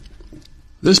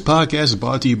This podcast is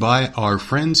brought to you by our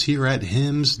friends here at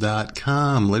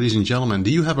Hims.com. Ladies and gentlemen, do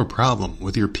you have a problem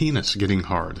with your penis getting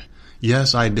hard?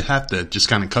 Yes, I'd have to just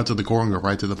kind of cut to the core and go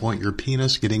right to the point. Your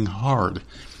penis getting hard.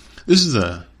 This is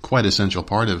a quite essential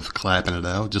part of clapping it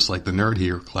out, just like the nerd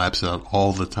here claps it out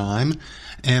all the time.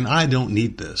 And I don't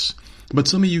need this. But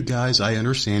some of you guys, I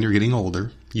understand you're getting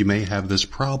older. You may have this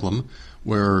problem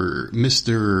where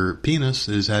Mr. Penis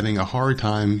is having a hard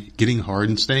time getting hard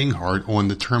and staying hard on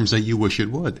the terms that you wish it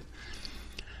would.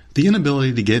 The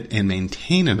inability to get and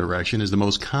maintain an erection is the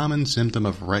most common symptom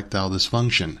of erectile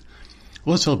dysfunction.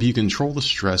 Let's help you control the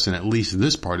stress in at least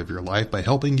this part of your life by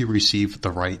helping you receive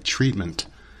the right treatment.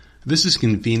 This is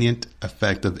convenient,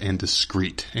 effective, and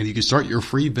discreet, and you can start your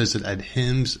free visit at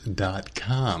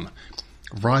Hims.com.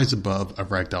 Rise above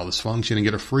erectile dysfunction and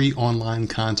get a free online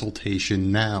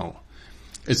consultation now.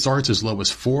 It starts as low as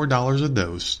 $4 a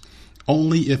dose,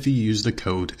 only if you use the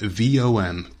code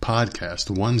VOM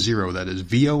podcast 10. That is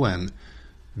VOM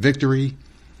Victory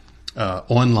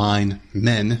Online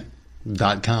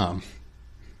Men.com.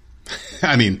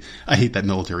 I mean, I hate that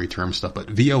military term stuff,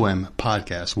 but VOM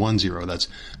podcast 10. That's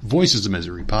Voices of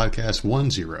Misery podcast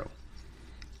 10.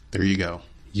 There you go.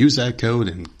 Use that code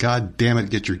and god damn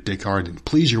it, get your dick hard and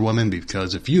please your woman,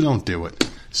 because if you don't do it,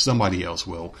 somebody else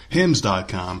will.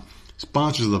 Hims.com.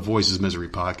 Sponsors of the Voices of Misery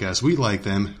podcast. We like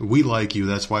them. We like you.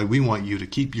 That's why we want you to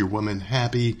keep your woman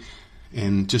happy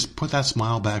and just put that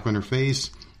smile back on her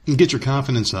face and get your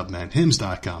confidence up, man.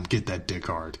 Hims.com. Get that dick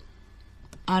hard.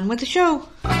 On with the show.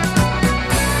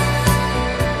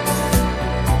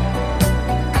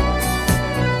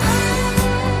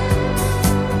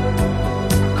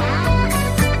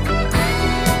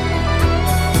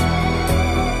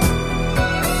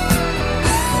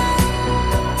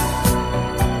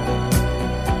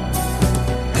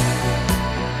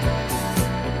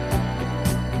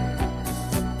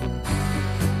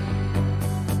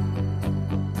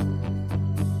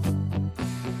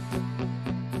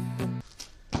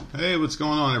 Hey, what's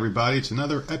going on, everybody? It's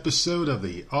another episode of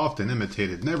the often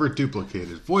imitated, never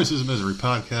duplicated Voices of Misery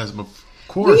podcast. But of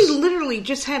course, we literally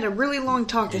just had a really long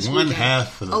talk this weekend. One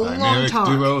half of the dynamic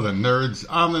duo, the nerds.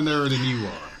 I'm the nerd and you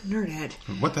are. Nerdhead.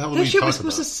 What the hell did that we shit talk was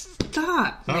about? Supposed to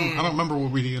stop, man. I don't remember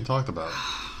what we even talked about.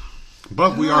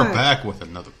 But we are back with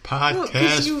another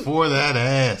podcast for that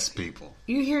ass, people.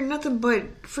 You hear nothing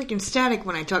but freaking static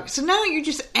when I talk. So now you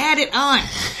just add it on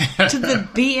to the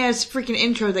BS freaking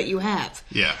intro that you have.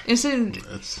 Yeah. Instead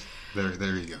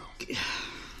there you go.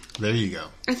 There you go.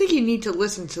 I think you need to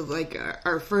listen to like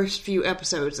our first few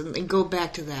episodes and go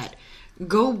back to that.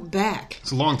 Go back.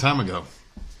 It's a long time ago.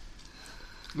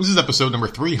 This is episode number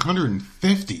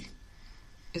 350.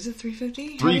 Is it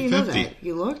 350? 350. How do you know that?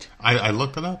 You looked? I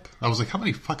looked it up. I was like, how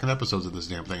many fucking episodes of this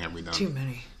damn thing have we done? Too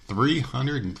many.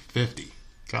 350.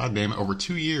 God damn it. Over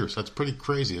 2 years. That's pretty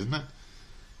crazy, isn't it?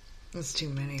 That's too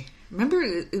many.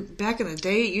 Remember back in the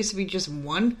day, it used to be just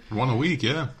one? One a week,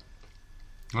 yeah.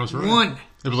 That was right. One.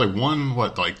 It was like one,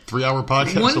 3-hour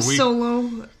podcast a week? One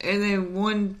solo, and then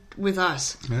one with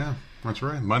us. Yeah, that's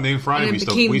right. Monday and Friday. And it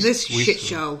became this shit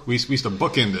show. We used to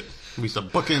bookend it. We used to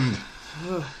bookend...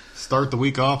 Start the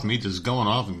week off, me just going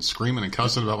off and screaming and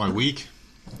cussing about my week.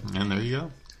 And there you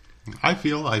go. I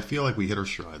feel like we hit our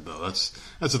stride, though. That's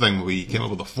the thing. We came up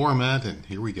with a format, and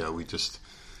here we go. We just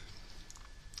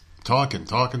talk and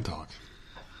talk and talk.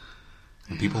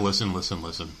 And people listen.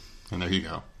 And there you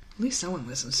go. At least someone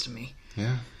listens to me.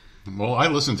 Yeah. Well, I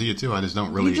listen to you, too. I just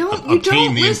don't really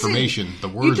obtain the information, the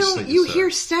words that you say. You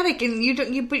hear static, and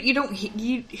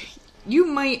you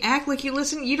might act like you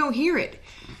listen. You don't hear it.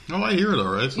 Oh, I hear it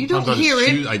all right.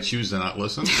 Sometimes I choose to not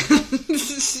listen.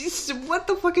 What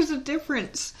the fuck is the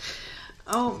difference?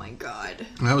 Oh, my God.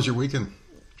 How was your weekend?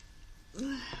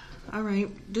 All right.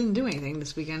 Didn't do anything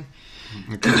this weekend.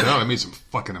 I made some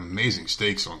fucking amazing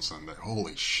steaks on Sunday.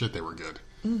 Holy shit, they were good.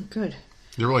 Good.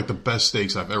 They were like the best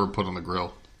steaks I've ever put on the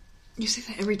grill. You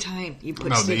say that every time you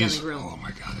put steak on the grill. Oh,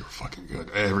 my God. They were fucking good.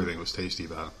 Everything was tasty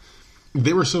about them.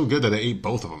 They were so good that I ate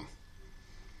both of them.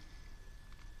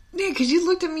 Yeah, because you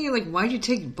looked at me like, why'd you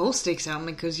take both steaks out? I'm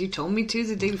like, because you told me to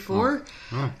the day before.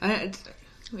 And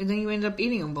then you ended up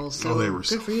eating them both. So they were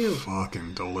good for you.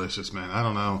 Fucking delicious, man. I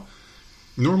don't know.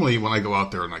 Normally, when I go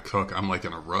out there and I cook, I'm like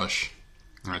in a rush.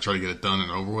 And I try to get it done and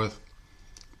over with.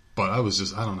 But I was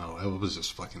just, I don't know. I was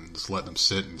just fucking just letting them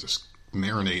sit and just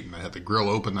marinate. And I had the grill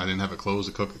open. I didn't have it closed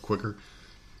to cook it quicker.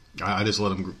 I just let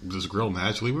them just grill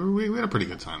naturally. We had a pretty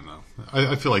good time, though.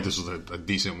 I feel like this was a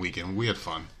decent weekend. We had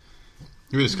fun.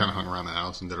 We just kind of hung around the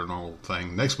house and did our normal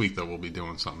thing. Next week, though, we'll be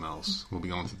doing something else. We'll be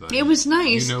going to the... It was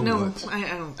nice. You know no, what?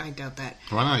 I doubt that.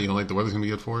 Why not? You don't think the weather's going to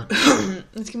be good for it?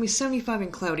 It's going to be 75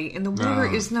 and cloudy, and the water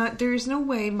is not... There is no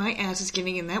way my ass is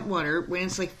getting in that water when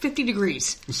it's like 50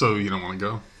 degrees. So you don't want to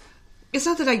go? It's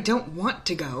not that I don't want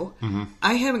to go. Mm-hmm.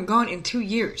 I haven't gone in 2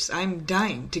 years. I'm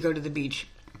dying to go to the beach.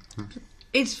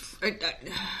 It's...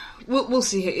 We'll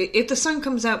see. If the sun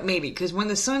comes out, maybe. Because when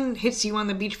the sun hits you on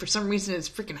the beach, for some reason, it's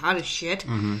freaking hot as shit.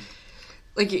 Mm-hmm.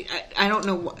 Like, I don't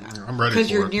know. I'm ready because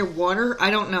you're near water?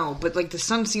 I don't know. But, like, the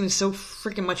sun seems so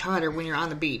freaking much hotter when you're on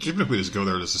the beach. Even if we just go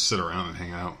there just to sit around and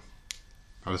hang out.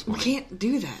 We can't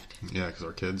do that. Yeah, because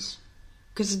our kids.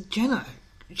 Because Jenna,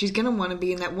 she's going to want to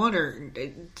be in that water.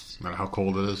 No matter how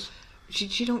cold it is.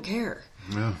 She don't care.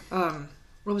 Yeah.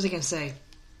 What was I going to say?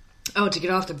 Oh, to get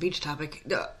off the beach topic,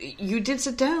 you did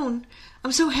sit down.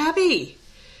 I'm so happy.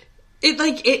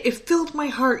 It filled my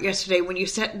heart yesterday when you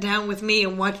sat down with me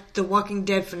and watched the Walking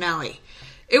Dead finale.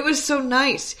 It was so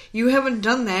nice. You haven't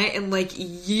done that in like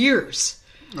years.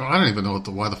 No, I don't even know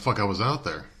why the fuck I was out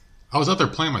there. I was out there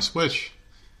playing my Switch.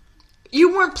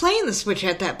 You weren't playing the Switch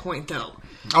at that point, though.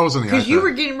 I was in the iPad. Because you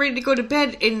were getting ready to go to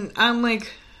bed, and I'm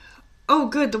like, oh,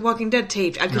 good, the Walking Dead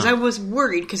taped. Because I was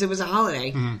worried because it was a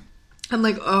holiday. Mm-hmm. I'm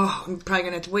like, oh, I'm probably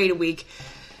going to have to wait a week.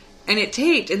 And it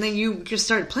taped, and then you just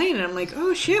started playing it. I'm like,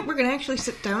 oh, shit, we're going to actually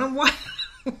sit down and watch.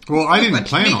 Well, I didn't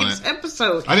plan on it.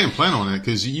 Episode. I didn't plan on it,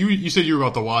 because you said you were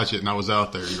about to watch it, and I was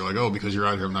out there. You're like, oh, because you're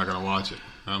out here, I'm not going to watch it.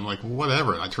 And I'm like, well,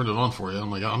 whatever. And I turned it on for you. I'm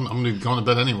like, I'm going to go to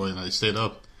bed anyway, and I stayed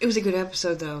up. It was a good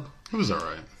episode, though. It was all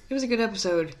right. It was a good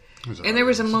episode. And there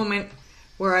was a moment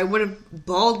where I would have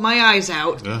bawled my eyes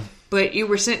out, but you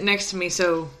were sitting next to me,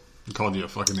 so... I called you a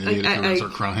fucking idiot if you were going to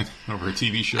start crying over a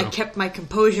TV show. I kept my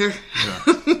composure.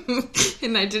 Yeah.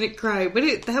 And I didn't cry.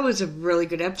 But that was a really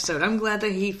good episode. I'm glad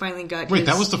that he finally got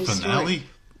that was the finale? Story.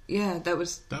 Yeah, that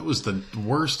was... That was the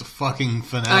worst fucking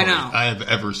finale I have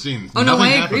ever seen. Oh, Nothing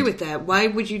happened. Agree with that. Why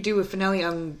would you do a finale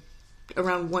on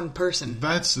around one person?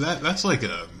 That's like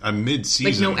a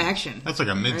mid-season... Like no action. That's like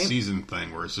a mid-season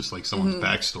thing where it's just like someone's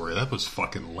backstory. That was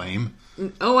fucking lame.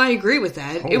 Oh, I agree with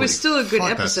that. It was still a good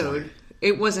episode.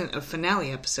 It wasn't a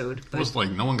finale episode. But... It was like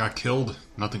no one got killed.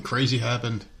 Nothing crazy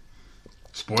happened.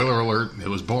 Spoiler alert. It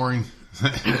was boring.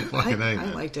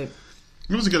 I liked it.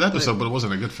 It was a good episode, but it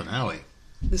wasn't a good finale.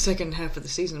 The second half of the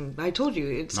season, I told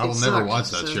you, I will never watch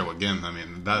that show again. I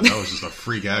mean, that was just a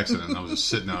freak accident. I was just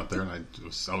sitting out there, and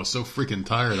I was so freaking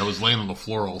tired. I was laying on the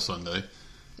floor all Sunday.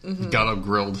 Mm-hmm. Got up,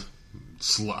 grilled.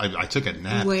 I took a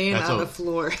nap. Laying on the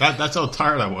floor. That's how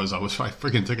tired I was. I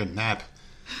freaking took a nap.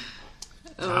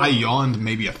 I yawned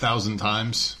maybe 1,000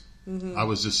 times. Mm-hmm. I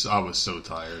was so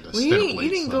tired. I stayed up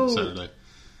late on Saturday.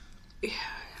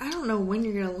 I don't know when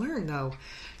you're going to learn, though.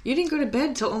 You didn't go to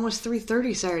bed till almost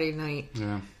 3:30 Saturday night.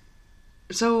 Yeah.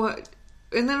 So,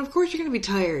 and then of course you're going to be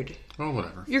tired. Oh,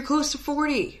 whatever. You're close to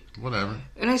 40. Whatever.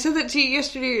 And I said that to you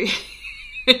yesterday.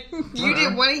 You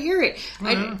didn't want to hear it.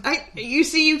 You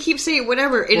see, you keep saying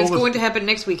whatever. It is going to happen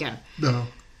next weekend. No.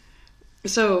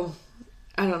 So,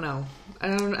 I don't know. I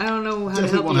don't know how to help you.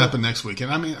 Definitely won't happen next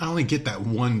weekend. I mean, I only get that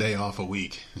one day off a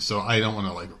week, so I don't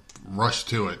want to rush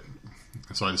to it.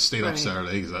 So I just stayed up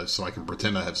Saturday so I can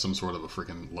pretend I have some sort of a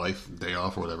freaking life day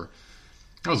off or whatever.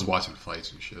 I was watching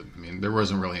fights and shit. I mean, there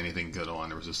wasn't really anything good on.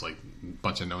 There was just like a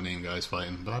bunch of no-name guys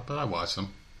fighting, but I watched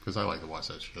them because I like to watch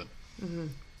that shit. Mm-hmm.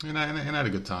 And I had a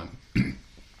good time.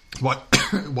 Watch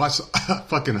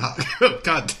fucking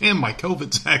God damn, my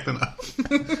COVID's acting up.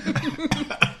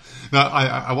 No,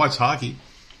 I watched hockey,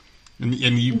 and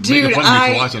you make fun of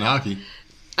me for watching hockey.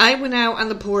 I went out on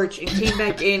the porch and came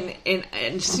back in, and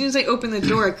as soon as I opened the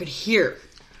door, I could hear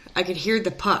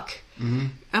the puck. Mm-hmm.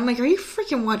 I'm like, "Are you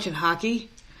freaking watching hockey?"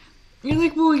 You're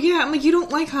like, "Well, yeah." I'm like, "You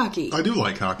don't like hockey." I do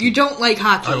like hockey. You don't like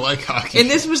hockey. I like hockey. And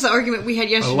this was the argument we had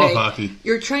yesterday. I love hockey.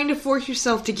 You're trying to force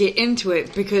yourself to get into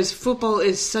it because football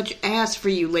is such ass for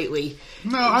you lately.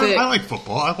 No, I like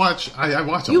football. I watch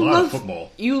a lot of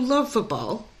football. You love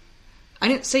football. I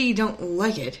didn't say you don't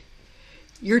like it.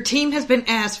 Your team has been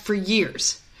ass for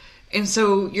years. And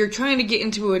so you're trying to get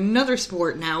into another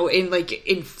sport now and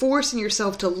enforcing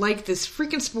yourself to like this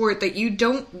freaking sport that you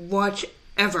don't watch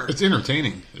ever. It's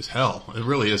entertaining as hell. It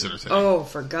really is entertaining. Oh,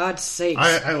 for God's sake.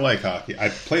 I like hockey. I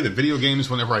play the video games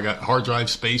whenever I got hard drive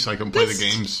space. I can play the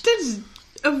games. That's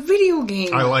a video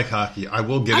game. I like hockey. I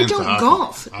will get into hockey. I don't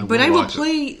golf, but I will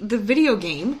play the video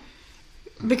game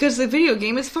because the video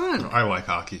game is fun. I like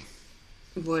hockey.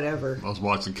 Whatever. I was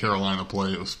watching Carolina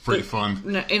play. It was pretty fun.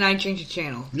 No, and I changed the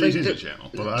channel. You changed the channel,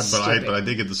 but I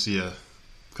did get to see a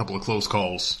couple of close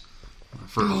calls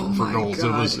for goals.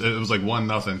 God. It was like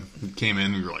 1-0. It came in,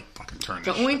 and we were like, "Fucking turn."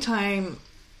 The only time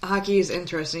hockey is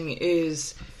interesting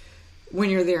is when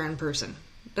you're there in person.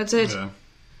 That's it. Yeah.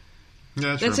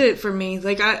 Yeah, that's it for me.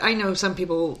 Like, I know some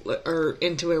people are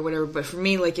into it or whatever, but for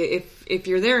me, like, if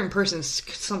you're there in person,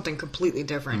 it's something completely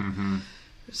different. Mm-hmm.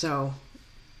 So,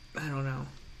 I don't know.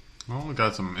 Well, we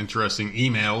got some interesting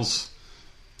emails,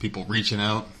 people reaching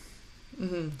out.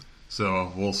 Mm-hmm.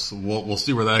 So we'll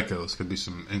see where that goes. Could be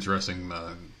some interesting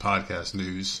podcast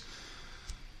news.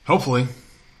 Hopefully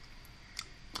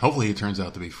it turns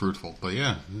out to be fruitful. But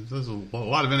yeah, there's a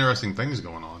lot of interesting things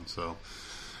going on. So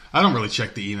I don't really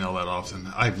check the email that often.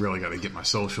 I've really got to get my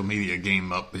social media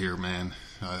game up here, man.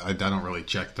 I don't really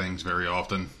check things very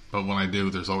often. But when I do,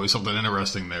 there's always something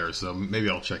interesting there. So maybe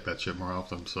I'll check that shit more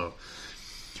often. So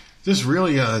just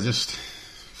really, just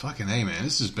fucking hey, man.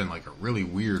 This has been like a really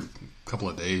weird couple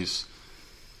of days.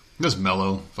 Just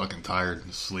mellow, fucking tired,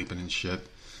 just sleeping and shit.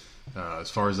 As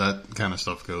far as that kind of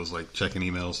stuff goes, like checking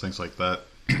emails, things like that.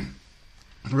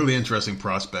 Really interesting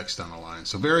prospects down the line.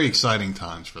 So very exciting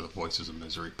times for the Voices of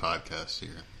Misery podcast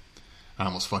here. I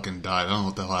almost fucking died. I don't know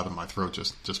what the hell happened in my throat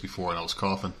just before, and I was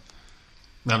coughing.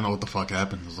 I don't know what the fuck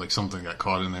happened. It was like something got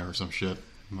caught in there or some shit.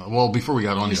 Well, before we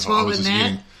got on here, I was just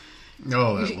eating.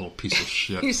 Oh, that little piece of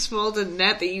shit. You swallowed a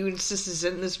gnat that you insist is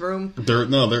in this room? There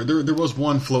was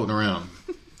one floating around.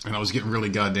 And I was getting really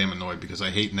goddamn annoyed because I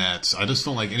hate gnats. I just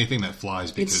don't like anything that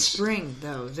flies because... It's spring,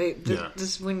 though. This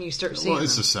is when you start seeing Well,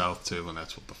 it's them. the South, too, and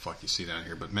that's what the fuck you see down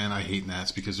here. But, man, I hate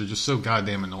gnats because they're just so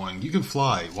goddamn annoying. You can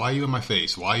fly. Why are you in my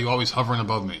face? Why are you always hovering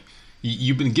above me?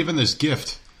 You've been given this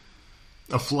gift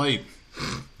of flight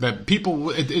that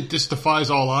people... It just defies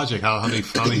all logic how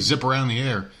they zip around the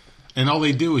air. And all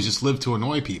they do is just live to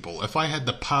annoy people. If I had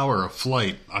the power of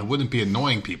flight, I wouldn't be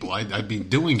annoying people. I'd be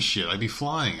doing shit. I'd be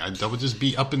flying. I would just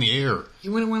be up in the air.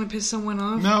 You wouldn't want to piss someone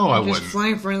off? No, I wouldn't. Just fly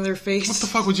in front of their face? What the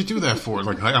fuck would you do that for?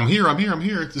 Like, I'm here.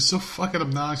 It's just so fucking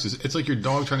obnoxious. It's like your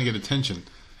dog trying to get attention.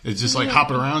 It's just like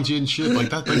hopping around you and shit like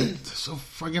that. It's so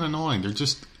fucking annoying. They're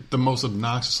just the most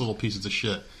obnoxious little pieces of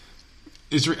shit.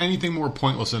 Is there anything more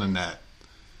pointless than a gnat?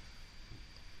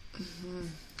 Mm-hmm.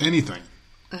 Anything.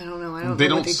 I don't know. They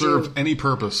don't serve any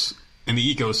purpose in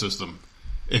the ecosystem.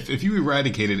 If you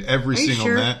eradicated every single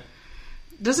gnat,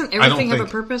 doesn't everything have a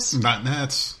purpose? Not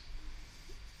gnats.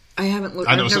 I haven't looked.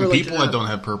 I know some people that don't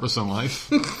have purpose in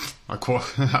life. I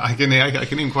can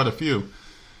name quite a few.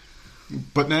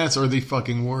 But gnats are the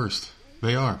fucking worst.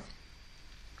 They are.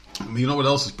 You know what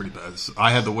else is pretty bad?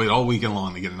 I had to wait all weekend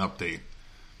long to get an update.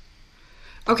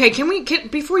 Okay, can we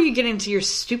before you get into your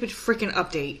stupid freaking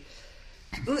update?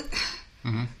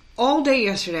 Mm-hmm. All day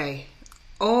yesterday,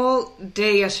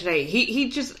 he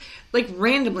just, like,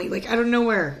 randomly, like, out of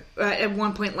nowhere, at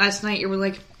one point last night,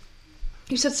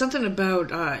 you said something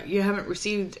about, you haven't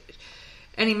received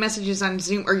any messages on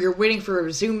Zoom, or you're waiting for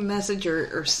a Zoom message,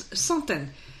 or something.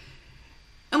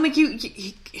 I'm like,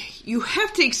 you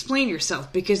have to explain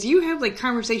yourself, because you have, like,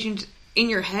 conversations in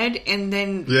your head, and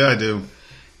then... Yeah, I do.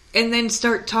 And then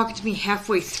start talking to me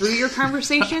halfway through your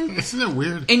conversation. Isn't that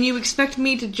weird? And you expect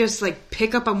me to just, like,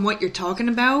 pick up on what you're talking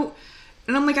about.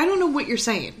 And I'm like, I don't know what you're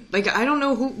saying. Like, I don't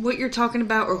know what you're talking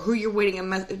about or who you're waiting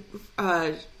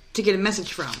to get a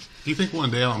message from. Do you think one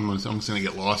day I'm just going to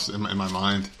get lost in my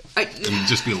mind and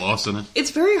just be lost in it?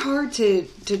 It's very hard to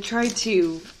try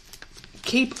to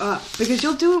keep up. Because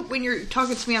you'll do it when you're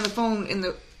talking to me on the phone in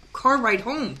the... car ride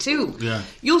home too. Yeah.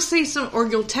 You'll say or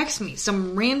you'll text me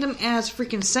some random ass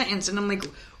freaking sentence and I'm like,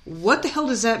 what the hell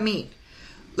does that mean?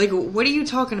 Like, what are you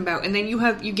talking about? And then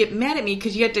you get mad at me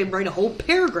because you have to write a whole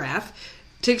paragraph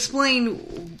to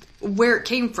explain where it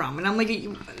came from. And I'm like,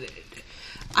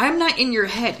 I'm not in your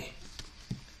head.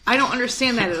 I don't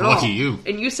understand that at all. Lucky you.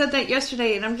 And you said that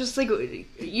yesterday and I'm just like,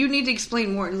 you need to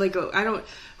explain more. Like,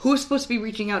 who's supposed to be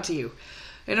reaching out to you?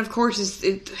 And of course,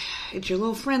 it's your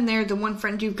little friend there, the one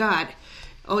friend you've got.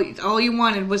 All you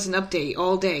wanted was an update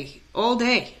all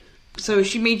day. So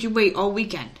she made you wait all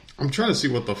weekend. I'm trying to see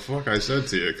what the fuck I said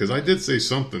to you, because I did say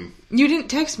something. You didn't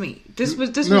text me. This was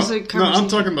a conversation. No, I'm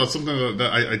talking about something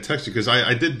that I texted you, because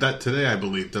I did that today, I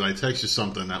believe. Did I text you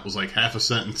something that was like half a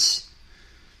sentence?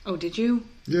 Oh, did you?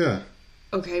 Yeah.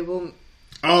 Okay, well...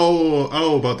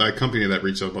 Oh, about that company that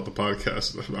reached out about the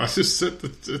podcast. I just said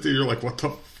that you're like, what the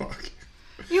fuck?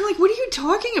 You're like, what are you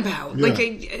talking about? Yeah. Like,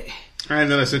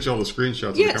 and then I sent you all the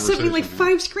screenshots. Yeah, it sent me like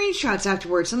 5 screenshots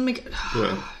afterwards. I'm like,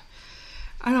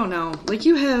 I don't know. Like,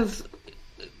 you have,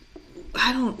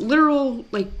 literal,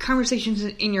 like, conversations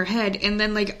in your head, and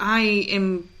then, like, I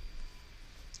am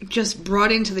just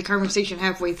brought into the conversation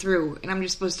halfway through, and I'm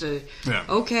just supposed to,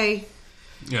 okay.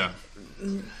 Yeah.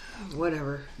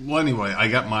 Whatever. Well, anyway, I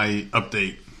got my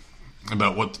update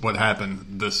about what happened.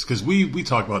 This because we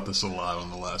talked about this a lot on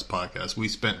the last podcast. We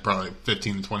spent probably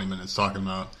 15 to 20 minutes talking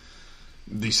about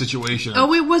the situation.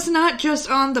 Oh, it was not just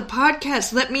on the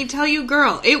podcast. Let me tell you,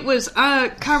 girl. It was a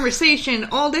conversation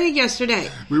all day yesterday.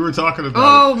 We were talking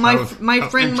about. Oh, my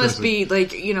friend must be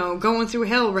going through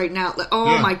hell right now.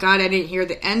 Oh Yeah. my God, I didn't hear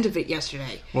the end of it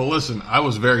yesterday. Well, listen, I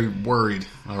was very worried.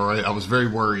 All right, I was very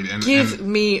worried, and Give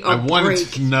me a I wanted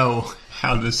break. to know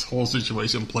how this whole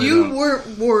situation played You out.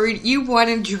 weren't worried. You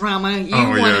wanted drama. You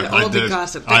wanted all the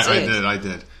gossip. That's it. I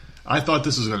did. I thought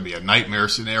this was going to be a nightmare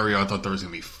scenario. I thought there was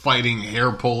going to be fighting,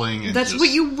 hair pulling. And That's what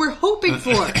you were hoping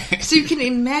for. So you can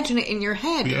imagine it in your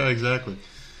head. Yeah, exactly.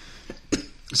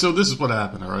 So this is what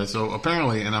happened, all right? So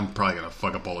apparently, and I'm probably going to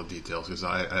fuck up all the details because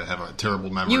I have a terrible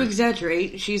memory. You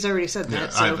exaggerate. She's already said that. Yeah,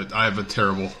 So. I have a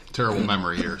terrible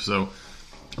memory here. So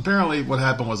apparently what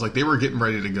happened was they were getting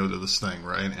ready to go to this thing,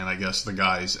 right? And I guess the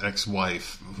guy's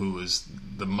ex-wife, who was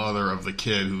the mother of the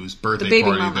kid whose birthday baby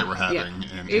party mama. they were having.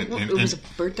 Yeah. And, It was a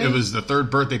birthday? It was the third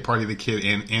birthday party of the kid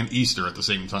and Easter at the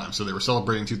same time. So they were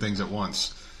celebrating two things at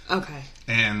once. Okay.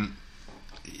 And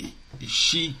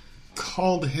she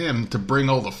called him to bring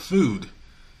all the food.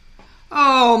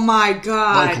 Oh my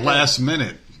God. Last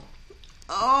minute.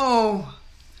 Oh.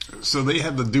 So they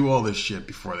had to do all this shit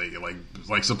before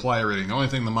they supply everything. The only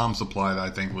thing the mom supplied, I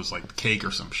think, was cake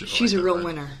or some shit. She's like a that, real right?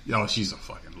 winner. Oh, she's a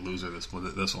fucking loser.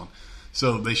 This one.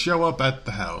 So they show up at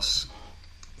the house,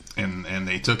 and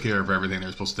they took care of everything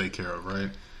they're supposed to take care of, right?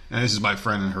 And this is my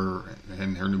friend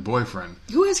and her new boyfriend.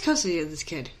 Who has custody of this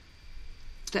kid?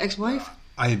 The ex-wife?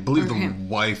 I believe Or the him?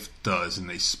 wife does, and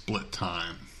they split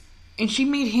time. And she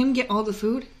made him get all the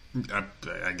food?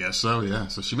 I guess so, yeah.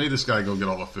 So she made this guy go get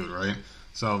all the food, right?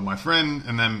 So my friend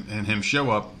and him show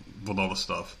up with all the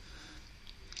stuff.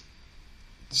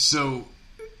 So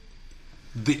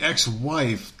the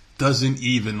ex-wife doesn't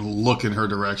even look in her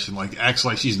direction, acts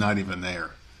like she's not even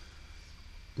there.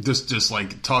 Just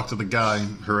talk to the guy,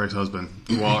 her ex-husband,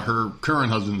 while her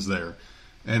current husband's there.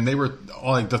 And they were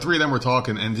the three of them were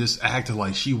talking and just acted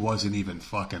like she wasn't even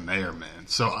fucking there, man.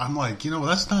 So I'm like,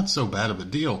 that's not so bad of a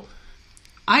deal.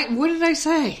 What did I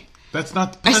say? That's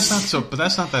not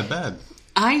that bad.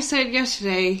 I said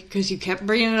yesterday, because you kept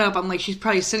bringing it up, I'm like, she's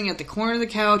probably sitting at the corner of the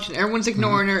couch and everyone's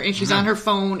ignoring her and she's on her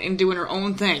phone and doing her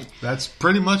own thing. That's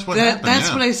pretty much what happened. That's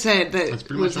yeah. what I said That's that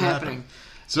pretty was much what happening. happened.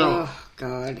 So, oh,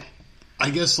 God. I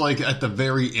guess at the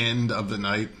very end of the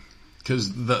night,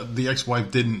 because the ex-wife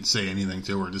didn't say anything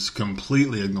to her, just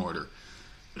completely ignored her.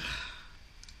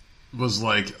 Was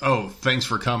like, oh, thanks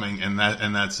for coming, and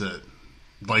that's it.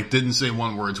 Didn't say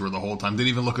one word to her the whole time. Didn't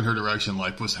even look in her direction.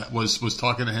 Was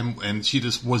talking to him, and she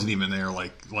just wasn't even there. I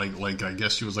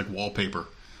guess she was wallpaper.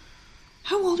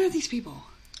 How old are these people?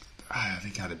 They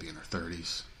got to be in their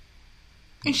 30s.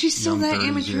 And she's still Young that 30s,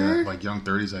 immature? Yeah, young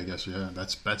 30s, I guess. Yeah,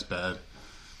 that's bad.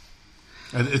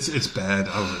 It's bad.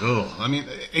 I was like, oh. I mean,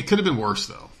 it could have been worse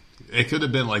though. It could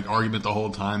have been argument the whole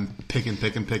time, picking.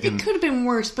 It could have been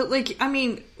worse, but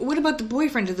what about the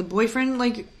boyfriend? Did the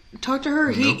boyfriend talk to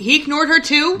her? Nope. He ignored her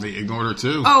too? They ignored her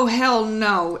too. Oh, hell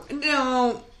no.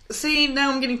 No. See,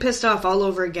 now I'm getting pissed off all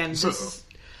over again.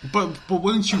 But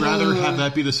wouldn't you rather have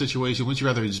that be the situation? Wouldn't you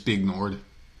rather just be ignored?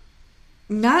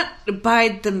 Not by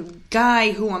the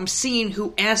guy who I'm seeing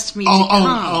who asked me to Oh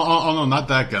come. no, not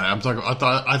that guy. I'm talking. I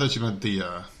thought you meant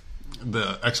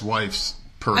the ex-wife's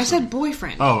person. I said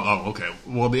boyfriend. Oh, okay.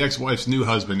 Well, the ex-wife's new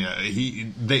husband, yeah,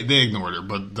 they ignored her,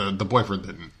 but the boyfriend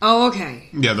didn't. Oh, okay.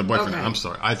 Yeah, the boyfriend. Okay. I'm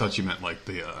sorry. I thought you meant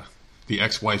the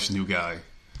ex-wife's new guy.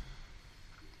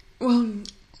 Well,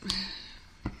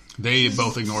 they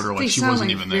both ignored her they she sound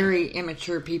wasn't even there. very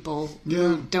immature people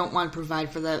who don't want to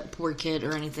provide for that poor kid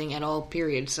or anything at all,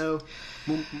 period. So,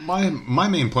 Well, my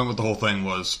main point with the whole thing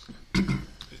was,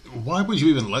 why would you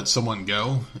even let someone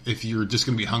go if you're just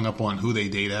going to be hung up on who they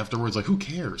date afterwards? Who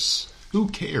cares? Who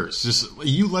cares? Just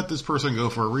you let this person go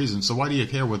for a reason. So why do you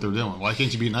care what they're doing? Why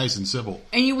can't you be nice and civil?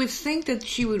 and you would think that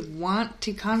she would want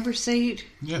to conversate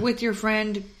with your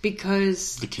friend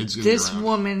because The kid's gonna be this around.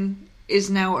 woman is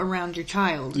now around your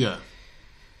child. Yeah.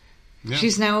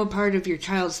 She's now a part of your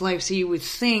child's life, so you would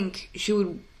think she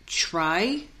would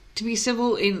try to be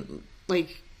civil and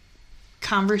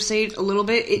conversate a little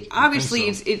bit. It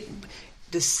obviously so.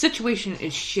 the situation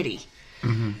is shitty,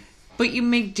 Mm-hmm. but you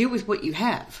make do with what you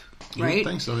have, right? You would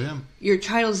think so, yeah. Your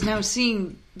child's now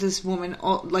seeing this woman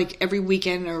every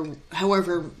weekend or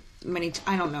however many.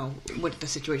 I don't know what the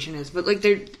situation is, but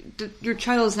your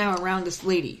child is now around this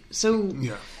lady, so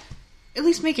Yeah. at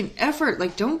least make an effort.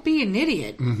 Don't be an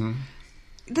idiot. Mm-hmm.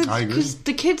 I agree. Because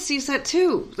the kid sees that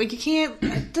too. You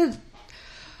can't.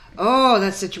 Oh,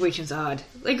 that situation's odd.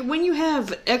 Like, when you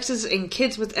have exes and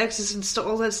kids with exes and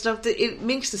all that stuff, it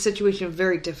makes the situation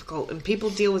very difficult, and people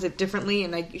deal with it differently,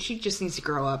 and she just needs to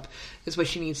grow up, is what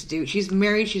she needs to do. She's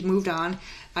married, she's moved on.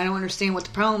 I don't understand what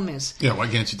the problem is. Yeah, why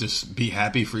can't you just be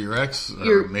happy for your ex?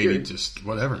 Or maybe just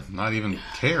whatever, not even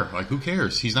care. Like, who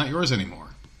cares? He's not yours anymore.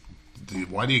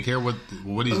 Why do you care what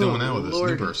he's doing now with this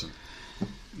new person?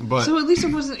 But so at least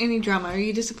there wasn't any drama. Are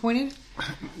you disappointed?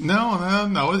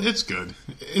 No, it's good.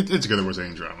 It's good there was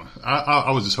any drama.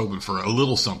 I was just hoping for a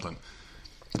little something.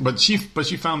 But she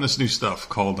found this new stuff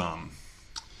called,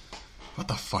 what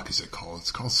the fuck is it called?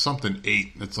 It's called something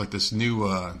 8. It's like this new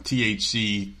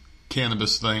THC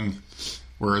cannabis thing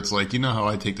where it's like, you know how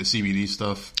I take the CBD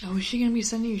stuff? Oh, is she going to be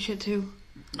sending you shit too?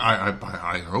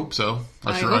 I hope so.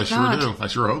 I sure do. I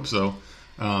sure hope so.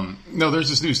 No, there's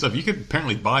this new stuff. You could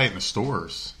apparently buy it in the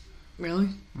stores. Really?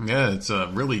 Yeah, it's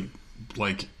really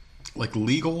like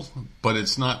legal, but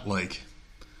it's not like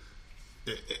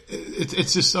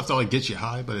it's just stuff that like gets you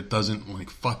high, but it doesn't like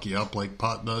fuck you up like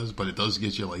pot does, but it does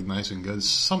get you like nice and good. It's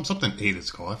something 8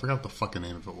 it's called. I forgot what the fucking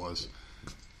name of it was.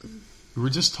 We were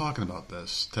just talking about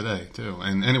this today too.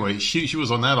 And anyway, she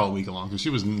was on that all week long because she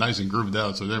was nice and grooved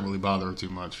out, so it didn't really bother her too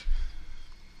much.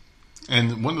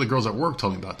 And one of the girls at work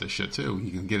told me about this shit too.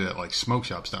 You can get it at like smoke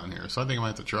shops down here, so I think I might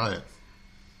have to try it.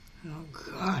 Oh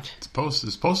God! It's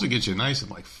supposed to get you nice and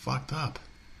like fucked up.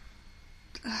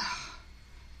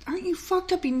 Aren't you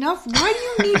fucked up enough? Why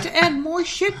do you need to add more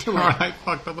shit to it? I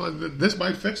fucked up. This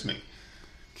might fix me.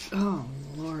 Oh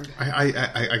Lord!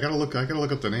 I gotta look. I gotta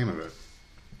look up the name of it.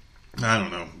 I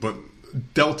don't know, but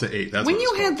Delta 8. That's when what you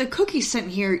it's had called. the cookies sent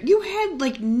here. You had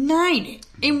like 9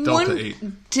 in Delta one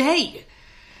 8. day.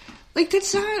 Like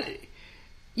that's not.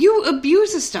 You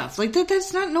abuse the stuff like that.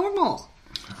 That's not normal.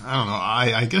 I don't know.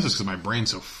 I guess it's because my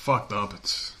brain's so fucked up.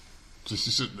 It's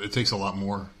just it takes a lot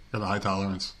more. Got a high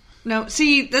tolerance. No,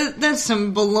 see, that's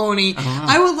some baloney.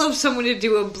 I would love someone to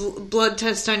do a blood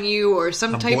test on you or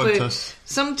some type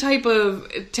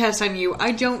of test on you.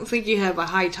 I don't think you have a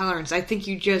high tolerance. I think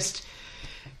you just,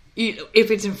 if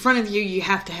it's in front of you, you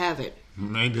have to have it.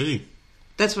 Maybe.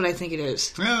 That's what I think it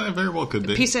is. Yeah, it very well could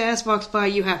be. A piece of ass walks by,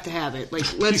 you have to have it. Like,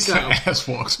 let's go. Piece of ass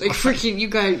walks by. Like, freaking, you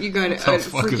got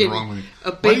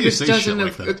a baker's dozen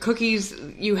of cookies.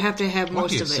 You have to have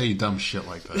most of it. Why do you say dumb shit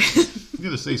like that? You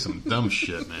gotta say some dumb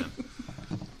shit, man.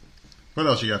 What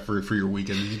else you got for your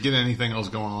weekend? Did you get anything else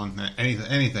going on?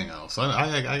 Anything else?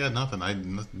 I got nothing. I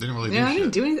didn't really do shit. I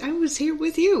didn't do anything. I was here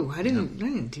with you. I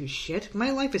didn't do shit. My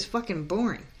life is fucking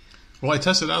boring. Well, I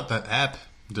tested out that app.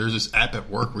 There's this app at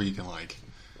work where you can like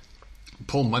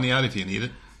pull money out if you need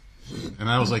it. And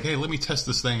I was like, hey, let me test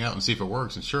this thing out and see if it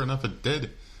works. And sure enough, it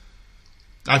did.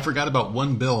 I forgot about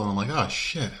one bill, and I'm like, oh,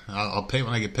 shit. I'll pay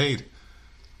when I get paid.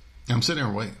 And I'm sitting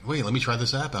there, wait, let me try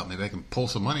this app out. Maybe I can pull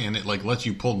some money. And it like lets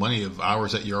you pull money of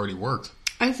hours that you already worked.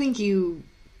 I think you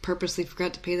purposely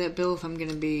forgot to pay that bill, if I'm going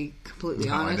to be completely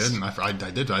honest. No, I didn't.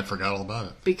 I did. I forgot all about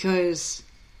it. Because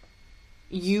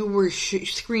you were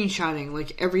screenshotting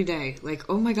like every day, like,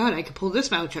 oh my God, I could pull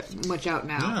this much out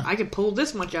now. Yeah. I could pull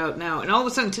this much out now. And all of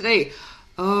a sudden today,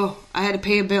 I had to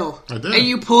pay a bill. I did. And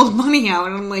you pulled money out,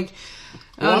 and I'm like,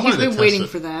 he's been waiting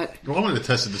for that. Well, I wanted to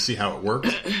test it to see how it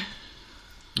works.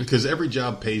 Because every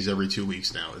job pays every 2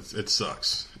 weeks now. It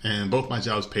sucks. And both my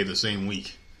jobs pay the same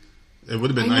week. It would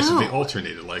have been nice if they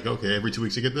alternated. Like, okay, every 2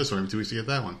 weeks you get this one, every 2 weeks you get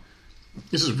that one.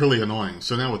 This is really annoying.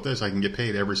 So now with this, I can get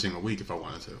paid every single week if I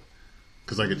wanted to.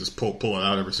 Because I could just pull it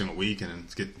out every single week and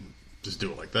just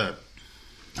do it like that.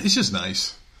 It's just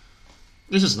nice.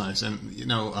 It's just nice. And,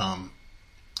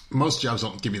 most jobs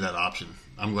don't give me that option.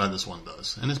 I'm glad this one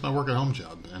does. And it's my work-at-home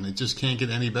job. And it just can't get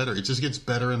any better. It just gets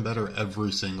better and better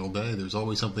every single day. There's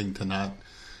always something to not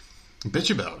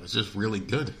bitch about. It's just really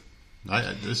good.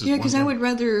 Because I would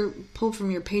rather pull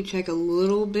from your paycheck a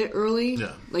little bit early,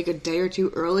 like a day or two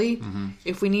early. Mm-hmm.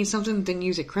 If we need something, then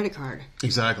use a credit card.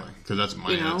 Exactly, because that's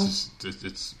mine.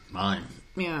 It's mine.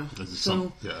 Yeah.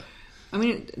 Yeah. I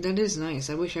mean, that is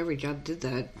nice. I wish every job did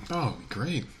that. Oh,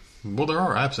 great. Well, there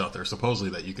are apps out there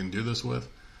supposedly that you can do this with,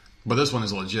 but this one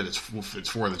is legit. It's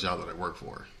for the job that I work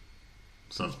for,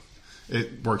 so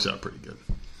it works out pretty good.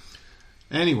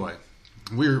 Anyway.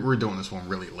 We're doing this one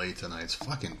really late tonight. It's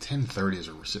fucking 10:30 as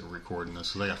we're sitting recording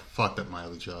this because I got fucked at my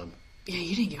other job. Yeah,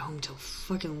 you didn't get home till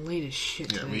fucking late as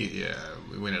shit. Yeah, we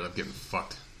ended up getting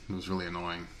fucked. It was really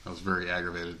annoying. I was very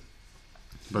aggravated.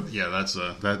 But yeah, that's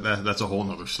a whole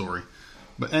nother story.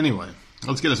 But anyway,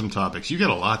 let's get to some topics. You got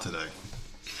a lot today.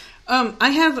 I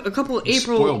have a couple You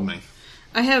spoiled me.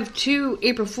 I have 2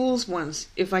 April Fool's ones.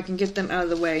 If I can get them out of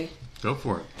the way. Go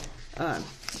for it.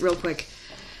 Real quick.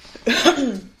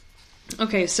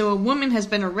 Okay, so a woman has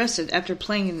been arrested after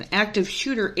playing an active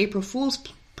shooter April Fool's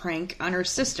prank on her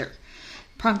sister,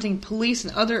 prompting police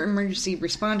and other emergency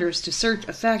responders to search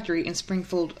a factory in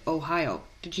Springfield, Ohio.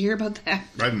 Did you hear about that?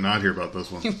 I did not hear about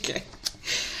this one. Okay.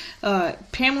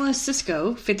 Pamela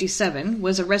Cisco, 57,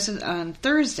 was arrested on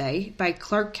Thursday by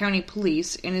Clark County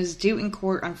Police and is due in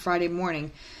court on Friday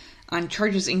morning on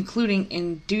charges including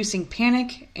inducing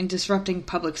panic and disrupting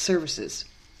public services.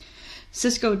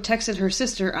 Cisco texted her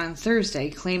sister on Thursday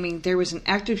claiming there was an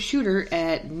active shooter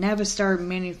at Navistar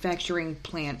manufacturing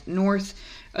plant north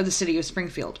of the city of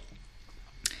Springfield.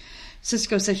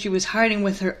 Cisco said she was hiding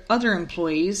with her other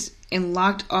employees in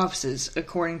locked offices,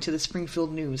 according to the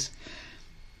Springfield News.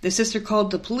 The sister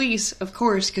called the police, of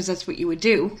course, because that's what you would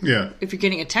do. Yeah. If you're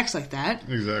getting a text like that.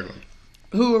 Exactly.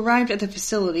 Who arrived at the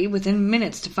facility within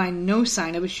minutes to find no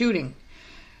sign of a shooting.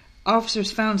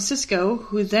 Officers found Cisco,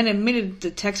 who then admitted the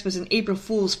text was an April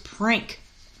Fool's prank.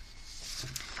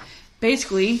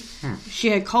 Basically, she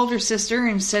had called her sister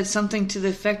and said something to the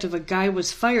effect of a guy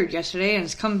was fired yesterday and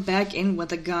has come back in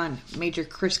with a gun, Major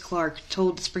Chris Clark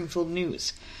told the Springfield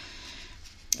News.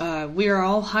 We are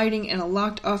all hiding in a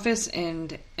locked office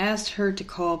and asked her to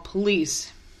call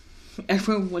police.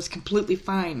 Everyone was completely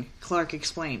fine, Clark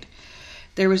explained.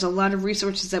 There was a lot of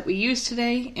resources that we used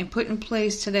today and put in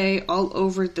place today all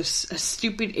over a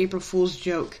stupid April Fool's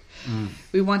joke.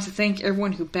 We want to thank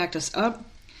everyone who backed us up.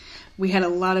 We had a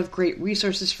lot of great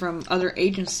resources from other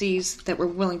agencies that were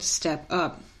willing to step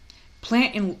up.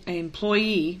 Plant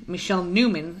employee Michelle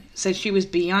Newman said she was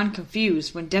beyond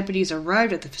confused when deputies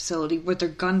arrived at the facility with their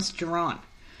guns drawn.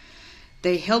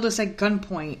 They held us at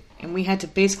gunpoint, and we had to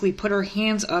basically put our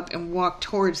hands up and walk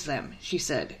towards them, she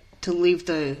said, to leave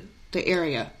the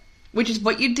area, which is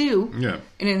what you do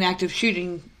in an active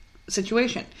shooting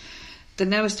situation. The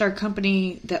Navistar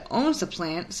company that owns the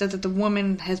plant said that the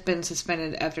woman has been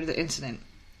suspended after the incident.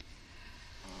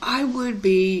 I would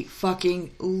be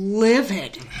fucking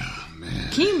livid. Oh, man.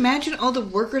 Can you imagine all the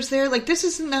workers there? Like, this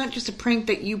is not just a prank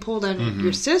that you pulled on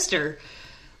your sister.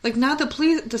 Like, now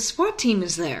the SWAT team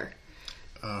is there.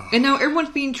 And now everyone's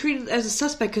being treated as a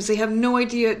suspect because they have no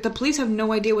idea, the police have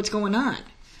no idea what's going on.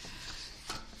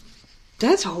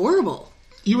 That's horrible.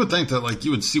 You would think that, like,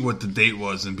 you would see what the date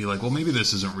was and be like, well, maybe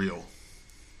this isn't real.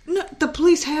 No, the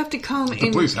police have to come.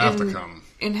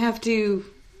 And have to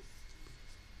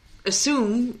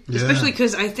assume, especially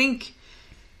because I think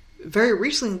very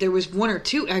recently there was one or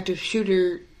two active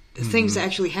shooter things that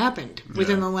actually happened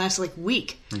within the last, like,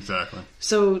 week. Exactly.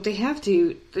 So they have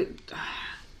to...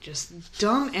 Just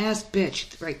dumb-ass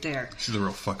bitch right there. She's a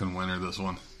real fucking winner, this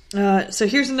one. So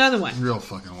here's another one. Real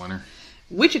fucking winner.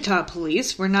 Wichita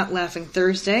police were not laughing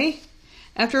Thursday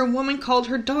after a woman called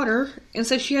her daughter and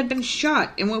said she had been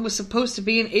shot in what was supposed to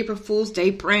be an April Fool's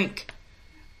Day prank.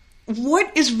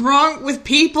 What is wrong with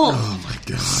people? Oh my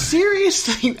god.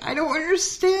 Seriously, I don't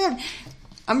understand.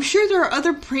 I'm sure there are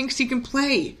other pranks you can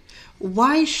play.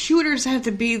 Why shooters have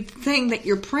to be the thing that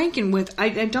you're pranking with? I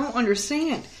don't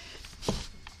understand.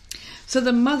 So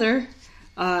the mother,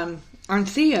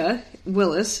 Arnthea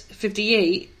Willis,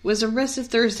 58, was arrested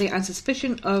Thursday on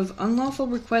suspicion of unlawful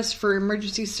requests for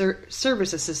emergency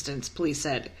service assistance, police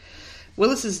said.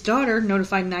 Willis's daughter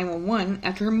notified 911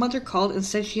 after her mother called and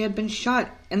said she had been shot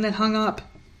and then hung up.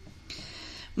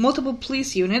 Multiple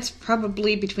police units,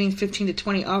 probably between 15 to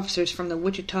 20 officers from the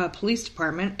Wichita Police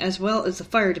Department, as well as the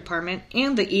fire department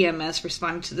and the EMS,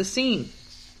 responded to the scene.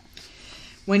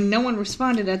 When no one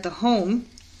responded at the home...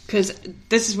 Because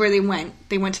this is where they went.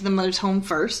 They went to the mother's home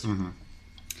first. Mm-hmm.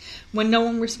 When no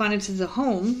one responded to the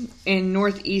home in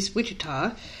northeast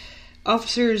Wichita,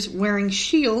 officers wearing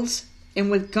shields and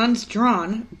with guns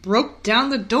drawn broke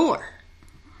down the door.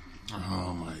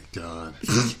 Oh my god.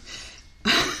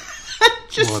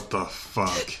 What the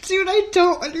fuck? Dude, I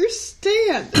don't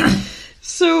understand.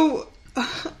 So,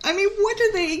 I mean, what do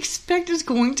they expect is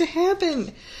going to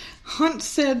happen? Hunt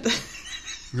said...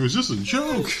 It was just a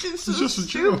joke. It's just a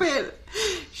joke.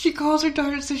 She calls her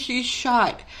daughter and says she's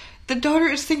shot. The daughter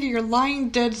is thinking you're lying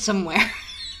dead somewhere.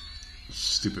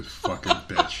 Stupid fucking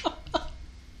bitch.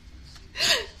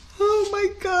 Oh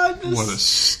my god. What a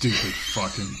stupid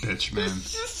fucking bitch, man.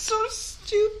 It's just so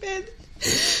stupid.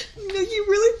 You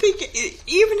really think,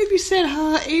 even if you said,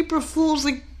 April Fool's,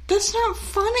 like, that's not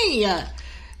funny.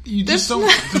 You just don't.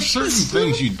 There's certain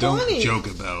things you don't joke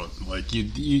about. Like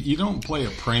you don't play a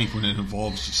prank when it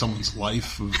involves someone's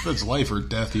life. If it's life or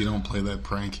death, you don't play that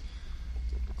prank.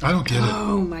 I don't get it.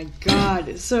 Oh my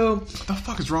god! So what the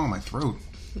fuck is wrong with my throat?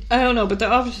 I don't know, but the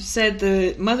officer said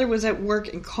the mother was at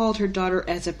work and called her daughter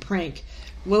as a prank.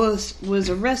 Willis was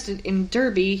arrested in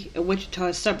Derby, a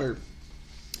Wichita suburb.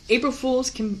 April Fools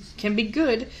can be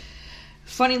good.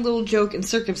 funny little joke in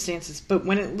circumstances, but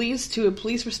when it leads to a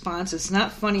police response, it's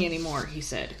not funny anymore, he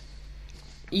said.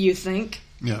 You think?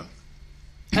 Yeah.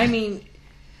 I mean,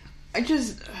 I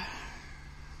just...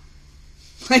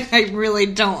 Like, I really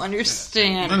don't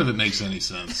understand. None of it makes any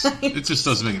sense. It just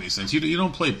doesn't make any sense. You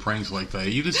don't play pranks like that.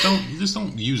 You just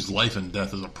don't use life and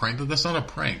death as a prank. That's not a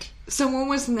prank. So one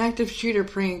was an active shooter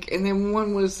prank, and then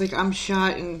one was like, I'm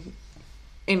shot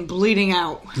and bleeding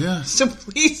out. Yeah. So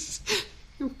please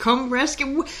come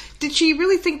rescue. Did she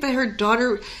really think that her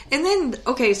daughter... And then,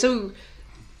 okay, so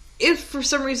if for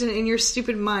some reason in your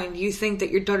stupid mind you think that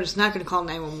your daughter's not going to call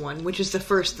 911, which is the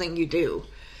first thing you do...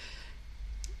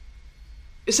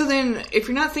 So then, if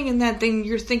you're not thinking that, then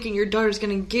you're thinking your daughter's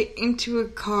going to get into a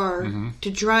car to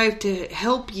drive to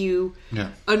help you,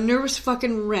 a nervous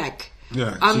fucking wreck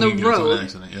on the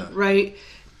road, right?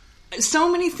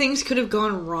 So many things could have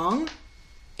gone wrong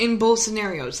in both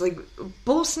scenarios. Like,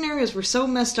 both scenarios were so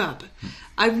messed up.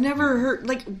 I've never heard,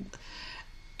 like,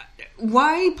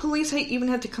 why police even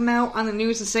have to come out on the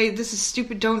news and say, this is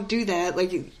stupid, don't do that.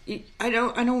 Like, I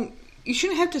don't, you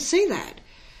shouldn't have to say that.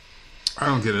 I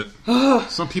don't get it.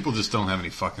 Some people just don't have any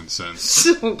fucking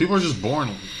sense. People are just born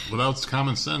without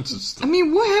common sense. I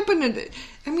mean, what happened to...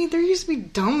 I mean, there used to be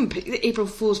dumb April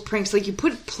Fool's pranks. Like, you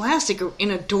put plastic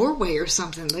in a doorway or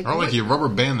something. Like, or like you rubber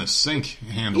band the sink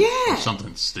handle or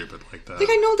something stupid like that. Like,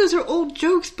 I know those are old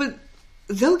jokes, but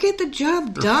they'll get the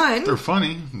job done. They're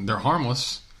funny. They're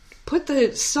harmless. Put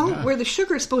the salt where the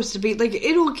sugar is supposed to be. Like,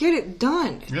 it'll get it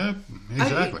done. Yeah,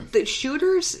 exactly. The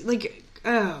shooters, like...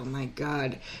 Oh my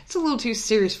god. It's a little too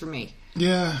serious for me.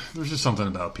 Yeah, there's just something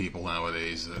about people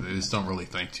nowadays that they just don't really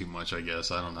think too much, I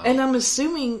guess. I don't know. And I'm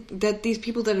assuming that these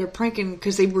people that are pranking,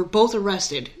 because they were both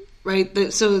arrested,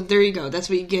 right? So there you go. That's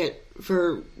what you get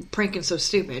for pranking so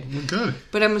stupid. Good.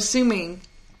 But I'm assuming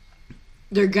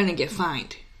they're going to get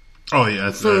fined. Oh, yeah,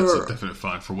 that's a definite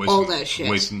fine for wasting all that shit.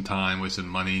 Wasting time, wasting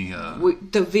money.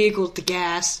 The vehicles, the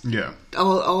gas. Yeah.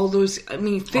 All those, I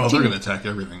mean, 15... Oh, they're going to attack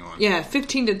everything on. Yeah,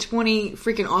 15 to 20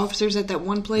 freaking officers at that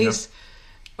one place. Yep.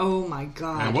 Oh, my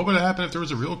God. And what would have happened if there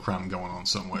was a real crime going on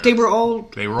somewhere? They were all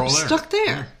there. Stuck there.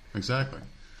 Yeah, exactly.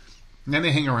 And then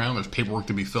they hang around, there's paperwork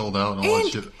to be filled out and all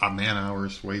that shit. Man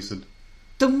hours wasted.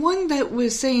 The one that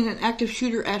was saying an active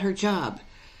shooter at her job...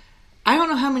 I don't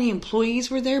know how many employees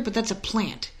were there, but that's a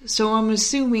plant. So I'm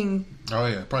assuming... Oh,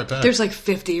 yeah, probably packed. There's like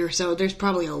 50 or so. There's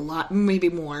probably a lot, maybe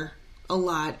more. A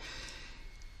lot.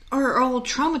 Are all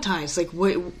traumatized. Like,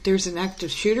 what? There's an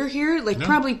active shooter here? Like,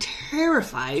 probably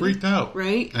terrified. Freaked out.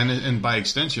 Right? And by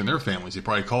extension, their families. They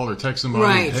probably called or texted somebody.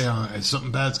 Right. Hey,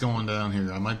 something bad's going down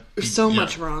here. I might be... So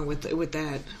much wrong with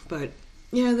that. But,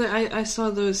 yeah, I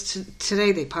saw those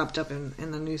today. They popped up in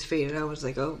the news feed, and I was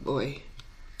like, oh, boy.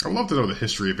 I'd love to know the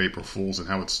history of April Fool's and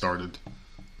how it started.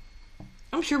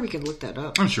 I'm sure we could look that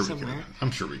up. I'm sure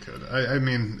we could. I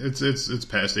mean, it's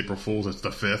past April Fool's. It's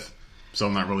the 5th, so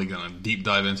I'm not really going to deep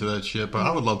dive into that shit. But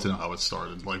I would love to know how it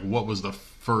started. Like, what was the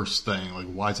first thing? Like,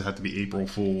 why does it have to be April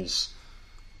Fool's?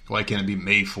 Why can't it be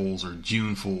May Fool's or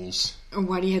June Fool's? Or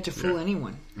why do you have to fool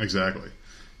anyone? Exactly.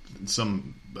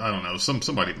 I don't know.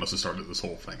 Somebody must have started this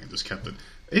whole thing and just kept it.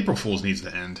 April Fool's needs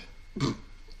to end.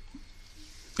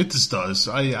 It just does.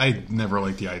 I never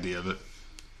liked the idea of it.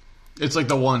 It's like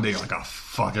the one day, like, oh,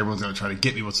 fuck, everyone's going to try to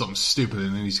get me with something stupid,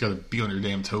 and then you just got to be on your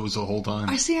damn toes the whole time.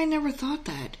 I never thought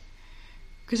that.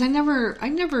 Because I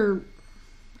never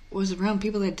was around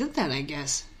people that did that, I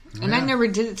guess. And I never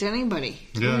did it to anybody.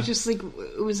 Yeah. It was just like,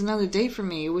 it was another day for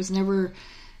me. It was never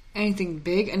anything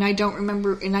big. And I don't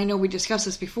remember, and I know we discussed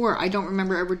this before, I don't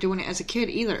remember ever doing it as a kid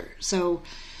either. So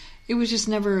it was just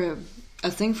never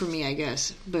a thing for me, I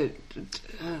guess. But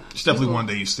it's definitely one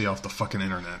day you stay off the fucking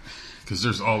internet, because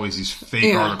there's always these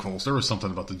fake articles. There was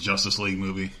something about the Justice League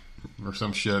movie or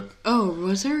some shit. Oh,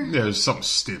 was there? Yeah, there's something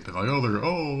stupid like, they're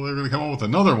gonna come up with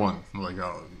another one. I'm like,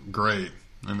 oh, great.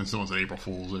 And then someone said April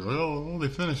Fool's. They're like, they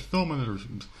finished filming it, or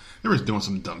they were doing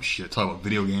some dumb shit. Talking about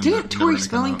video games. Didn't Tori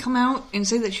Spelling come out and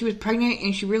say that she was pregnant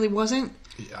and she really wasn't?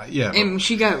 Yeah. And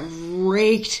she got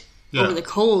raked over the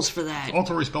coals for that. All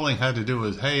Tori Spelling had to do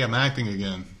was, hey, I'm acting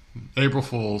again. April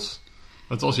Fool's.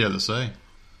 That's all she had to say.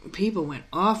 People went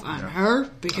off on her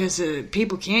because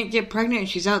people can't get pregnant, and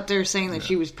she's out there saying that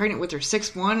she was pregnant with her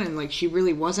 6th one, and like she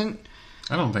really wasn't.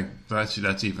 I don't think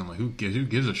that's even like who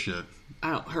gives a shit.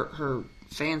 I don't. Her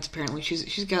fans apparently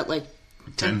she's got like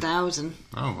 10,000.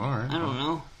 Oh, all right. I don't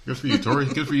know. Good for you, Tori.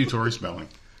 Good for you, Tori Spelling.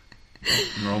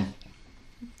 Well,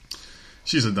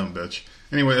 she's a dumb bitch.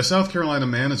 Anyway, a South Carolina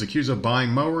man is accused of buying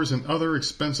mowers and other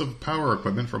expensive power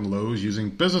equipment from Lowe's using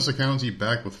business accounts he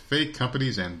backed with fake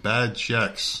companies and bad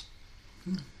checks.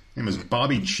 His name is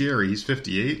Bobby Cherry. He's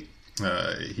 58.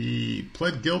 He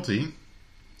pled guilty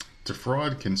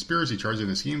defraud conspiracy charges in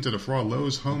a scheme to defraud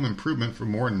Lowe's Home Improvement for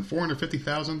more than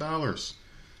 $450,000.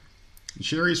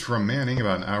 Cherry's from Manning,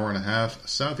 about an hour and a half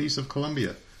southeast of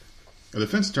Columbia. A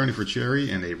defense attorney for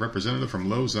Cherry and a representative from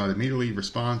Lowe's did not immediately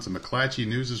respond to McClatchy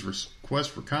News'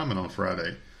 request for comment on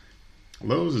Friday.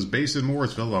 Lowe's is based in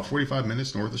Morrisville, about 45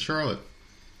 minutes north of Charlotte.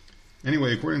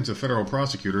 Anyway, according to federal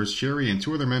prosecutors, Cherry and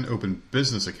two other men opened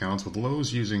business accounts with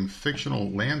Lowe's using fictional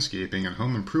landscaping and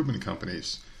home improvement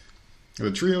companies.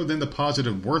 The trio then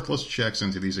deposited worthless checks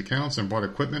into these accounts and bought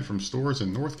equipment from stores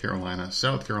in North Carolina,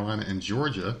 South Carolina, and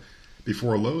Georgia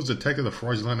before Lowe's detected the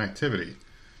fraudulent activity.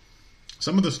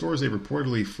 Some of the stores they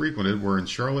reportedly frequented were in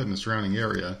Charlotte and the surrounding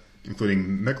area,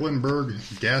 including Mecklenburg,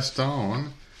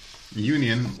 Gaston,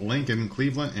 Union, Lincoln,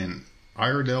 Cleveland, and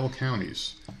Iredell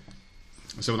counties.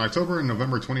 So in October and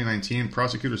November 2019,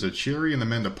 prosecutors said Cherry and the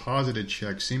men deposited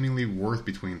checks seemingly worth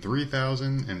between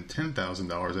 $3,000 and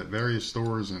 $10,000 at various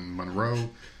stores in Monroe,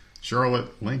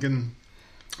 Charlotte, Lincoln,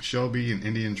 Shelby, and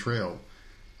Indian Trail.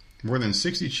 More than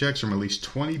 60 checks from at least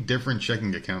 20 different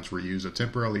checking accounts were used to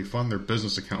temporarily fund their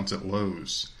business accounts at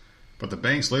Lowe's. But the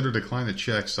banks later declined the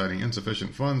checks, citing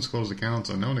insufficient funds, closed accounts,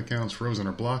 unknown accounts, frozen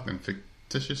or blocked, and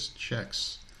fictitious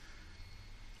checks.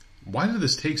 Why did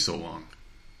this take so long?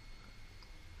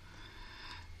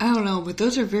 I don't know, but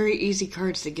those are very easy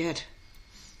cards to get.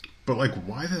 But,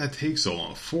 why did that take so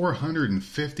long?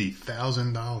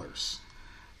 $450,000.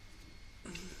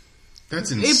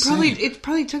 That's insane. It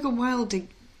probably took a while to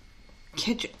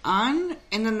catch on,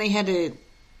 and then they had to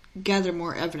gather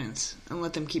more evidence and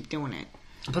let them keep doing it.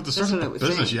 But to start a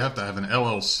business, you have to have an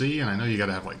LLC, and I know you got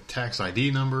to have tax ID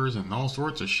numbers and all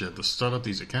sorts of shit to start up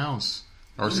these accounts.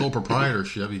 Or sole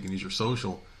proprietorship, you can use your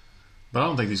social. But I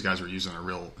don't think these guys were using their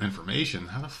real information.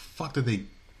 How the fuck did they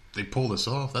pull this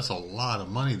off? That's a lot of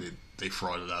money they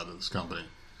frauded out of this company.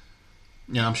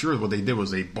 Yeah, I'm sure what they did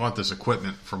was they bought this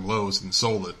equipment from Lowe's and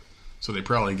sold it. So they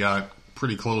probably got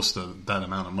pretty close to that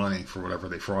amount of money for whatever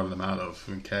they frauded them out of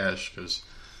in cash, because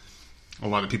a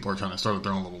lot of people are trying to start up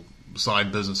their own little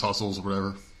side business hustles or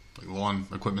whatever, like lawn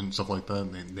equipment and stuff like that.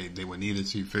 And they would need it,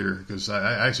 so you figure, because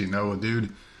I actually know a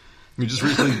dude who just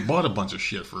recently bought a bunch of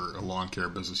shit for a lawn care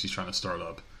business he's trying to start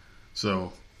up.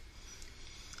 So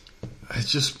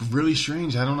it's just really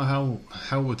strange. I don't know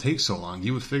how it would take so long.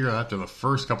 You would figure after the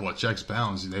first couple of checks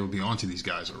bounced, they would be onto these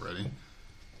guys already.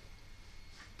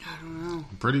 I don't know.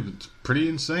 Pretty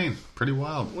insane. Pretty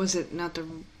wild. Was it not the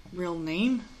real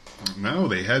name? No,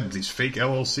 they had these fake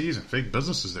LLCs and fake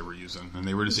businesses they were using, and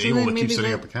they were just able to keep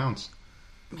setting up accounts.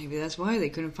 Maybe that's why they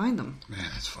couldn't find them. Man,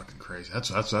 that's fucking crazy.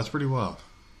 That's pretty wild.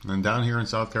 And then down here in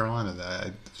South Carolina,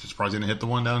 I'm surprised they didn't hit the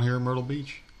one down here in Myrtle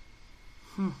Beach.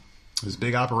 This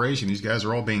big operation. These guys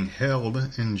are all being held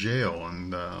in jail,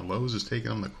 and Lowe's is taking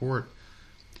them to court.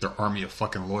 Their army of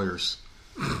fucking lawyers.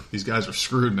 These guys are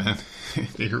screwed, man.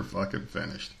 They're fucking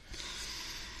finished.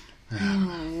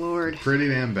 Oh, Lord. Pretty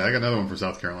damn bad. I got another one for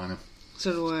South Carolina.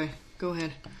 So do I. Go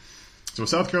ahead. So a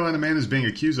South Carolina man is being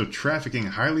accused of trafficking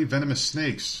highly venomous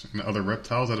snakes and other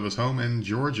reptiles out of his home in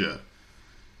Georgia.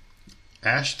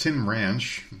 Ashton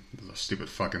Ranch, a stupid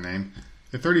fucking name,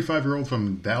 a 35-year-old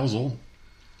from Dalzell,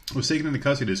 was taken into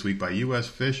custody this week by U.S.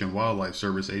 Fish and Wildlife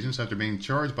Service agents after being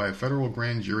charged by a federal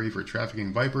grand jury for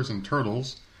trafficking vipers and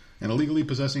turtles and illegally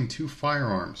possessing 2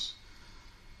 firearms.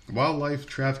 Wildlife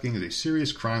trafficking is a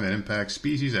serious crime that impacts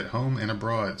species at home and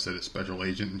abroad, said a special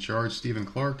agent in charge, Stephen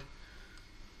Clark.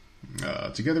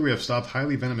 Together we have stopped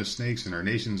highly venomous snakes and our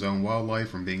nation's own wildlife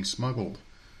from being smuggled.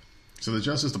 So the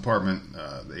Justice Department,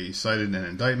 they cited an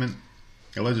indictment,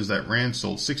 alleges that Ranch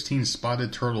sold 16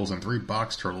 spotted turtles and 3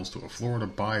 box turtles to a Florida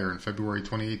buyer in February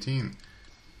 2018.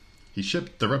 He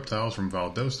shipped the reptiles from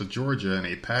Valdosta, Georgia in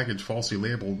a package falsely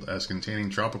labeled as containing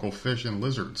tropical fish and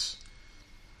lizards.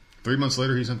 3 months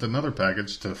later, he sent another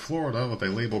package to Florida with a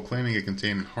label claiming it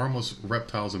contained harmless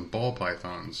reptiles and ball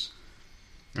pythons.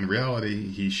 In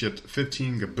reality, he shipped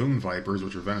 15 gaboon vipers,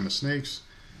 which are venomous snakes.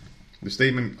 The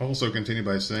statement also continued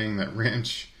by saying that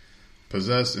Ranch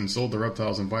possessed and sold the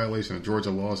reptiles in violation of Georgia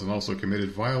laws and also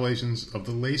committed violations of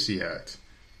the Lacey Act,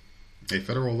 a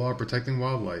federal law protecting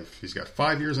wildlife. He's got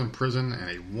 5 years in prison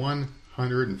and a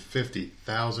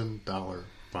 $150,000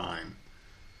 fine.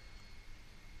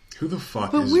 Who the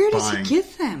fuck is buying? But where does he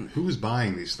get them? Who is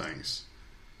buying these things?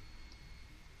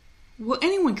 Well,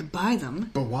 anyone could buy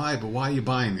them. But why? But why are you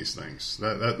buying these things?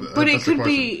 But it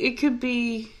could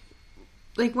be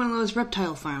like one of those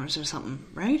reptile farms or something,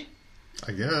 right?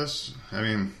 I guess. I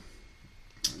mean,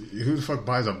 who the fuck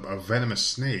buys a venomous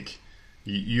snake?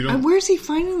 You don't. Where's he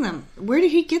finding them? Where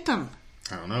did he get them?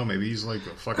 I don't know. Maybe he's like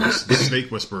a fucking snake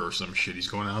whisperer or some shit. He's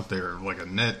going out there like a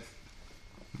net,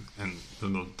 and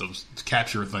then those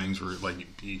capture things were like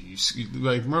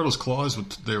like remember those claws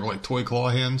they were like toy claw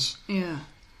hands. Yeah.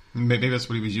 Maybe that's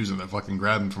what he was using to fucking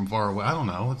grab him from far away. I don't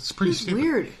know. It's pretty stupid.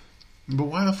 Weird. But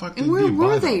why the fuck did and where you buy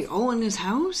were them? they? All in his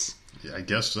house? Yeah, I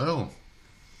guess so.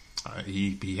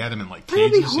 He had him in like I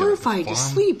would be cages. horrified to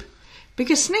sleep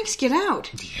because snakes get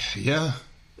out. Yeah.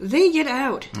 They get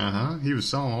out. He was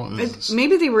selling all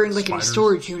Maybe they were in like spiders. a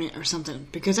storage unit or something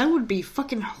because I would be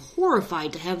fucking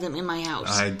horrified to have them in my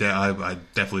house. I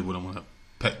definitely wouldn't want to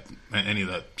pet any of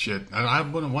that shit. I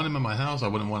wouldn't want him in my house. I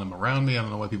wouldn't want him around me. I don't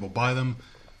know why people buy them.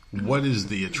 What is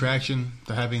the attraction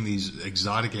to having these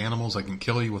exotic animals that can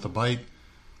kill you with a bite?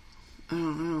 I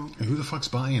don't know. And who the fuck's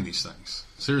buying these things?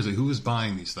 Seriously, who is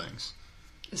buying these things?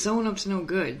 Someone up's no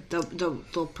good.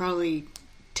 They'll probably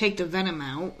take the venom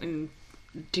out and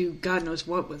do God knows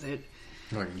what with it.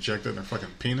 Like inject it in their fucking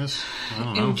penis? I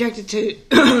don't know. Inject it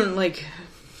to, like,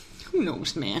 who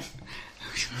knows, man?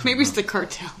 Maybe it's the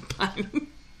cartel buying.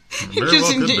 Very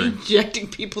Just well could be. injecting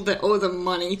people that owe them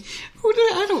money.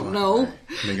 I don't know.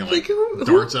 Making Like, who-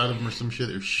 darts out of them or some shit.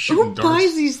 They're shooting Who darts.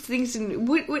 buys these things? And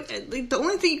what? Like, the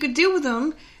only thing you could do with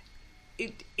them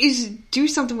is do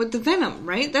something with the venom,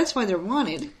 right? That's why they're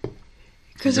wanted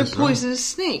because they're guess so. poisonous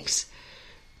snakes.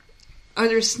 Are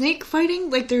there snake fighting?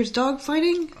 Like there's dog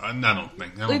fighting? I don't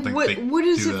think. I don't Like think what? they What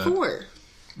is do it that. for?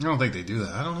 I don't think they do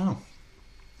that. I don't know.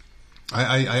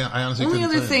 I honestly Only couldn't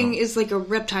other tell you. thing is like a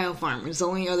reptile farm. Is the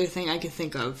only other thing I could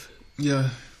think of. Yeah,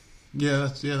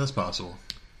 that's possible.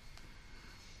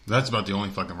 That's about the only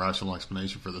fucking rational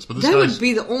explanation for this. But this That guy's would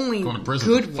be the only going to prison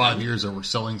good for 5 one. years over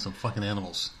selling some fucking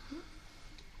animals.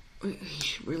 He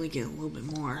should really get a little bit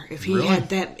more. If he Really?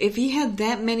 had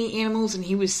that many animals and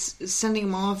he was sending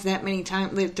them off that many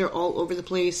times, like, they're all over the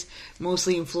place,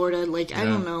 mostly in Florida. Like I Yeah.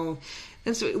 don't know,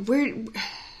 that's where.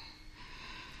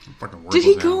 Fucking Did he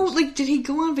worthless go? animals. Like, did he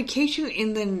go on vacation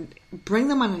and then bring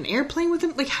them on an airplane with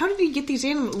him? Like, how did he get these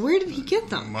animals? Where did he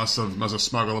get them? Must have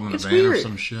smuggled them in It's a van or weird.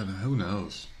 some shit. Who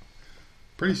knows?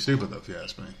 Pretty stupid, though, if you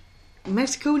ask me.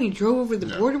 Mexico, and he drove over the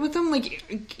Yeah. border with them.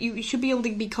 Like, you should be able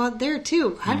to be caught there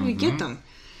too. How did he get them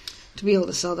to be able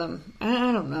to sell them? I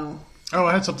don't know. Oh,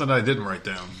 I had something that I didn't write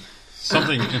down.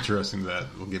 Something interesting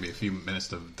that will give me a few minutes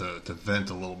to vent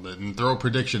a little bit and throw a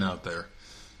prediction out there.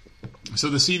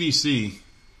 So the CDC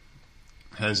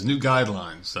has new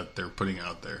guidelines that they're putting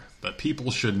out there that people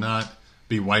should not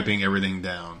be wiping everything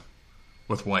down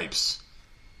with wipes.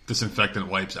 Disinfectant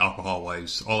wipes, alcohol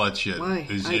wipes, all that shit Why?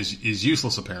 is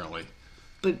useless apparently.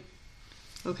 But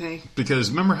okay, Because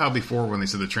remember how before when they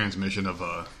said the transmission of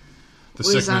the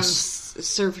was on sickness,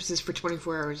 surfaces for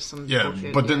 24 hours. Some yeah,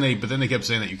 bullshit. but then they kept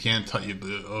saying that you can't touch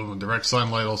direct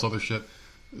sunlight, all this other shit.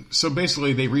 So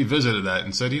basically, they revisited that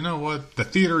and said, you know what, the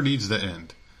theater needs to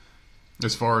end.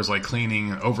 As far as like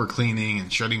cleaning, over cleaning,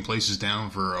 and shutting places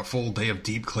down for a full day of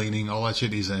deep cleaning, all that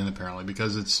shit needs to end apparently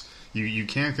because it's you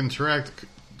can't contract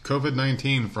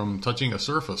COVID-19 from touching a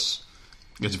surface.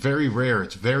 It's very rare.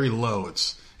 It's very low.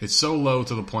 It's so low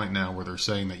to the point now where they're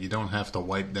saying that you don't have to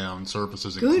wipe down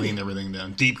surfaces and Good. clean everything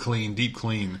down. Deep clean.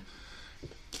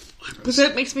 But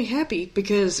that makes me happy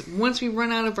because once we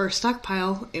run out of our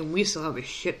stockpile, and we still have a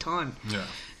shit ton, Yeah.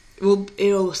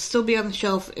 it'll still be on the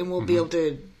shelf, and we'll be able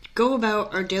to go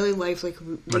about our daily life like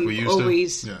Like we we've used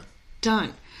always to. Yeah.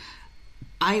 done.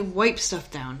 I wipe stuff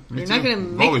down. Me You're too. not going to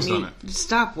I've make always me done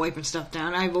stop wiping stuff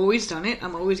down. I've always done it.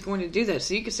 I'm always going to do that.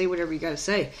 So you can say whatever you got to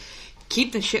say.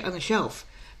 Keep the shit on the shelf.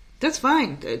 That's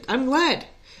fine. I'm glad.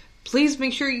 Please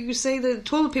make sure you say the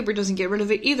toilet paper doesn't get rid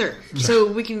of it either.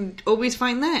 So we can always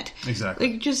find that.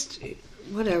 Exactly. Like, just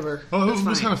whatever. Well, That's it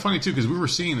was fine. kind of funny too because we were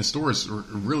seeing the stores were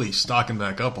really stocking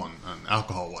back up on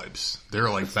alcohol wipes. They're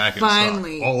like back in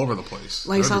Finally. stock all over the place.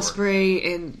 Lysol everywhere.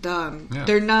 spray, and Yeah.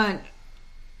 they're not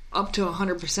up to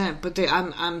 100%, but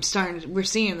I'm starting. We're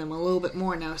seeing them a little bit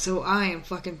more now, so I am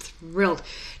fucking thrilled.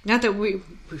 Not that we're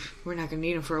not gonna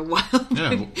need them for a while,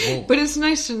 Yeah, well- but it's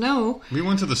nice to know. We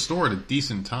went to the store at a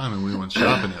decent time and we went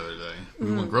shopping the other day.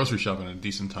 We went grocery shopping at a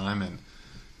decent time and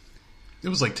it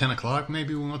was like 10 o'clock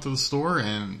maybe we went to the store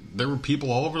and there were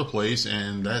people all over the place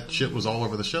and that shit was all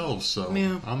over the shelves. So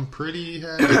Yeah. I'm pretty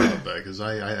happy about that because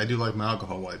I do like my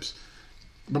alcohol wipes.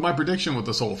 But my prediction with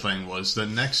this whole thing was the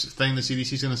next thing the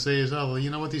CDC is going to say is, oh, well, you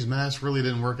know what? These masks really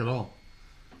didn't work at all.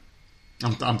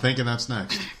 I'm thinking that's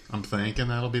next. I'm thinking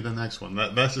that'll be the next one.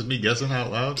 That's just me guessing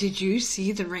out loud. Did you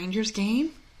see the Rangers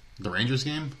game The Rangers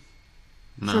game?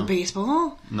 No. for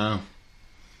baseball? No.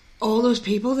 All those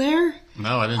people there.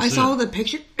 No, I didn't I see saw it. the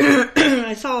picture.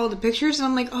 I saw all the pictures, and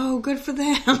I'm like, oh, good for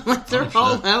them. Like they're Oh,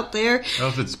 all shit. out there. Well,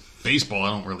 if it's Baseball, I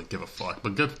don't really give a fuck.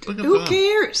 But good for Who them.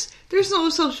 cares? There's no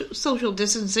social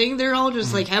distancing. They're all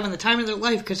just like having the time of their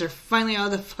life because they're finally out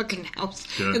of the fucking house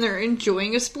Good. and they're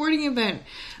enjoying a sporting event.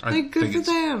 Like, good for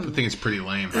them. I think it's pretty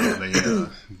lame how they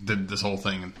did this whole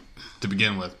thing to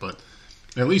begin with, but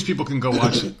at least people can go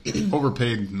watch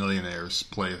overpaid millionaires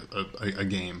play a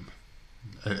game.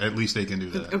 At least they can do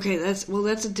that. Okay, that's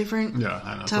a different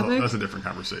I know. topic. That's a different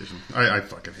conversation. I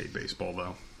fucking hate baseball,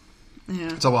 though.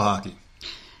 Yeah. It's all about hockey.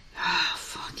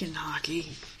 Fucking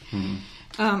hockey.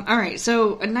 Mm-hmm. All right,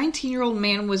 so a 19-year-old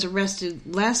man was arrested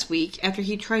last week after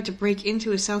he tried to break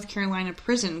into a South Carolina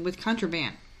prison with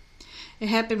contraband. It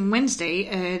happened Wednesday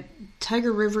at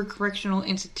Tiger River Correctional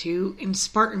Institute in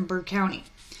Spartanburg County.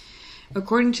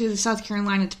 According to the South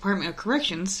Carolina Department of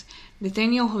Corrections,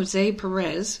 Nathaniel Jose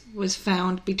Perez was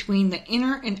found between the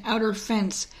inner and outer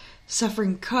fence,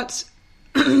 suffering cuts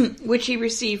which he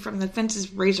received from the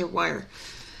fence's razor wire.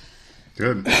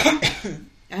 Good.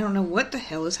 I don't know what the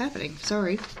hell is happening.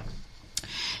 Sorry.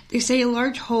 They say a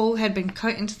large hole had been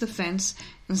cut into the fence,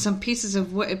 and some pieces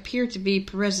of what appeared to be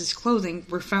Perez's clothing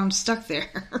were found stuck there.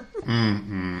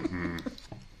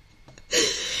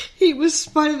 He was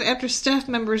spotted after staff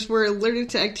members were alerted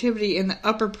to activity in the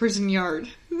upper prison yard.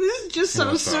 This just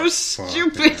sounds so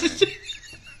stupid.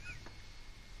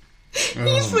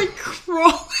 He's like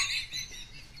crawling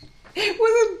with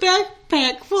a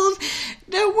backpack full of...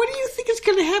 Now, what do you think is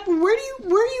going to happen? Where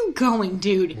are you going,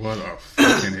 dude? What a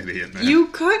fucking idiot, man. You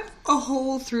cut a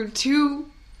hole through 2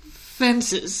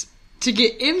 fences to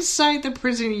get inside the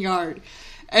prison yard,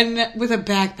 and with a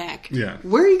backpack. Yeah.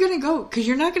 Where are you going to go? Because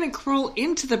you're not going to crawl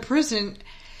into the prison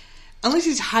unless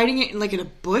he's hiding it in a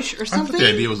bush or something. I thought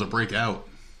the idea was to break out.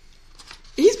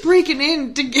 He's breaking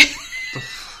in to get...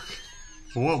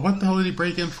 What the hell did he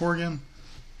break in for again?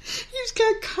 He's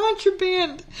got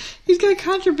contraband. He's got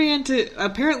contraband to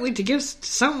give to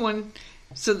someone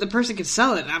so the person can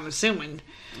sell it, I'm assuming.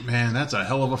 Man, that's a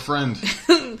hell of a friend.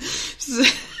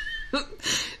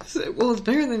 Well, it's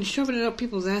better than shoving it up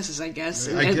people's asses, I guess.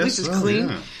 I At guess least it's so,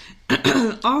 clean.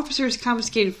 Yeah. Officers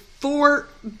confiscated 4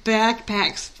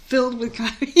 backpacks filled with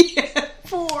contraband.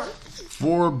 4.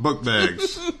 4 book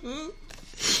bags.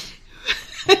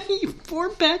 4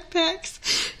 backpacks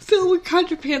filled with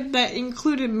contraband that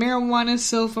included marijuana,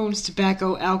 cell phones,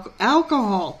 tobacco,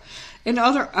 alcohol, and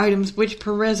other items which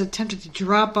Perez attempted to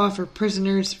drop off for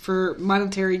prisoners for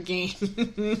monetary gain.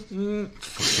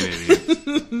 Fucking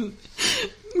idiot.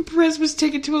 Perez was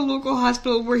taken to a local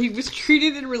hospital where he was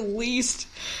treated and released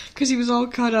because he was all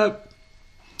cut up.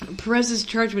 Perez is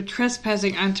charged with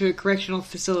trespassing onto a correctional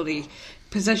facility,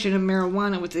 possession of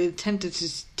marijuana with the intent to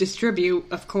distribute,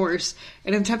 of course,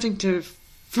 and attempting to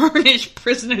furnish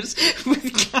prisoners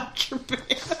with contraband.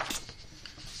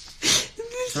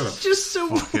 This is just so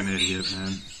fucking idiot,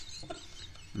 man.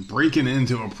 Breaking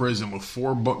into a prison with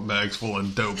 4 book bags full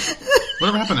of dope.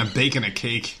 Whatever happened to baking a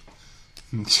cake?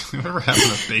 Whatever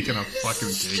happened to baking a fucking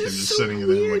cake and just so setting it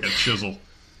in like a chisel?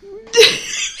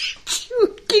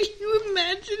 Can you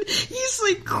imagine? He's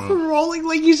like crawling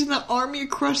like he's in the army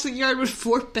across the yard with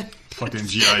 4 bags. Fucking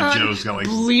G.I. Joe's got like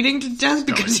bleeding to death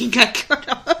because he got cut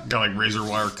up. Got like razor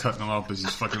wire cutting him up as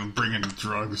he's fucking bringing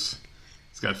drugs.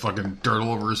 He's got fucking dirt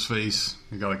all over his face.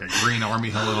 He got like a green army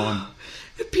helmet on.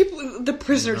 The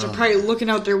prisoners are probably looking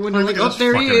out their window like, oh,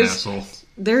 there he is. Asshole.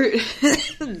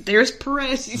 There's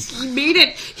Perez. He made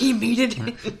it. He made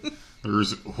it.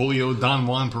 There's Julio Don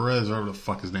Juan Perez, whatever the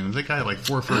fuck his name is. That guy had like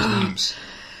 4 first names.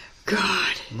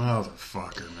 God.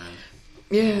 Motherfucker, man.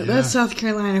 Yeah, that's South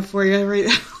Carolina for you right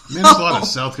now. Man, there's a lot of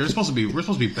South Carolina. We're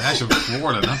supposed to be bashing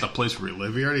Florida, not the place where we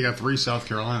live. We already got 3 South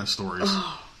Carolina stories.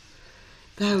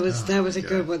 That was a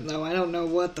good one though. I don't know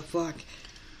what the fuck.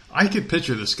 I could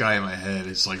picture this guy in my head.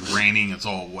 It's like raining. It's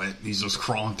all wet. He's just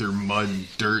crawling through mud,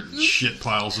 dirt, and shit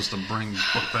piles just to bring a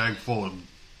book bag full of...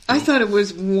 I thought it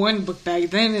was 1 book bag.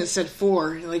 Then it said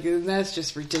 4. Like, that's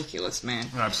just ridiculous, man.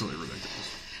 Absolutely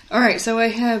ridiculous. All right, so I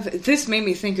have... This made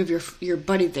me think of your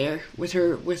buddy there with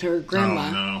her grandma.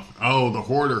 Oh, no. Oh, the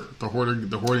hoarder. The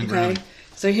hoarding grandma. Okay,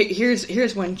 so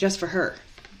here's one just for her.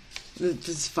 This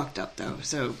is fucked up though.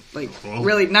 So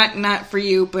really not for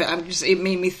you, but it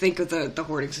made me think of the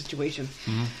hoarding situation.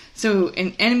 Mm-hmm. So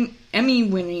an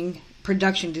Emmy-winning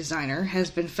production designer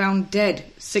has been found dead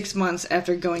 6 months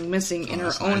after going missing in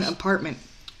her own apartment.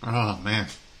 Oh man.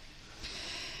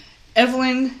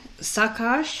 Evelyn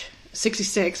Sakash,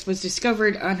 66, was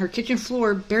discovered on her kitchen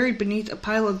floor, buried beneath a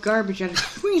pile of garbage at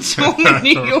a Queens home in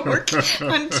New York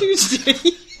on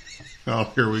Tuesday.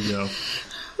 Oh, here we go.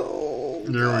 Oh,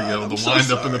 there we go. The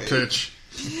wind up in the pitch.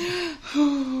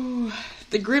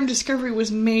 The grim discovery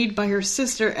was made by her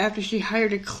sister after she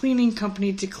hired a cleaning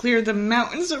company to clear the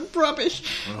mountains of rubbish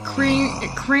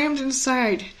crammed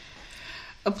inside.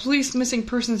 A police missing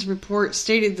persons report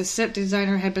stated the set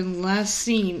designer had been last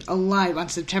seen alive on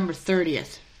September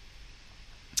 30th.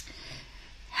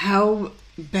 How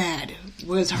bad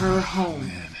was her home?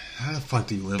 Man, how the fuck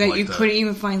do you live that like you that? couldn't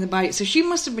even find the body. So she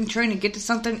must have been trying to get to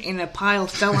something, and a pile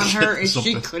fell on her, and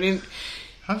she couldn't.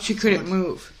 She couldn't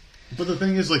move. But the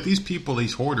thing is, like, these people,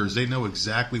 these hoarders, they know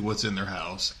exactly what's in their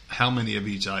house, how many of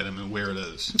each item, and where it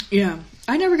is. Yeah,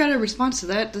 I never got a response to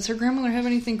that. Does her grandmother have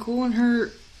anything cool in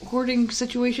her hoarding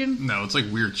situation? No, it's like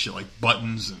weird shit, like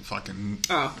buttons and fucking.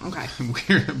 Oh, okay.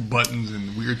 Weird buttons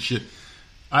and weird shit.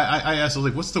 I asked her,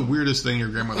 like, what's the weirdest thing your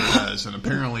grandmother has? And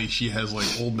apparently she has, like,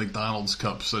 old McDonald's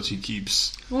cups that she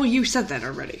keeps. Well, you said that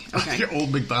already. Okay.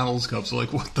 Old McDonald's cups.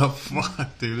 Like, what the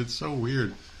fuck, dude? It's so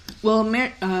weird. Well,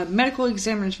 medical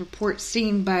examiner's report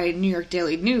seen by New York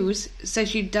Daily News says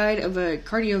she died of a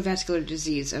cardiovascular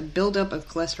disease, a buildup of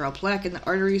cholesterol plaque in the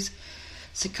arteries.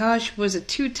 Sakash was a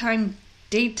 2-time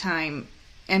daytime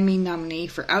Emmy nominee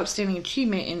for Outstanding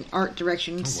Achievement in Art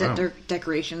Direction, Set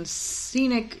Decoration,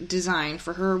 Scenic Design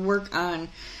for her work on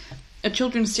a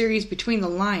children's series Between the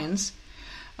Lions,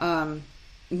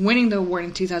 winning the award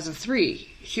in 2003.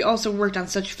 She also worked on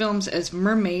such films as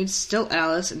Mermaids, Still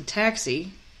Alice, and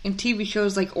Taxi, and TV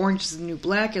shows like Orange is the New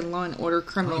Black and Law & Order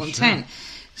Criminal Intent.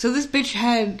 So this bitch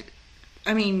had,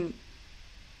 I mean,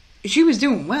 she was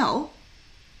doing well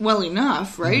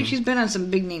enough, right? Mm-hmm. She's been on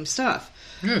some big name stuff.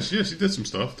 Yes, she did some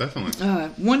stuff, definitely.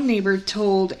 One neighbor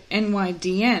told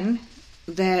NYDN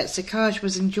that Sakash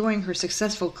was enjoying her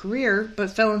successful career,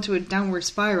 but fell into a downward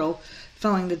spiral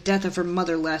following the death of her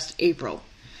mother last April.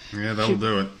 Yeah, that'll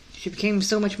do it. She became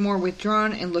so much more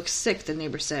withdrawn and looked sick, the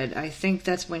neighbor said. I think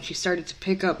that's when she started to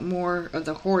pick up more of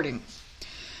the hoarding.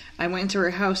 I went into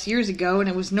her house years ago and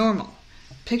it was normal.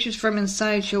 Pictures from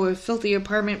inside show a filthy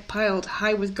apartment piled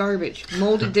high with garbage,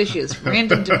 molded dishes,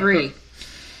 random debris.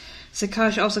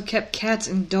 Sakash also kept cats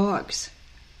and dogs.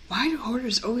 Why do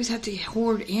hoarders always have to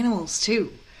hoard animals,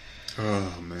 too?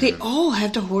 Oh, man. They all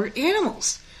have to hoard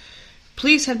animals.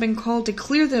 Police had been called to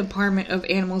clear the apartment of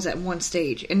animals at one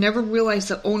stage and never realized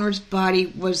the owner's body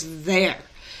was there.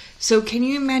 So can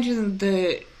you imagine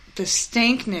the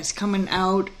stankness coming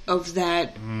out of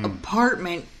that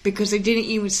apartment because they didn't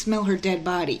even smell her dead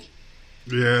body?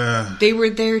 Yeah. They were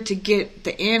there to get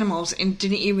the animals and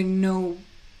didn't even know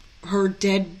her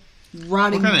dead,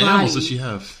 rotting body. What kind of animals does she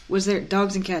have? Was there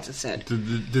dogs and cats, it said.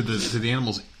 Did the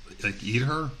animals, like, eat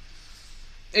her?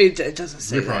 It doesn't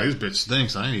say that. Probably, this bitch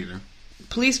stinks. I ain't eat her.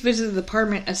 Police visited the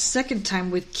apartment a second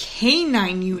time with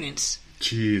canine units.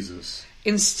 Jesus.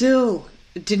 And still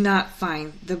did not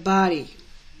find the body.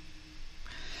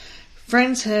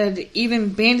 Friends had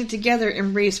even banded together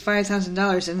and raised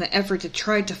 $5,000 in the effort to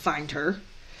try to find her.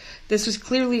 This was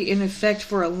clearly in effect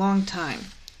for a long time.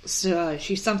 So,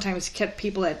 she sometimes kept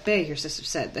people at bay, her sister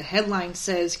said. The headline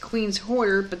says Queen's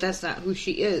Hoarder, but that's not who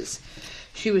she is.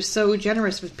 She was so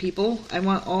generous with people. I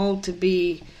want all of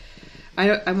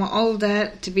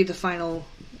that to be the final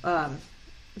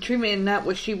treatment and not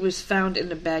what she was found in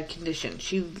a bad condition.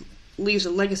 She leaves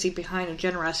a legacy behind of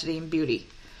generosity and beauty.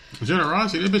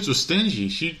 Generosity? That bitch was stingy.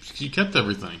 She kept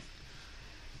everything.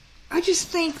 I just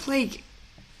think, like,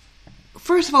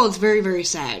 first of all, it's very, very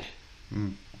sad.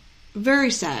 Mm.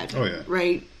 Very sad. Oh, yeah.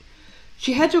 Right?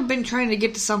 She had to have been trying to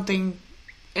get to something,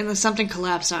 and then something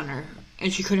collapsed on her,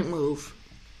 and she couldn't move.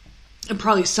 And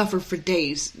probably suffered for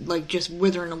days, like, just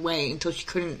withering away until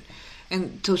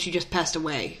she just passed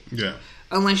away. Yeah.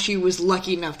 Unless she was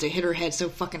lucky enough to hit her head so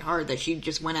fucking hard that she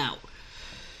just went out.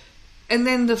 And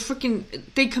then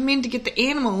they come in to get the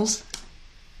animals,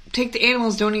 take the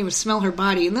animals, don't even smell her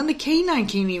body, and then the canine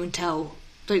can't even tell.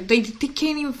 They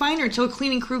can't even find her until a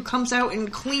cleaning crew comes out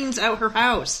and cleans out her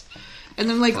house. And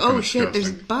they're like, oh shit, there's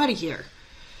a body here.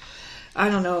 I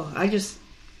don't know.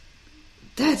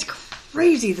 That's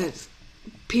crazy that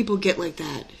people get like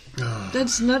that.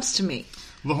 That's nuts to me.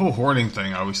 The whole hoarding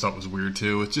thing I always thought was weird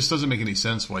too. It just doesn't make any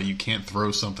sense why you can't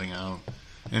throw something out.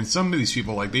 And some of these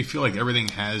people, like, they feel like everything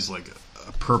has, like,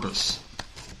 a purpose.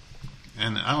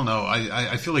 And I don't know.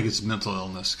 I feel like it's mental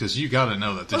illness because you got to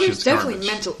know that this shit's garbage. There's definitely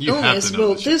mental you illness. Have to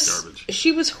know this garbage.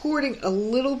 She was hoarding a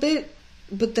little bit,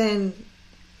 but then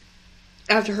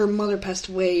after her mother passed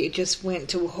away, it just went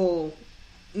to a whole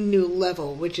new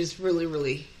level, which is really,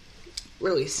 really,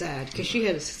 really sad. Because she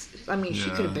had, she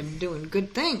could have been doing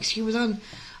good things. She was on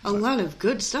a lot of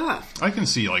good stuff. I can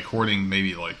see, like, hoarding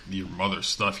maybe, like, your mother's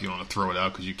stuff. You don't want to throw it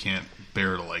out because you can't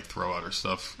bear to, like, throw out her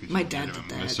stuff. My dad did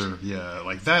that. Miss her. Yeah,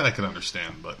 like that I could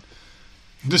understand, but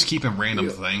Just keeping random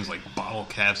things like bottle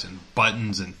caps and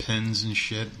buttons and pins and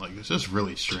shit. Like, it's just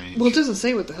really strange. Well, it doesn't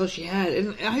say what the hell she had,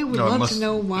 and I would love to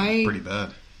know why pretty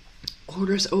bad.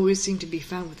 hoarders always seem to be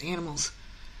found with animals.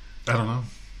 I don't know.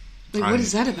 Like, what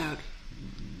is that about?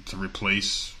 To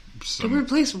replace To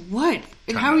replace what?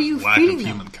 And how are you feeding them?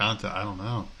 Human contact. I don't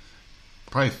know.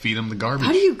 Probably feed them the garbage.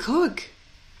 How do you cook?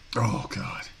 Oh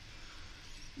God.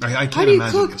 I can't How do you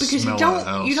imagine cook? the Because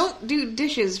smell you don't do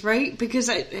dishes, right? Because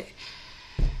I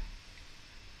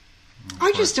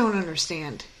just don't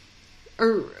understand.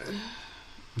 Or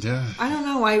yeah, I don't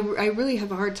know. I really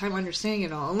have a hard time understanding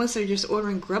it all. Unless they're just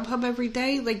ordering Grubhub every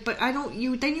day. Like, but I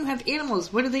don't. Then you have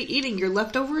animals. What are they eating? Your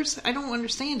leftovers? I don't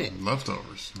understand it.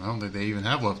 Leftovers. I don't think they even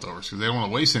have leftovers because they don't want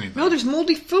to waste anything. No, there's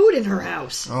moldy food in her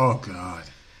house. Oh God.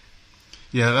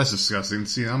 Yeah, that's disgusting.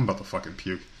 See, I'm about to fucking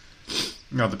puke.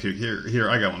 Not the puke. Here,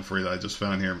 I got one for you that I just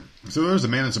found here. So there's a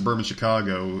man in suburban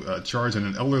Chicago charged in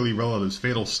an elderly relative's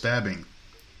fatal stabbing.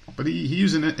 But he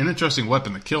used an interesting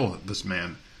weapon to kill this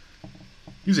man.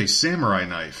 He used a samurai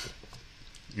knife.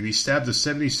 And he stabbed the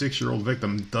 76-year-old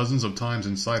victim dozens of times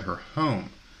inside her home.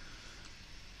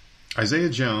 Isaiah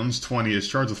Jones, 20, is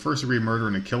charged with first-degree murder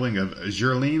in the killing of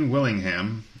Jerlene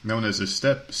Willingham, known as his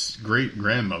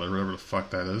step-great-grandmother, whatever the fuck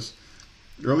that is,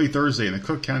 early Thursday in the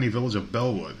Cook County village of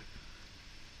Bellwood.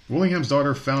 Willingham's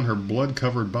daughter found her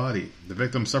blood-covered body. The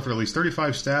victim suffered at least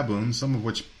 35 stab wounds, some of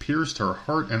which pierced her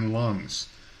heart and lungs.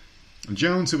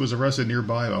 Jones, who was arrested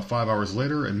nearby about 5 hours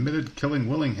later, admitted killing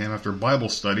Willingham after Bible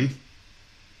study.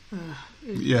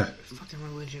 Fucking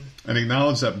religion. And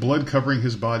acknowledged that blood covering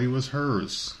his body was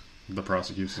hers, the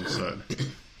prosecution said.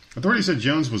 Authorities said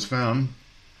Jones was found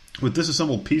with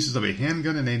disassembled pieces of a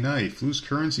handgun and a knife, loose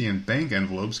currency, and bank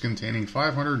envelopes containing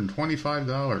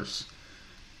 $525.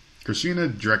 Christina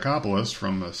Drakopoulos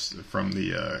from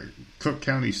the Cook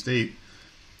County State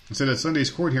said at Sunday's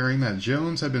court hearing that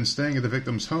Jones had been staying at the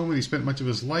victim's home and he spent much of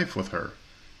his life with her.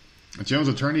 Jones'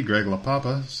 attorney, Greg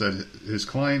LaPapa, said his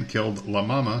client killed La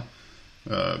Mama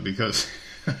because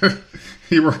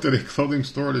he worked at a clothing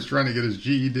store and is trying to get his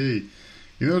GED.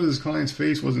 He noted his client's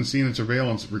face wasn't seen in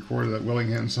surveillance recorded at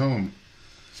Willingham's home.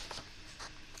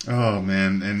 Oh,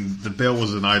 man. And the bail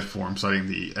was denied for him, citing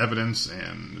the evidence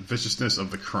and viciousness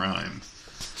of the crime.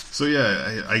 So,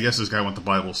 yeah, I guess this guy went to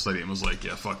Bible study and was like,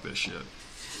 yeah, fuck this shit.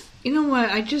 You know what?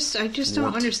 I just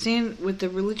don't understand with the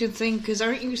religion thing, because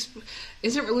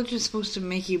isn't religion supposed to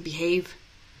make you behave?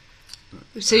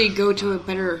 So you go to a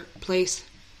better place?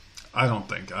 I don't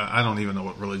think. I don't even know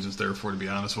what religion's there for, to be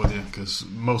honest with you, because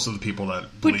most of the people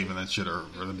that believe in that shit are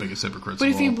the biggest hypocrites But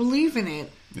of if all. you believe in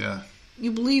it, yeah, you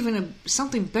believe in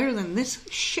something better than this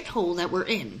shithole that we're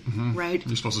in, right?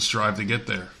 You're supposed to strive to get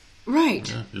there. Right.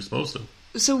 Yeah, you're supposed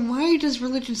to. So why does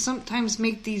religion sometimes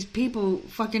make these people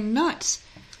fucking nuts?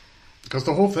 Because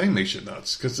the whole thing makes you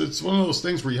nuts. Because it's one of those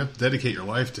things where you have to dedicate your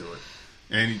life to it.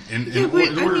 And in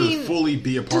order to fully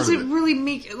be a part of it. Does it really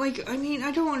make,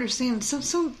 I don't understand.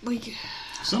 Some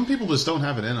people just don't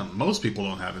have it in them. Most people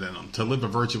don't have it in them to live a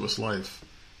virtuous life.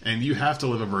 And you have to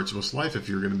live a virtuous life if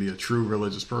you're going to be a true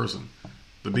religious person.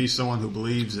 To be someone who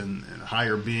believes in a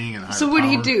higher being and higher So what power.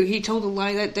 did he do? He told a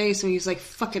lie that day, so he's like,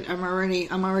 fuck it, I'm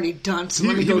already done, so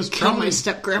let me go kill my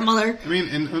step-grandmother. I mean,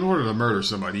 in order to murder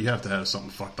somebody, you have to have something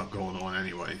fucked up going on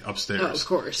anyway, upstairs. Oh, of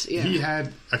course, yeah. He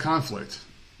had a conflict.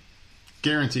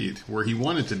 Guaranteed. Where he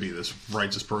wanted to be this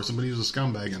righteous person, but he was a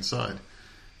scumbag inside.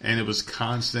 And it was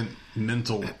constant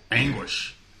mental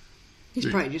anguish. He's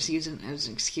probably just using it as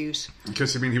an excuse.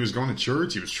 Because, he was going to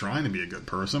church, he was trying to be a good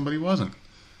person, but he wasn't.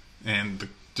 And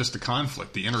just the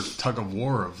conflict, the inner tug of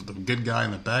war of the good guy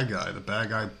and the bad guy. The bad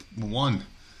guy won.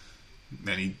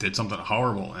 And he did something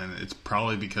horrible. And it's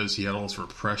probably because he had all this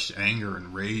repressed anger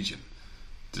and rage and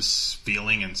this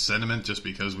feeling and sentiment. Just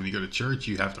because when you go to church,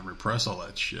 you have to repress all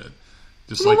that shit.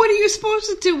 Just what are you supposed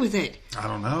to do with it? I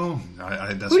don't know.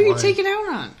 That's what are you taking out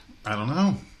on? I don't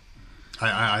know.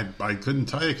 I couldn't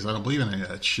tell you because I don't believe in any of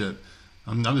that shit.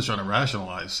 I'm just trying to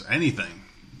rationalize anything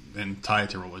and tie it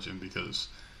to religion because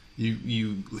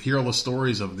you hear all the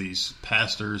stories of these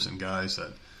pastors and guys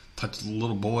that touch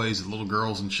little boys and little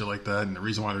girls and shit like that, and the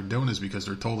reason why they're doing it is because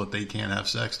they're told that they can't have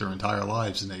sex their entire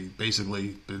lives, and they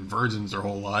basically been virgins their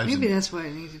whole lives. Maybe that's what I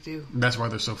need to do. That's why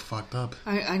they're so fucked up.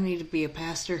 I need to be a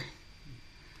pastor.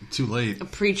 Too late. A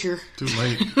preacher. Too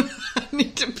late. I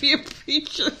need to be a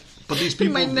preacher. But these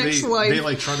people, in my next they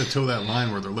life. try to toe that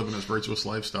line where they're living this virtuous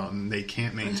lifestyle and they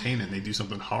can't maintain it. And they do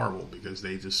something horrible because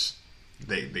they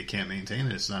can't maintain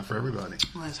it. It's not for everybody.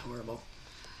 Well, that's horrible.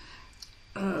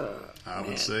 I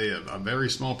would say a very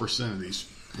small percent of these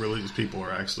religious people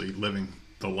are actually living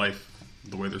the life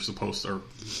the way they're supposed to.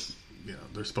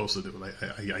 They're supposed to do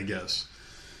it. I guess.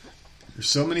 There's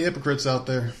so many hypocrites out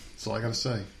there. That's all I gotta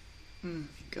say.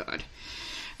 God.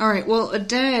 All right. Well, a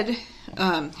dad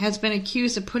has been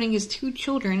accused of putting his 2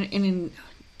 children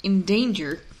in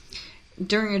danger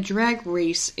during a drag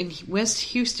race in West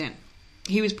Houston.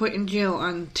 He was put in jail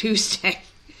on Tuesday.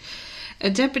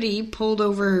 A deputy pulled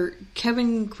over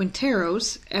Kevin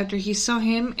Quinteros after he saw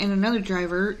him and another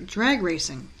driver drag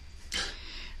racing.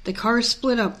 The car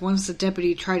split up once the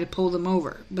deputy tried to pull them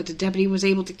over, but the deputy was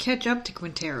able to catch up to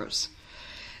Quinteros.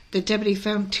 The deputy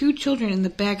found 2 children in the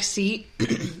back seat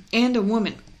and a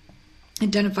woman,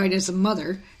 identified as a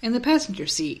mother, in the passenger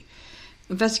seat.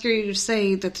 Investigators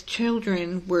say that the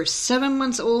children were 7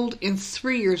 months old and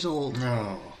 3 years old.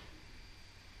 Oh.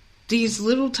 These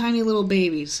tiny little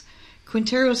babies.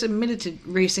 Quinteros admitted to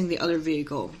racing the other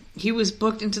vehicle. He was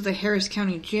booked into the Harris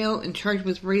County Jail and charged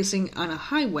with racing on a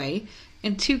highway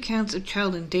and 2 counts of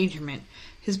child endangerment.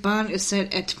 His bond is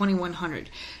set at $2,100.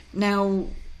 Now,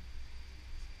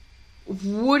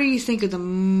 what do you think of the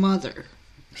mother?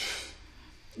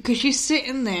 Because she's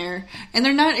sitting there, and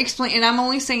they're not explaining. And I'm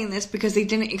only saying this because they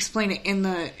didn't explain it in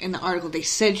the article. They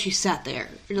said she sat there,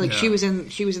 like she was in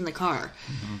the car.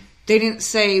 Mm-hmm. They didn't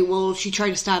say, well, she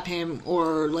tried to stop him,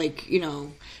 or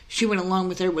she went along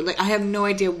with her. But I have no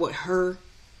idea what her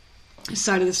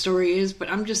side of the story is. But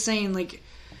I'm just saying,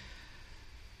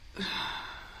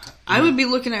 I would be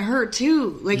looking at her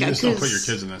too. You just don't put your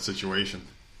kids in that situation.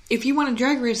 If you want to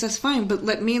drag race, that's fine, but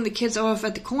let me and the kids off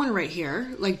at the corner right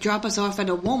here. Drop us off at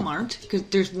a Walmart, because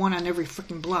there's one on every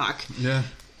freaking block. Yeah.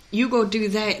 You go do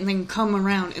that, and then come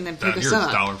around, and then pick us up.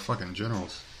 Dollar fucking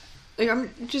Generals.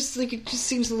 It just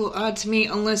seems a little odd to me,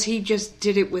 unless he just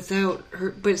did it without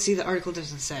her. But see, the article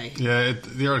doesn't say. Yeah,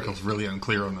 the article's really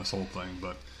unclear on this whole thing,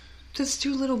 but... There's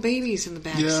 2 little babies in the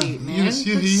back seat, man.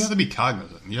 You have to be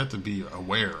cognizant. You have to be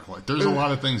aware. There's a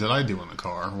lot of things that I do in the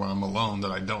car when I'm alone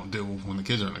that I don't do when the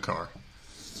kids are in the car.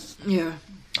 Yeah.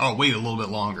 I'll wait a little bit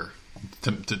longer.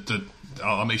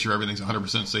 I'll make sure everything's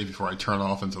 100% safe before I turn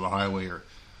off into the highway or,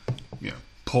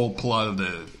 pull out of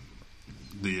the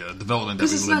development that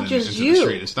we live in into the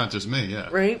street. It's not just me, yeah.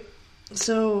 Right?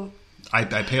 So... I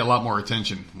pay a lot more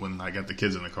attention when I got the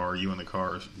kids in the car, you in the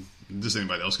car, just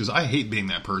anybody else, because I hate being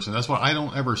that person. That's why I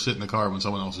don't ever sit in the car when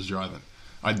someone else is driving.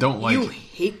 I don't like... You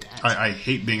hate that. I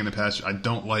hate being in the passenger. I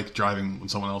don't like driving when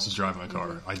someone else is driving the car.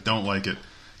 Mm-hmm. I don't like it,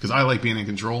 because I like being in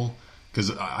control,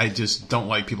 because I just don't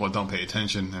like people that don't pay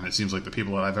attention, and it seems like the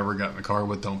people that I've ever got in the car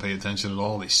with don't pay attention at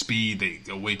all. They speed, they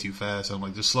go way too fast. I'm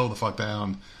like, just slow the fuck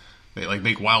down. They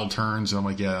make wild turns, and I'm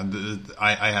like, yeah,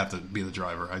 I have to be the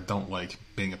driver. I don't like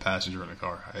being a passenger in a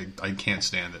car. I can't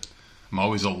stand it. I'm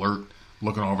always alert,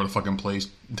 looking all over the fucking place,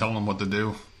 telling them what to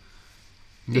do.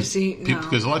 You see,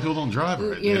 because a lot of people don't drive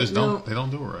right. Yeah, they just don't. They don't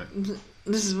do it right.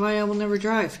 This is why I will never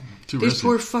drive. These risky.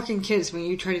 Poor fucking kids. When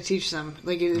you try to teach them,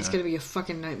 it's going to be a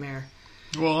fucking nightmare.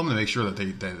 Well, I'm going to make sure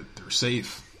that they're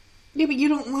safe. Yeah, but you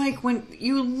don't like when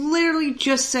you literally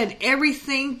just said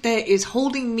everything that is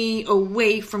holding me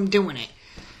away from doing it.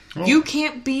 Well, you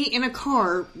can't be in a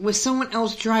car with someone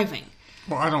else driving.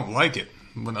 Well, I don't like it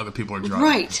when other people are driving.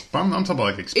 Right. But I'm talking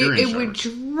about experience. It would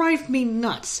drive me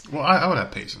nuts. Well, I would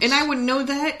have patience. And I would know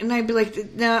that, and I'd be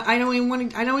like, no, I don't even want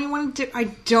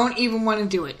to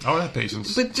do it. I would have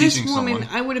patience. But this woman,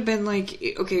 I would have been like,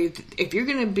 okay, if you're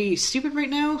going to be stupid right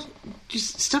now,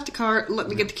 just stop the car, let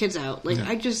me get the kids out.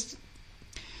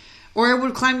 Or I would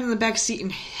have climbed in the back seat and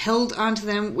held onto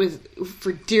them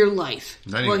for dear life.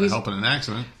 That ain't help in an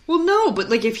accident. Well, no,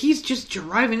 but if he's just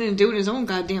driving and doing his own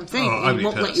goddamn thing, he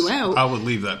won't let you out. I would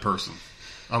leave that person.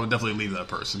 I would definitely leave that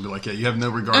person. Be like, yeah, you have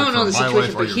no regard for the my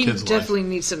life or your kids' life. He definitely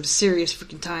needs some serious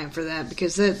freaking time for that,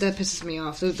 because that pisses me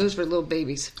off. Those were little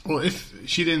babies. Well, if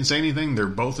she didn't say anything, they're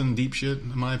both in deep shit,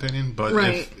 in my opinion. But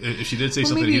if she did say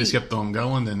something and he just kept on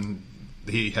going, then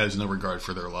he has no regard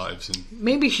for their lives. And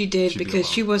maybe she did, because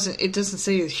she wasn't. It doesn't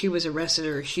say that she was arrested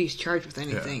or she's charged with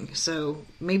anything. Yeah. So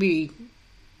maybe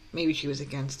she was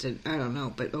against it. I don't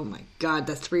know. But oh my god,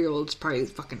 that 3-year-old's probably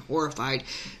fucking horrified.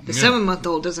 The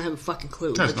 7-month-old doesn't have a fucking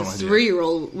clue. But the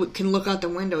 3-year-old can look out the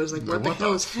window. Is like, what the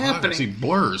hell is happening? I see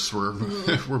blurs where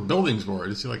buildings were.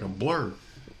 I see like a blur.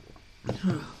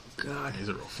 Oh god, he's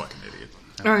a real fucking idiot.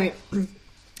 All right.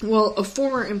 Well, a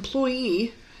former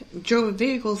employee drove a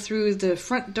vehicle through the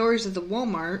front doors of the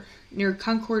Walmart near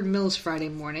Concord Mills Friday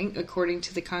morning, according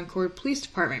to the Concord Police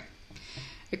Department.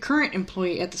 A current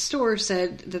employee at the store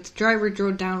said that the driver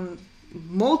drove down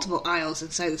multiple aisles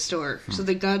inside the store, so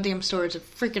the goddamn store is a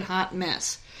freaking hot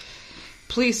mess.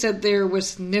 Police said there was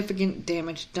significant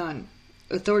damage done.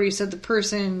 Authorities said the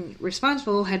person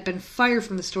responsible had been fired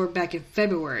from the store back in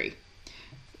February.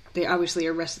 They obviously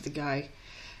arrested the guy.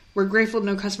 We're grateful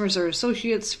no customers or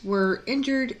associates were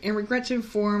injured and regret to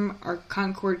inform our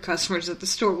Concord customers that the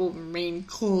store will remain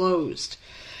closed.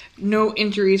 No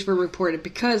injuries were reported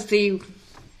because they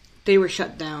were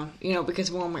shut down, because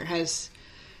Walmart has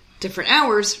different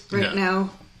hours right now,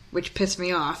 which pissed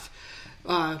me off,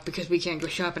 because we can't go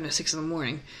shopping at 6 in the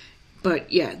morning.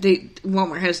 But yeah,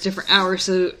 Walmart has different hours,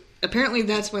 so apparently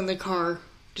that's when the car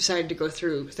decided to go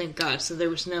through, thank God, so there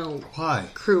was no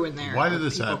crew in there. Why did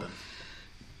this happen?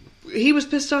 He was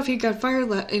pissed off he got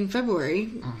fired in February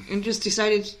and just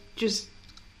decided just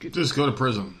go to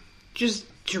prison. Just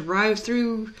drove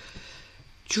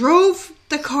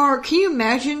the car. Can you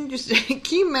imagine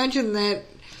that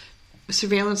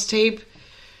surveillance tape?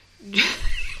 You're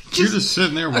just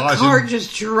sitting there watching. A car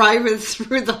just driving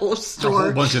through the whole store. A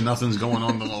whole bunch of nothing's going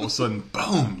on, then all of a sudden,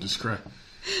 boom, just crack.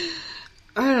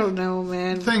 I don't know,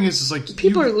 man. The thing is, it's like...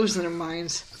 People are losing their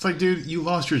minds. It's like, dude, you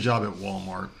lost your job at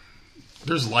Walmart.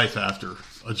 There's life after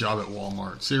a job at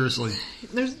Walmart. Seriously.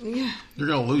 You're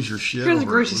going to lose your shit. You're in the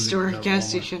grocery store, gas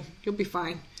station. You'll be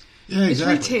fine. Yeah,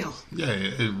 exactly. It's retail.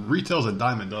 Yeah, retail's a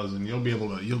dime a dozen. You'll be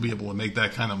able to make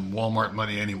that kind of Walmart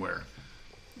money anywhere.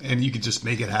 And you could just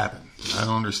make it happen. I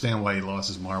don't understand why he lost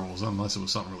his marbles unless it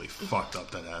was something really fucked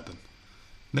up that happened.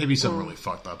 Maybe something really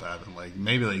fucked up happened. Like,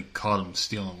 maybe they caught him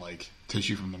stealing, like,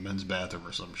 tissue from the men's bathroom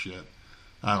or some shit.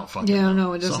 I don't fucking know. Yeah,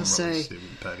 no, it doesn't something really say. Stupid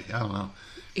and petty. I don't know.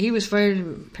 He was fired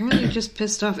and apparently just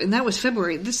pissed off. And that was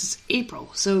February. This is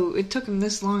April. So it took him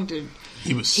this long to...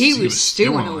 He was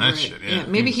stewing over that it. shit. Yeah,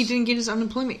 maybe he didn't get his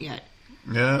unemployment yet.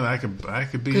 Yeah, that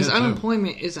could be. Because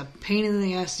unemployment is a pain in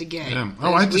the ass to get. Yeah.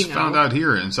 Oh, I just found out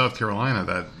here in South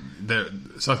Carolina that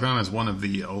South Carolina is one of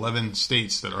the 11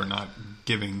 states that are not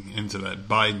giving into that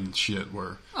Biden shit.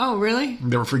 Where oh, really?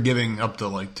 They were forgiving up to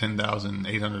like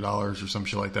 $10,800 or some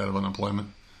shit like that of unemployment.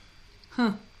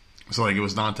 Huh. So like it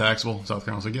was non-taxable. South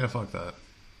Carolina's like, yeah, fuck that.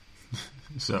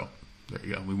 So there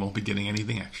you go. We won't be getting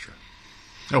anything extra.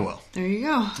 Oh well. There you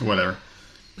go. Whatever.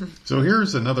 So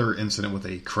here's another incident with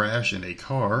a crash in a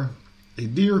car. A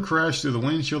deer crashed through the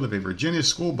windshield of a Virginia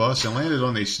school bus and landed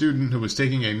on a student who was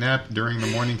taking a nap during the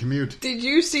morning commute. Did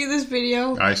you see this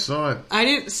video? I saw it. I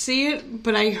didn't see it,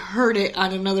 but I heard it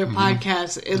on another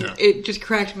podcast. It just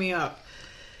cracked me up.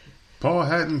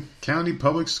 Powhatan County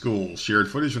Public Schools shared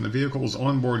footage from the vehicle's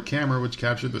onboard camera, which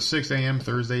captured the 6 a.m.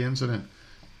 Thursday incident.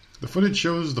 The footage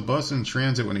shows the bus in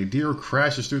transit when a deer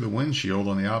crashes through the windshield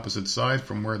on the opposite side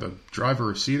from where the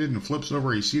driver is seated and flips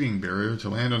over a seating barrier to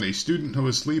land on a student who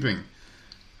is sleeping.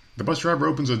 The bus driver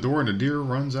opens a door and the deer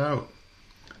runs out.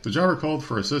 The driver called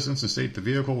for assistance and stated the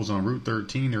vehicle was on Route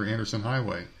 13 near Anderson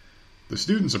Highway. The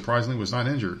student, surprisingly, was not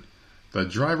injured. The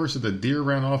driver said the deer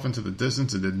ran off into the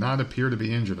distance and did not appear to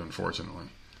be injured, unfortunately.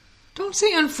 Don't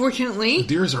say unfortunately.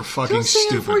 Deers are fucking stupid. Don't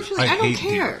say unfortunately. I don't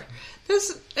care. Deer.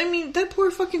 That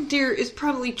poor fucking deer is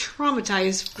probably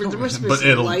traumatized for the rest of his life. But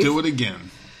it'll do it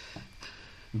again.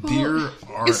 Deer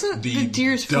are the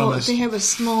deer's fault. They have a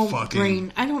small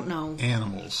brain. I don't know.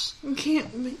 Animals. You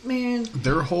can't, man.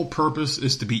 Their whole purpose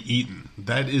is to be eaten.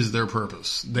 That is their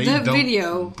purpose. They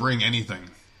don't bring anything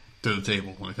to the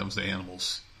table when it comes to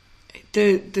animals.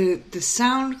 The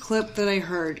sound clip that I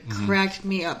heard cracked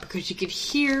me up because you could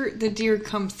hear the deer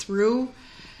come through.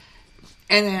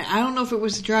 And then, I don't know if it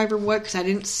was the driver or what, because I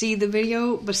didn't see the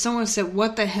video, but someone said,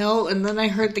 what the hell? And then I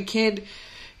heard the kid,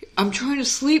 I'm trying to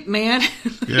sleep, man.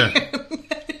 Yeah.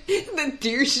 The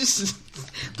deer's just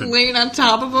laying on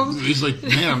top of him. He's like,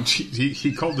 man,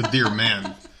 he called the deer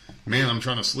man. Man, I'm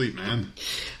trying to sleep, man.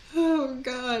 Oh,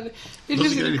 God. It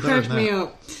just cracked me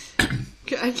up.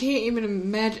 I can't even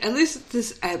imagine. At least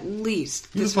this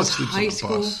was high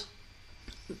school.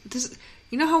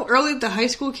 You know how early the high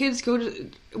school kids go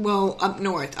to... Well, up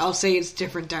north. I'll say it's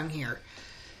different down here.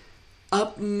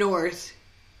 Up north,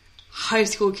 high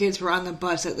school kids were on the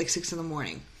bus at like 6 in the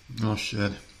morning. Oh,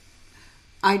 shit.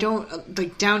 I don't...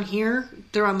 Like, down here,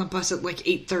 they're on the bus at like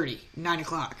 8:30, 9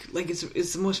 o'clock. Like,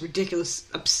 it's the most ridiculous,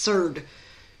 absurd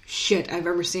shit I've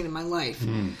ever seen in my life.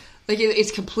 Like,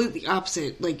 it's completely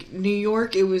opposite. Like, New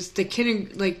York, it was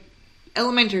the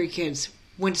elementary kids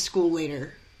went to school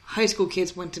later. High school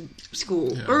kids went to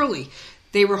school early.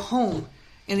 They were home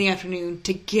in the afternoon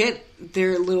to get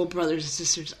their little brothers and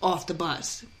sisters off the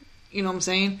bus. You know what I'm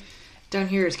saying? Down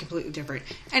here it's completely different.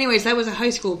 Anyways, that was a high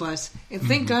school bus. And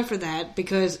thank God for that,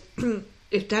 because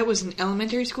if that was an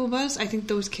elementary school bus, I think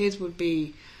those kids would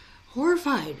be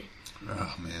horrified.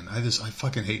 Oh, man. I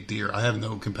fucking hate deer. I have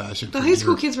no compassion for deer. The high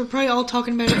school kids were probably all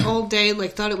talking about it all day,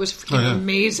 like, thought it was freaking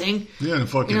amazing. Yeah, and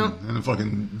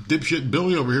fucking dipshit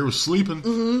Billy over here was sleeping.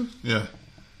 Mm-hmm. Yeah.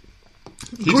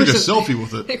 He took a selfie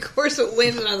with it. Of course it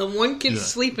landed on the one kid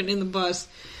sleeping in the bus.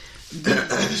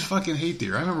 I just fucking hate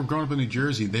deer. I remember growing up in New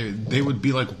Jersey, they would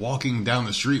be like walking down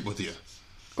the street with you.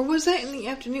 Or was that in the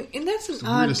afternoon? And that's an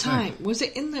odd time. Was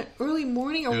it in the early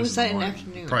morning or was that in the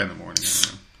afternoon? Probably in the morning.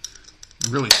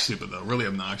 Really stupid though. Really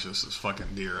obnoxious as fucking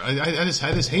deer. I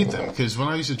just hate them because when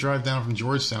I used to drive down from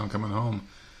Georgetown coming home,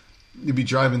 you'd be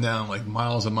driving down like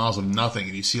miles and miles of nothing,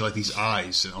 and you see like these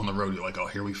eyes on the road. You're like, oh,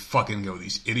 here we fucking go.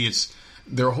 These idiots.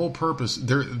 Their whole purpose,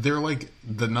 they're like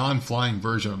the non-flying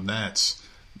version of gnats.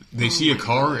 They see a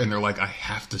car and they're like, I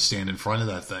have to stand in front of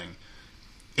that thing.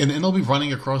 And they'll be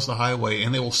running across the highway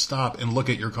and they will stop and look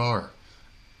at your car.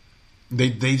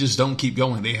 They just don't keep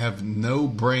going. They have no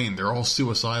brain. They're all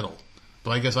suicidal.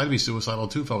 But I guess I'd be suicidal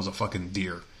too if I was a fucking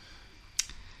deer.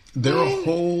 Their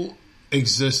whole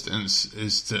existence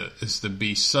is to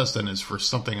be sustenance for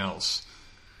something else.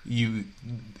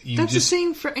 That's the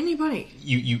same for anybody.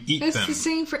 You eat them. That's the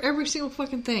same for every single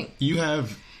fucking thing.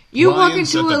 You walk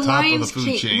into a lion's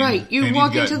cage, right? You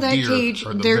walk into that cage,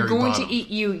 they're going to eat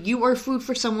you. You are food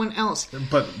for someone else.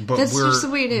 But that's just the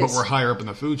way it is. But we're higher up in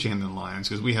the food chain than lions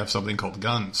because we have something called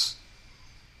guns,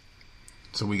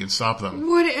 so we can stop them.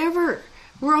 Whatever.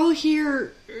 We're all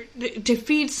here to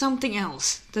feed something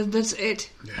else. That's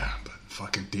it. Yeah, but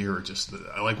fucking deer are just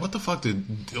like, what the fuck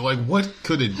what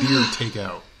could a deer take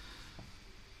out?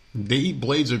 They eat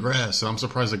blades of grass, and I'm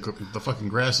surprised the fucking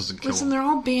grass doesn't kill them. Listen, they're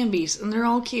all Bambis, and they're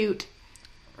all cute.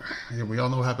 Yeah, we all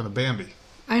know what happened to Bambi.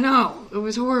 I know. It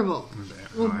was horrible.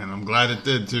 And I'm glad it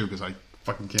did, too, because I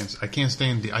fucking can't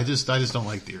stand deer. I just don't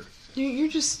like deer. You're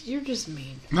just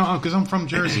mean. No, because I'm from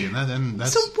Jersey, and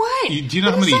that's... So what? Do you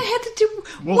know how many... What does that have to do...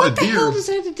 Well, what the hell does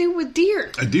that have to do with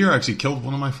deer? A deer actually killed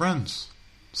one of my friends.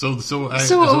 So I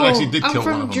actually did kill one of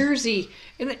them. I'm from Jersey.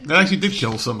 That actually did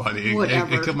kill somebody.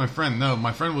 Whatever. It killed my friend. No,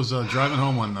 my friend was driving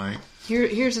home one night.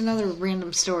 Here's another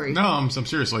random story. No, I'm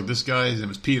serious. Like this guy, his name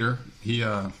was Peter. He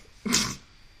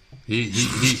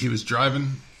was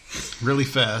driving really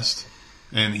fast,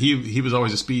 and he was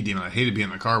always a speed demon. I hated being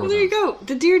in the car with him. There you go.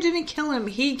 The deer didn't kill him.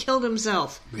 He killed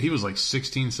himself. He was like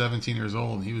 16, 17 years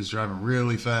old, and he was driving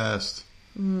really fast.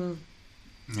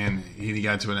 And he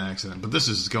got into an accident. But this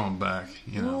is going back,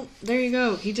 you know. Well, there you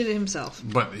go. He did it himself.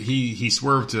 But he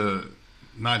swerved to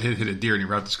not hit a deer, and he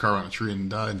wrapped his car on a tree and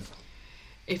died.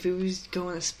 If he was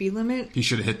going the speed limit... He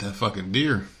should have hit that fucking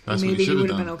deer. That's maybe what he should have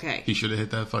done. Been okay. He should have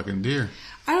hit that fucking deer.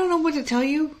 I don't know what to tell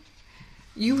you.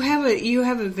 You have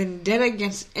a vendetta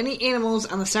against any animals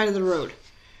on the side of the road.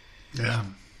 Yeah.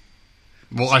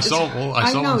 Well, I saw one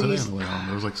today on the way home.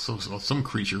 There was like some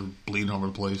creature bleeding over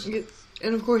the place.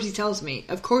 And of course he tells me.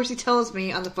 Of course he tells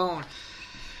me on the phone.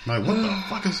 Like, what the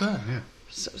fuck is that? Yeah.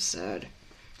 So sad.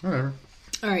 Whatever.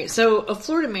 Alright, so a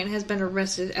Florida man has been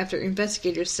arrested after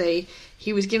investigators say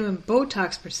he was given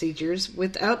Botox procedures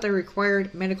without the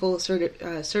required medical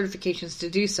certifications to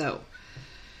do so.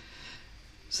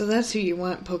 So that's who you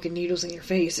want poking needles in your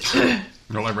face.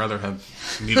 Well, I'd rather have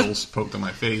needles poked in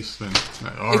my face than...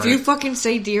 If you fucking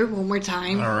say deer one more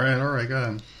time... Alright, go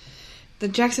ahead. The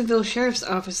Jacksonville Sheriff's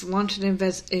Office launched an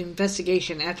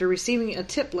investigation after receiving a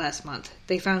tip last month.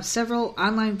 They found several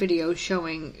online videos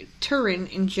showing Turin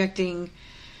injecting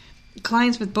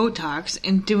clients with Botox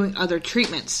and doing other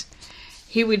treatments.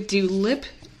 He would do lip,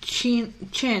 chin,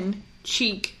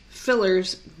 cheek,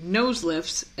 fillers, nose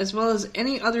lifts, as well as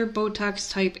any other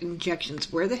Botox-type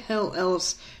injections. Where the hell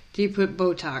else do you put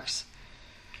Botox?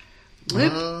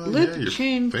 Lip,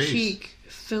 chin, face. Cheek,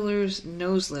 fillers,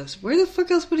 nose lifts. Where the fuck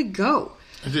else would it go?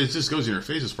 It just goes in your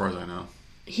face as far as I know.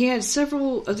 He had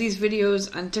several of these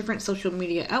videos on different social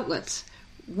media outlets.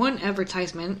 One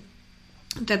advertisement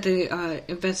that the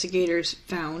investigators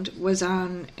found was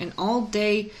on an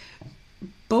all-day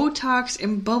Botox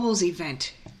and Bubbles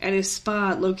event at a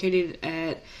spa located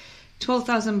at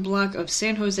 12,000 block of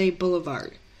San Jose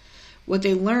Boulevard. What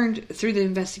they learned through the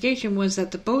investigation was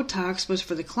that the Botox was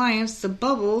for the clients, the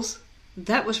Bubbles,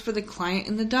 that was for the client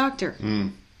and the doctor.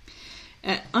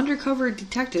 An undercover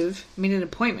detective made an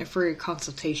appointment for a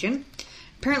consultation.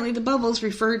 Apparently the Bubbles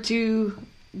referred to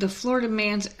the Florida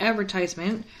man's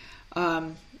advertisement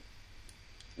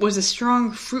was a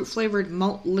strong fruit-flavored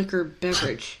malt liquor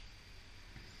beverage.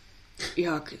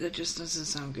 Yuck, that just doesn't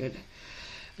sound good.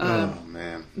 Oh,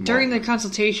 man. During the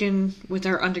consultation with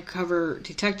our undercover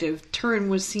detective, Turin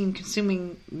was seen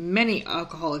consuming many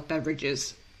alcoholic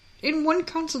beverages in one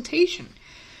consultation.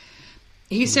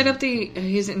 He set up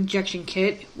his injection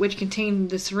kit, which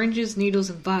contained the syringes, needles,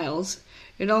 and vials.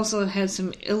 It also had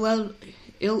some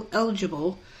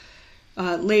illegible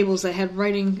labels that had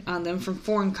writing on them from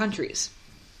foreign countries.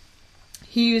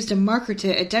 He used a marker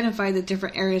to identify the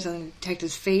different areas on the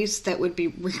detective's face that would be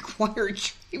required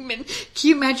treatment. Can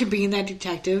you imagine being that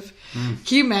detective?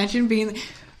 Can you imagine being...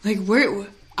 Like, where...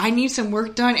 I need some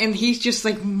work done, and he's just,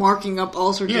 like, marking up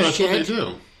all sorts of shit. Yeah, that's what they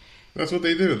do. That's what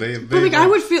they do. But, like, I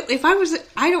would feel... If I was...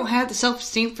 I don't have the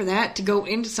self-esteem for that, to go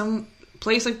into some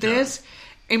place like this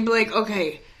and be like,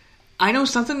 okay, I know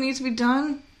something needs to be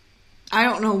done. I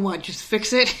don't know what. Just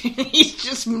fix it. He's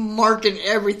just marking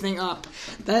everything up.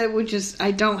 That would just... I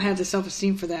don't have the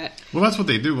self-esteem for that. Well, that's what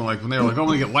they do. Like, when they're like, oh, I'm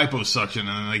going to get liposuction, and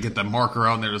then they get that marker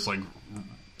out, and they're just, like,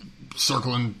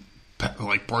 circling,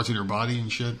 like, parts of your body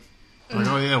and shit. Like,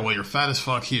 oh yeah, well, you're fat as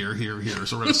fuck here.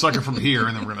 So we're going to suck it from here,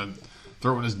 and then we're going to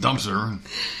throw it in this dumpster.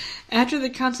 After the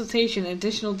consultation,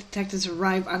 additional detectives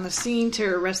arrived on the scene to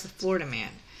arrest the Florida man.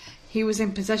 He was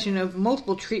in possession of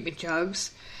multiple treatment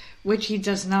drugs, which he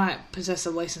does not possess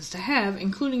a license to have,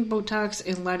 including Botox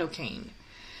and lidocaine.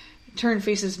 Turn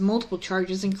faces multiple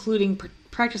charges, including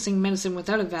practicing medicine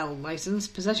without a valid license,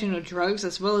 possession of drugs,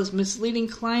 as well as misleading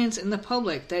clients and the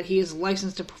public that he is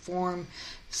licensed to perform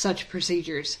such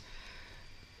procedures.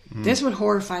 This would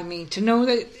horrify me, to know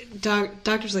that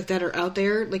doctors like that are out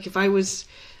there. Like, if I was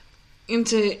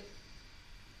into...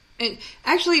 And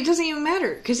actually, it doesn't even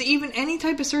matter, because even any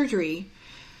type of surgery,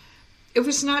 if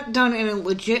it's not done in a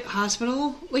legit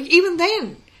hospital, like, even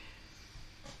then,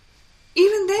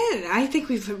 I think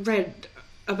we've read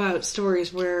about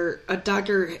stories where a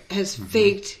doctor has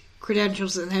faked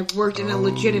credentials and have worked in a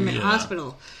legitimate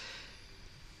hospital.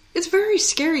 It's a very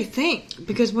scary thing,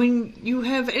 because when you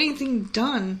have anything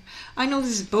done, I know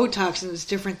this is Botox and it's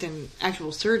different than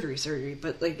actual surgery,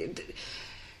 but like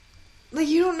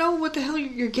you don't know what the hell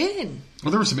you're getting.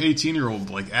 Well, there was some 18-year-old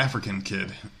like African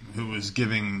kid who was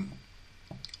giving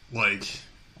like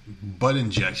butt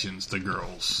injections to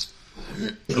girls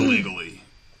illegally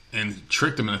and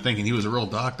tricked them into thinking he was a real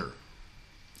doctor.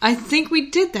 I think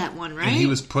we did that one, right? And he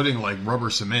was putting, like,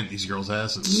 rubber cement in these girls'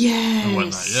 asses. Yes. And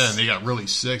whatnot. Yeah, and they got really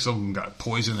sick. Some of them got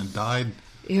poisoned and died.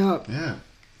 Yep. Yeah.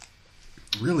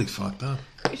 Really fucked up.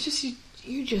 It's just,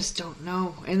 you just don't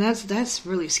know. And that's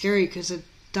really scary, because a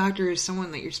doctor is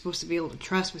someone that you're supposed to be able to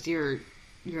trust with your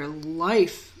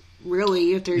life,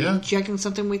 really. If they're injecting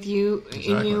something with you,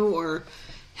 in you, or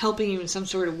helping you in some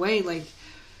sort of way, like,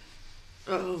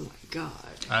 oh my God.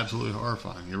 Absolutely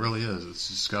horrifying. It really is. It's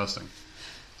disgusting.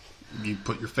 You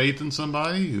put your faith in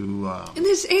somebody who... and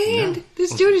this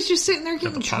dude is just sitting there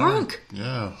getting drunk.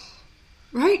 Yeah.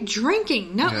 Right?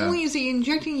 Drinking. Not only is he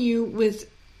injecting you with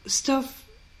stuff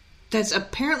that's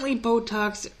apparently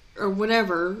Botox or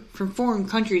whatever from foreign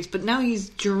countries, but now he's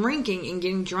drinking and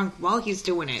getting drunk while he's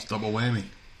doing it. It's double whammy.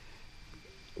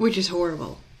 Which is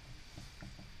horrible.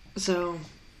 So,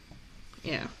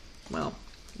 yeah. Well,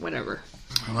 whatever.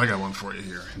 Well, I got one for you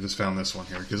here. I just found this one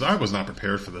here because I was not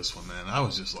prepared for this one, man. I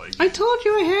was just like... I told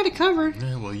you I had it covered.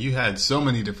 Yeah, well, you had so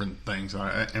many different things, and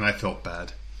I felt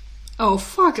bad. Oh,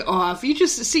 fuck off. You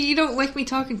just... See, you don't like me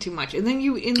talking too much, and then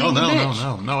you... No.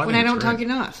 When I don't talk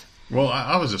enough. Well,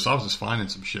 I was just finding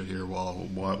some shit here while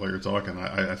you're talking.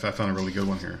 I found a really good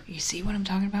one here. You see what I'm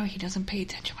talking about? He doesn't pay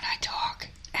attention when I talk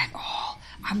at all.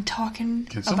 I'm talking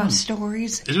about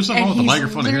stories. Is there something wrong with the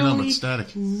microphone? I hear nothing but static.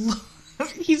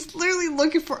 He's literally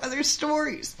looking for other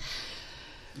stories.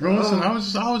 Well, listen, I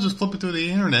was just flipping through the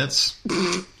internets.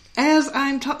 As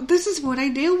I'm talking, this is what I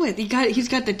deal with. He's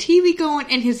got the TV going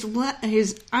and his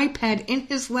iPad in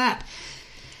his lap.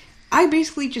 I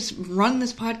basically just run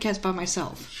this podcast by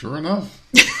myself. Sure enough.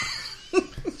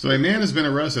 So a man has been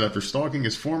arrested after stalking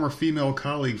his former female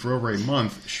colleague for over a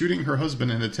month, shooting her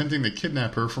husband and attempting to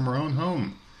kidnap her from her own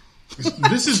home.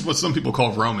 This is what some people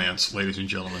call romance, ladies and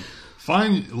gentlemen.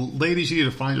 Ladies, you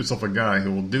need to find yourself a guy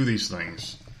who will do these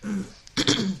things.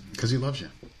 Because he loves you.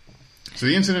 So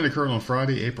the incident occurred on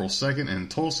Friday, April 2nd in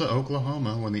Tulsa,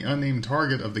 Oklahoma, when the unnamed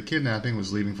target of the kidnapping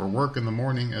was leaving for work in the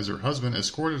morning as her husband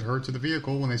escorted her to the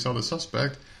vehicle when they saw the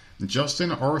suspect,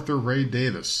 Justin Arthur Ray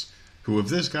Davis, who, if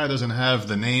this guy doesn't have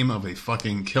the name of a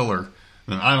fucking killer,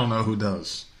 then I don't know who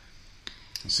does.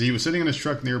 So he was sitting in his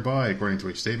truck nearby, according to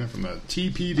a statement from the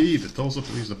TPD, the Tulsa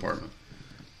Police Department.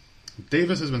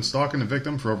 Davis has been stalking the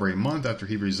victim for over a month after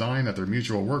he resigned at their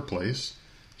mutual workplace.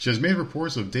 She has made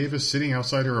reports of Davis sitting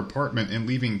outside her apartment and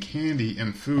leaving candy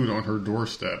and food on her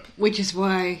doorstep. Which is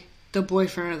why the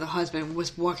boyfriend or the husband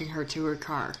was walking her to her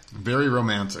car. Very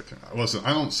romantic. Listen,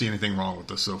 I don't see anything wrong with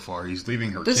this so far. He's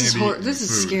leaving her candy and food. This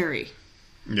is scary.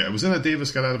 Yeah, it was then that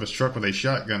Davis got out of his truck with a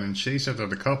shotgun and chased after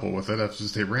the couple with it after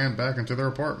they ran back into their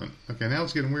apartment. Okay, now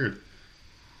it's getting weird.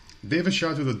 Davis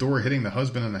shot through the door, hitting the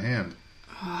husband in the hand.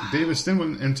 Davis then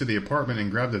went into the apartment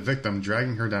and grabbed the victim,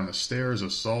 dragging her down the stairs,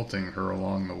 assaulting her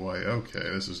along the way. Okay,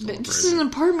 this is crazy. This is an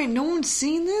apartment. No one's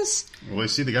seen this? Well, they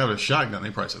see the guy with a shotgun.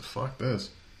 They probably said, fuck this.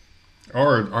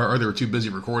 Or they were too busy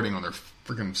recording on their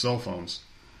freaking cell phones.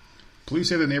 Police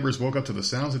say the neighbors woke up to the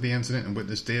sounds of the incident and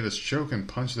witnessed Davis choke and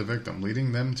punch the victim,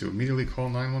 leading them to immediately call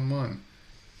 911.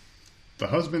 The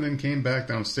husband then came back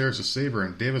downstairs to save her,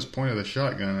 and Davis pointed a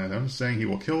shotgun at him, saying he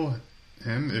will kill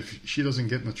him if she doesn't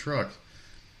get in the truck.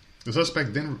 The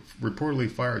suspect then reportedly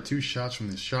fired 2 shots from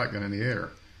the shotgun in the air.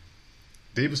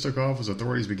 Davis took off as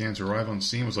authorities began to arrive on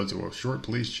scene, which led to a short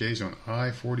police chase on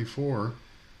I-44,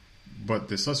 but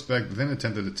the suspect then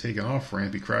attempted to take an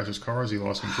off-ramp. He crashed his car as he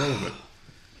lost control of it.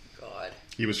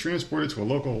 He was transported to a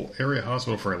local area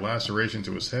hospital for a laceration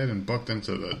to his head and booked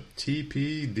into the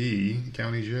TPD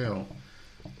County Jail.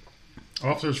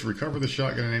 Officers recovered the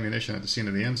shotgun and ammunition at the scene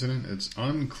of the incident. It's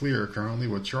unclear currently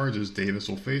what charges Davis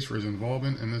will face for his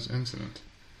involvement in this incident.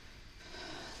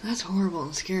 That's horrible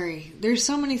and scary. There's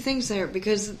so many things there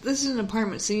because this is an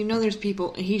apartment, so you know there's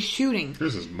people, and he's shooting.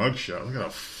 Here's his mugshot. Look at how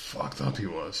fucked up he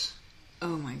was.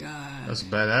 Oh my god. That's a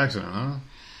bad accident, huh?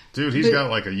 Dude, he's got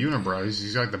like a unibrow.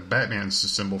 He's got like the Batman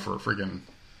symbol for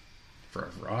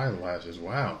eyelashes.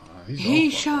 Wow. He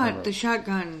shot the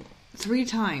shotgun 3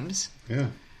 times. Yeah.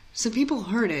 So people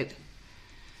heard it.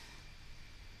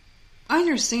 I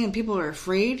understand people are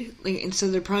afraid, like, and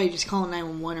so they're probably just calling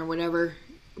 911 or whatever.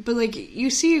 But like, you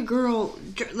see a girl,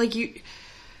 like you.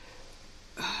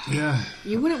 Yeah.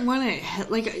 You wouldn't want to,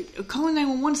 like, calling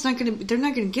 911's not going to, they're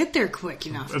not going to get there quick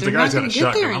enough. If they're the guy's not got a get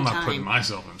shotgun, there in I'm not time. putting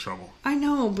myself in trouble. I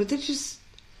know, but that's just,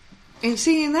 and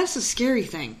that's the scary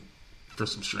thing. For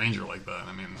some stranger like that.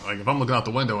 I mean, like, if I'm looking out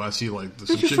the window, I see, like, some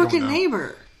That's your shit going fucking down.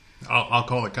 neighbor. I'll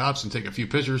call the cops and take a few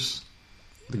pictures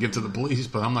to give to the police,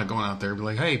 but I'm not going out there and be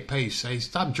like, hey,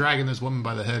 stop dragging this woman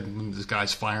by the head when this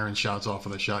guy's firing shots off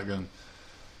with a shotgun.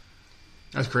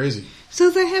 That's crazy. So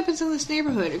if that happens in this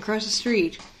neighborhood across the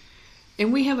street,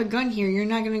 and we have a gun here, you're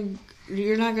not gonna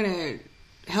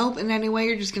help in any way.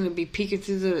 You're just gonna be peeking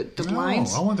through the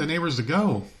blinds. No, I want the neighbors to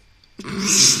go.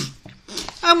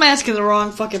 I'm asking the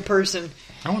wrong fucking person.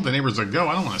 I want the neighbors to go.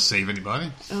 I don't want to save anybody.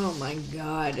 Oh my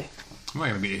god. I'm not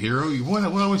going to be a hero. What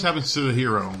always happens to the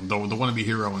hero, the wannabe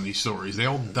hero in these stories? They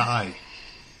all die.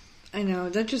 I know.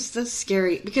 That's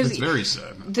scary. Because it's very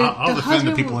sad. I'll the defend the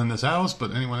husband people in this house,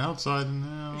 but anyone outside,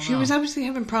 no. She was obviously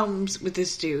having problems with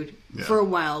this dude for a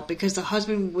while because the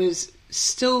husband was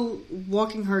still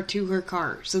walking her to her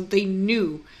car. So they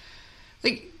knew.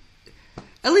 Like,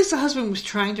 at least the husband was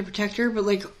trying to protect her, but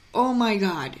like, oh my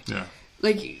god. Yeah.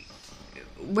 Like,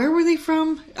 where were they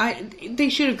from? They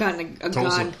should have gotten a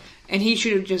gun. And he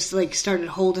should have just, like, started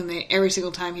holding it every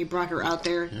single time he brought her out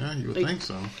there. Yeah, you would think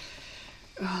so.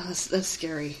 Oh, that's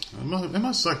scary. It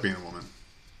must suck being a woman.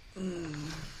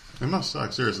 It must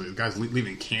suck, seriously. The guy's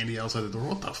leaving candy outside the door.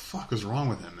 What the fuck is wrong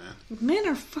with him, man? Men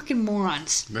are fucking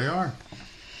morons. They are.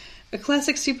 A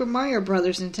classic Super Mario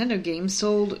Brothers Nintendo game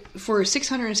sold for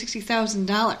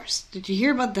 $660,000. Did you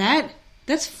hear about that?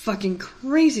 That's fucking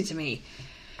crazy to me.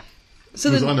 So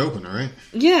it was unopened, right?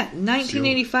 Yeah,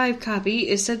 1985 copy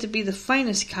is said to be the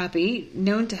finest copy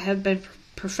known to have been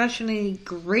professionally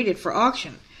graded for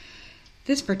auction.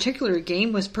 This particular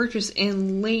game was purchased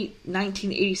in late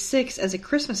 1986 as a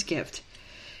Christmas gift.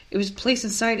 It was placed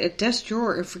inside a desk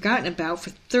drawer and forgotten about for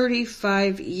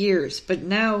 35 years, but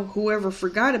now whoever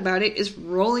forgot about it is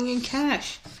rolling in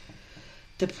cash.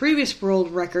 The previous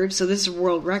world record, so this is a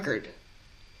world record,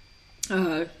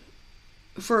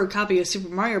 for a copy of Super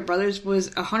Mario Brothers was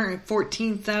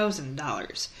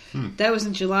 $114,000. That was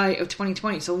in July of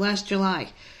 2020, so last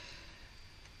July.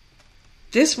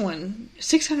 This one,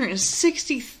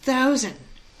 $660,000.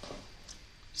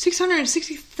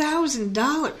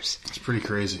 $660,000. It's pretty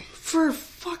crazy. For a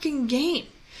fucking game.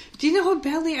 Do you know how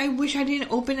badly I wish I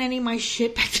didn't open any of my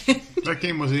shit back then? That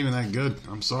game wasn't even that good.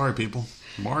 I'm sorry, people.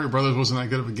 Mario Brothers wasn't that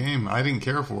good of a game. I didn't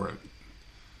care for it.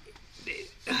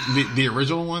 The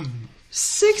original one?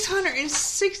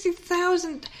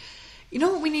 $660,000. You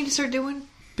know what we need to start doing?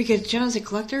 Because Jenna's a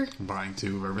collector. Buying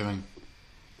 2 of everything.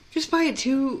 Just buy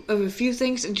 2 of a few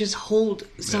things and just hold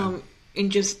some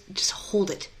and just hold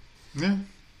it. Yeah.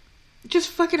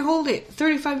 Just fucking hold it.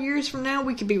 35 years from now,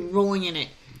 we could be rolling in it.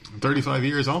 35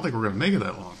 years, I don't think we're going to make it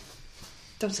that long.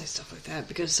 Don't say stuff like that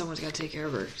because someone's got to take care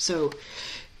of her. So,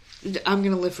 I'm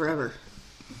going to live forever.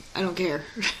 I don't care.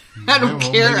 I don't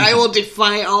care. I will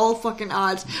defy all fucking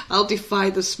odds. I'll defy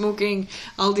the smoking.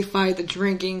 I'll defy the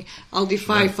drinking. I'll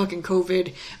defy fucking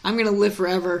COVID. I'm gonna live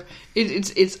forever.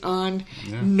 It's on.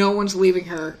 Yeah. No one's leaving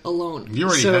her alone. You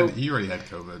already had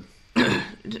COVID.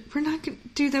 We're not gonna,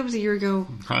 dude. That was a year ago.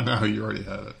 I know you already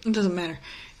had it. It doesn't matter.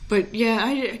 But yeah,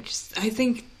 I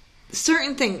think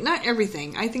certain things, not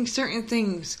everything. I think certain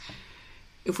things,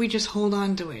 if we just hold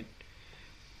on to it.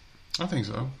 I think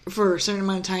so. For a certain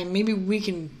amount of time, maybe we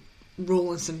can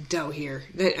roll in some dough here.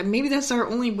 Maybe that's our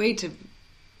only way to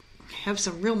have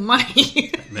some real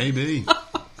money. Maybe.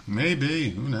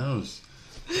 Who knows?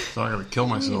 So I gotta kill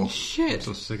myself. Shit. I'm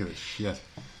so sick of this shit.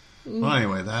 Well,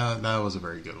 anyway, that was a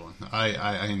very good one.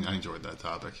 I enjoyed that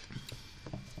topic.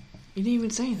 You didn't even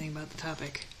say anything about the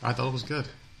topic. I thought it was good.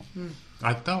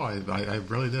 I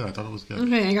really did. I thought it was good.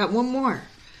 Okay, I got one more.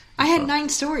 I had 9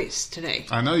 stories today.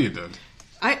 I know you did.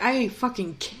 I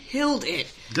fucking killed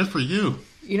it. Good for you.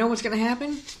 You know what's going to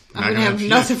happen? I'm Not going to gonna have have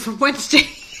nothing for Wednesday.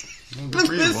 Well, good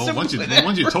for you. Well,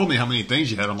 once you told me how many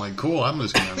things you had, I'm like, cool, I'm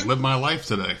just going to live my life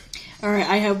today. All right,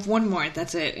 I have one more.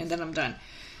 That's it, and then I'm done.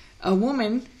 A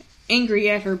woman, angry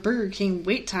at her Burger King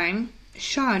wait time,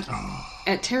 shot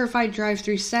at terrified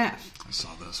drive-thru staff. I saw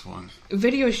this one.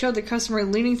 Video showed the customer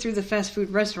leaning through the fast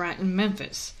food restaurant in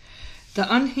Memphis.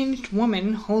 The unhinged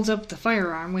woman holds up the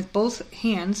firearm with both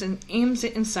hands and aims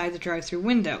it inside the drive-thru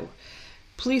window.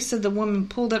 Police said the woman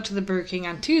pulled up to the Burger King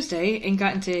on Tuesday and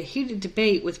got into a heated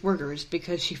debate with workers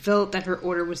because she felt that her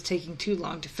order was taking too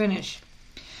long to finish.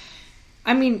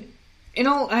 I mean, in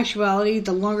all actuality,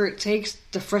 the longer it takes,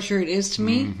 the fresher it is to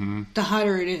me, the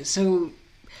hotter it is. So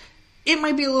it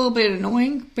might be a little bit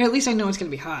annoying, but at least I know it's going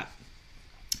to be hot.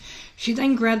 She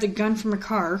then grabbed a gun from her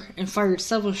car and fired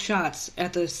several shots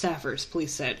at the staffers,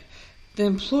 police said. The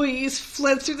employees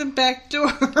fled through the back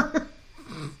door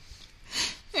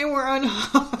and were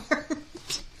unharmed.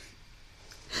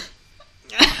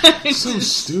 So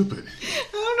stupid.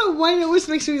 I don't know why it always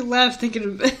makes me laugh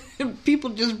thinking of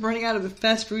people just running out of the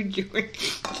fast food joint.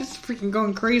 Just freaking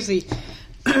going crazy.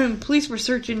 Police were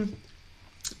searching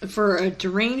for a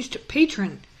deranged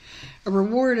patron. A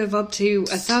reward of up to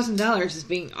 $1,000 is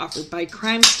being offered by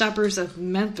Crime Stoppers of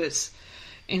Memphis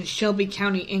and Shelby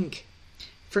County, Inc.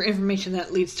 for information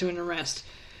that leads to an arrest.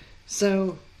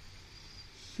 So,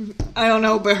 I don't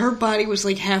know, but her body was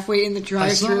like halfway in the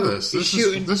drive-thru. I saw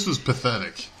this. This was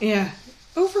pathetic. Yeah.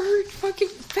 Over her fucking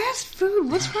fast food.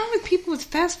 What's wrong with people with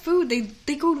fast food?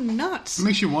 They go nuts. It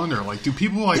makes you wonder, like, do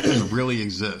people like this really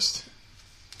exist?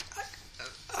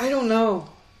 I don't know.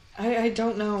 I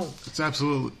don't know. It's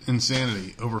absolute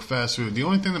insanity over fast food. The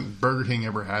only thing that Burger King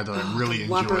ever had that I really enjoyed...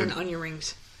 Whopper and onion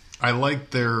rings. I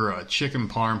liked their chicken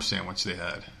parm sandwich they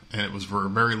had. And it was for a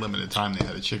very limited time they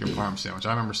had a chicken parm sandwich. I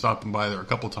remember stopping by there a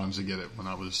couple times to get it when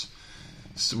we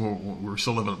were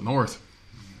still living up north.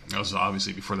 That was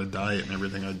obviously before the diet and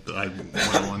everything I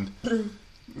went on.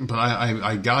 But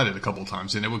I got it a couple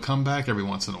times, and it would come back every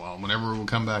once in a while. Whenever it would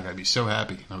come back, I'd be so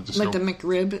happy. I would just like the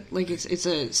McRib, like it's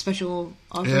a special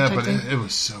offer. Yeah, type but thing? it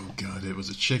was so good. It was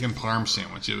a chicken parm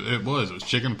sandwich. It was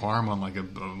chicken parm on like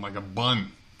a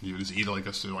bun. You would just eat it like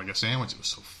a sandwich. It was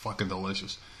so fucking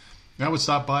delicious. And I would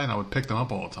stop by and I would pick them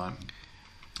up all the time.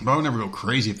 But I would never go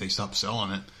crazy if they stopped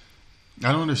selling it.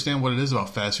 I don't understand what it is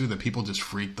about fast food that people just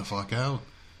freak the fuck out.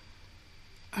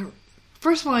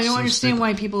 First of all, I don't So understand stupid.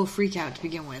 why people freak out to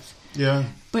begin with. Yeah.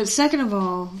 But second of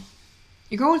all,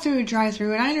 you're going through a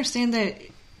drive-thru, and I understand that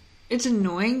it's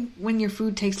annoying when your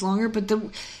food takes longer, but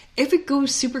if it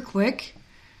goes super quick,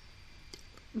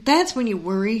 that's when you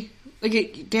worry.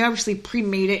 Like, they obviously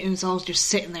pre-made it, and it's all just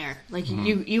sitting there. Like,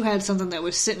 you had something that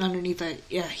was sitting underneath a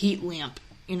heat lamp,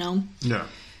 you know? Yeah.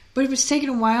 But if it's taking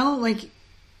a while, like,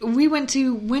 we went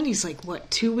to Wendy's,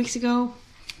 2 weeks ago?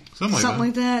 Something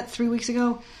like that, 3 weeks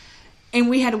ago. And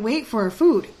we had to wait for our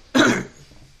food. And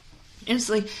it's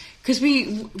like, because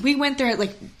we went there at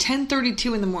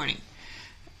 10:32 in the morning.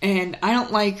 And I don't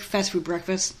like fast food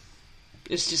breakfast.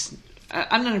 It's just,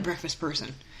 I'm not a breakfast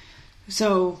person.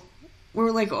 So we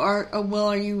were like,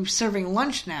 are you serving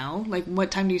lunch now? Like,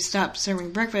 what time do you stop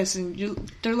serving breakfast? And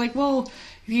they're like, well,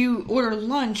 if you order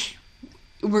lunch,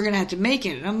 we're going to have to make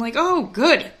it. And I'm like, oh,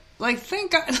 good. Like,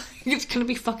 thank God. It's going to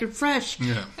be fucking fresh.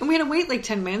 Yeah. And we had to wait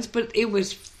 10 minutes, but it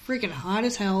was freaking hot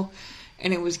as hell,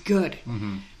 and it was good.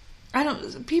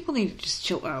 Mm-hmm. People need to just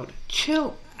chill out.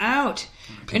 Chill out.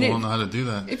 People don't know how to do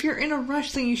that. If you're in a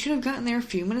rush, then you should have gotten there a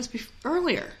few minutes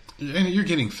earlier. And you're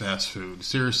getting fast food.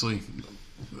 Seriously.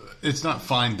 It's not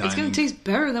fine dining. It's going to taste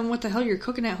better than what the hell you're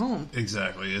cooking at home.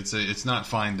 Exactly. It's not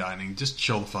fine dining. Just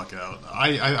chill the fuck out.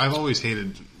 I've always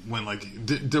hated when,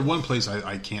 the one place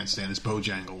I can't stand is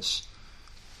Bojangles.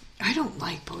 I don't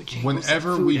like Bojangles.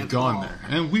 Whenever we've gone there,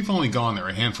 and we've only gone there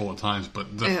a handful of times,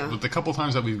 but the couple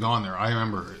times that we've gone there, I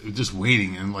remember just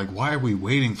waiting and why are we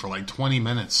waiting for 20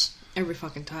 minutes every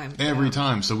fucking time? Every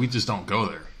time, so we just don't go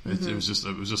there. It was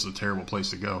just a terrible place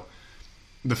to go.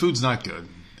 The food's not good.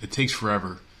 It takes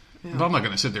forever. Yeah. But I'm not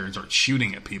going to sit there and start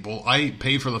shooting at people. I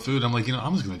paid for the food. I'm like,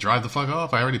 I'm just going to drive the fuck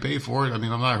off. I already paid for it. I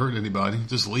mean, I'm not hurting anybody.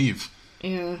 Just leave.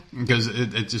 Yeah. Because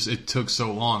it took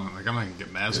so long. I'm not going to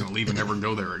get mad. I was going to leave and never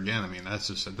go there again. I mean, that's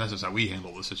just how we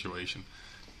handle the situation.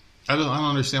 I don't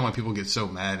understand why people get so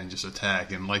mad and just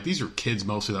attack. And like, these are kids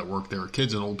mostly that work there,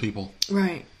 kids and old people.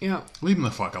 Right. Yeah. Leave them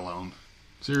the fuck alone.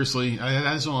 Seriously,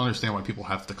 I just don't understand why people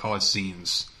have to cause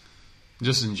scenes.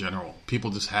 Just in general,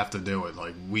 people just have to do it.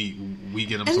 Like we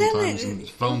get them sometimes in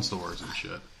phone stores and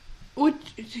shit. What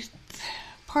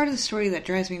part of the story that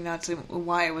drives me nuts and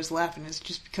why I was laughing is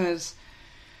just because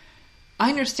I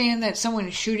understand that someone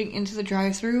is shooting into the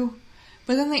drive-thru,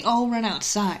 but then they all run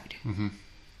outside,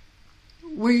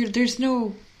 where there's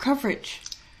no coverage.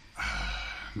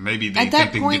 Maybe they at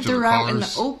that think point they can get to they're their out cars. in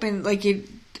the open. Like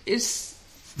it's.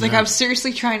 Like, I'm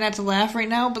seriously trying not to laugh right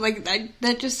now, but, like,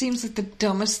 that just seems like the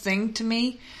dumbest thing to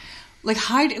me. Like,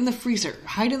 hide in the freezer.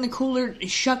 Hide in the cooler.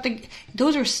 Shut the...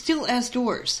 Those are still-ass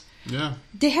doors. Yeah.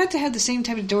 They have to have the same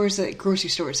type of doors that grocery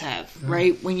stores have,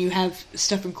 right? When you have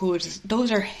stuff in coolers.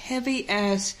 Those are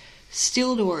heavy-ass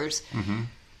steel doors. Mm-hmm.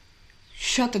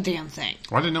 Shut the damn thing.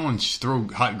 Why did no one throw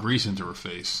hot grease into her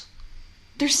face?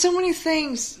 There's so many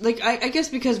things. Like, I guess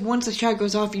because once the shot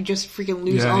goes off, you just freaking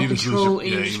lose all control and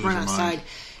you just run outside.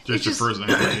 Just your first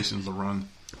inclination to run.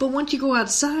 But once you go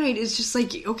outside, it's just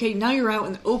like, okay, now you're out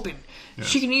in the open. Yeah.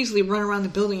 She can easily run around the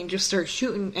building and just start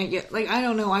shooting at you. Like, I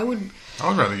don't know. I would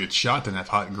rather get shot than have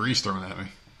hot grease thrown at me.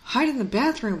 Hide in the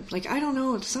bathroom. Like, I don't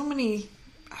know. So many...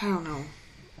 I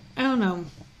don't know.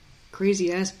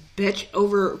 Crazy ass bitch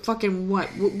over fucking what?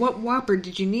 What Whopper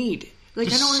did you need? Like,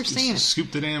 I don't understand.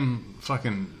 Scoop the damn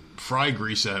fucking fry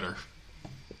grease at her.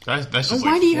 That's just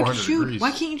why like do you have to 400 shoot? degrees.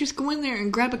 Why can't you just go in there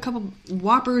and grab a couple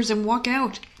Whoppers and walk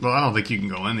out? Well, I don't think you can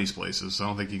go in these places. I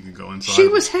don't think you can go inside. She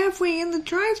was halfway in the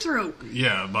drive-thru.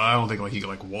 Yeah, but I don't think like you could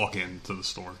like walk into the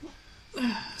store.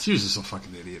 She was just a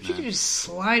fucking idiot, man. She could just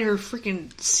slide her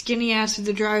freaking skinny ass through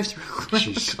the drive-thru.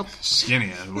 She's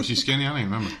skinny ass. Was she skinny? I don't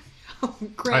even remember. Oh,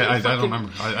 great. I don't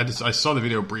remember. I saw the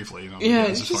video briefly. You know, yeah,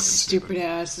 it's it's just just fucking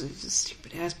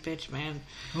stupid ass bitch, man.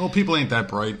 Well, people ain't that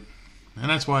bright. And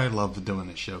that's why I love doing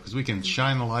this show, because we can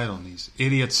shine the light on these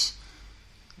idiots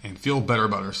and feel better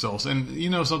about ourselves. And you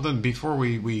know something, before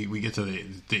we get to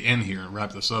the end here and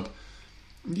wrap this up,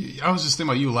 I was just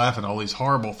thinking about you laughing at all these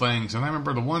horrible things. And I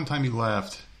remember the one time you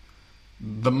laughed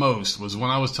the most was when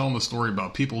I was telling the story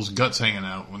about people's guts hanging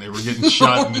out when they were getting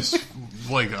shot in this,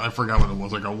 like, I forgot what it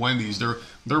was, like a Wendy's. They're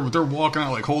walking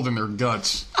out like holding their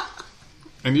guts.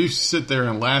 And you sit there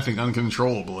and laughing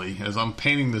uncontrollably as I'm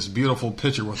painting this beautiful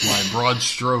picture with my broad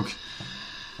stroke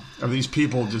of these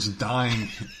people just dying,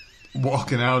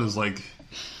 walking out as like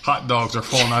hot dogs are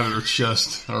falling out of their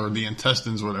chest, or the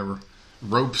intestines, whatever.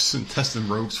 Intestine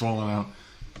ropes falling out.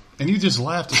 And you just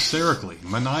laughed hysterically,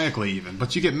 maniacally even.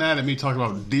 But you get mad at me talking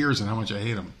about deers and how much I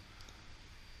hate them.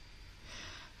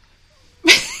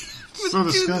 So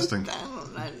disgusting.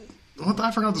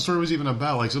 I forgot what the story was even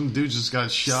about. Like, some dude just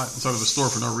got shot inside of a store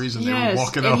for no reason. They were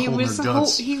walking out holding their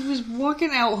guts. He was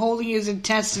walking out holding his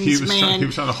intestines, he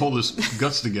was trying to hold his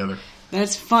guts together.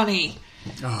 That's funny.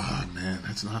 Oh, man,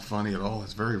 that's not funny at all.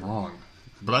 It's very wrong.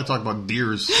 But I talk about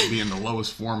deers being the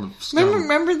lowest form of scum.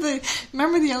 Remember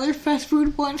the other fast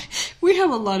food one? We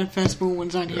have a lot of fast food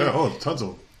ones on here. Yeah, tons of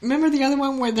them. Remember the other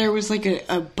one where there was like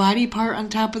a body part on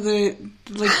top of the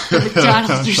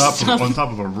McDonald's or something? On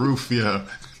top of a roof, yeah.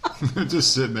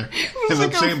 Just sitting there. And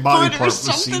like the same body part was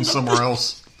seen somewhere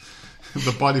else.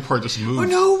 The body part just moved. Oh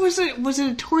no, was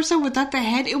it a torso without the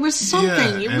head? It was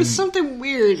something. Yeah, it was something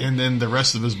weird. And then the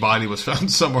rest of his body was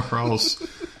found somewhere else.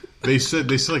 They said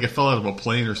like it fell out of a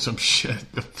plane or some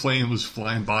shit. The plane was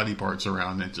flying body parts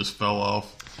around and it just fell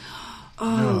off.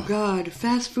 Oh God,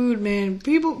 fast food, man.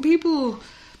 People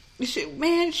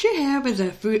shit happens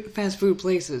at fast food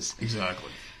places.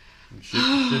 Exactly. Shit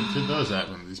does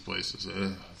happen in these places.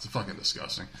 It's fucking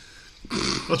disgusting.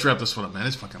 Let's wrap this one up, man.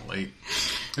 It's fucking late.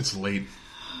 It's late.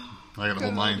 I gotta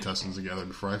hold my intestines together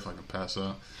before I fucking pass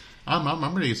out. I'm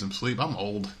ready to get some sleep. I'm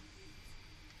old.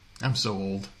 I'm so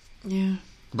old. Yeah.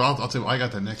 But I'll tell you what, I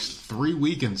got the next 3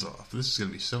 weekends off. This is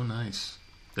gonna be so nice.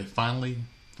 They finally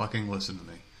fucking listen to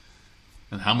me.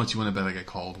 And how much you want to bet I get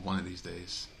called one of these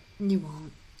days? You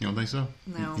won't. You don't think so?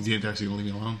 No. You think they're actually gonna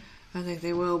leave me alone? I think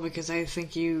they will, because I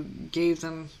think you gave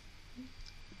them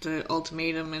the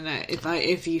ultimatum, and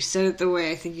if you said it the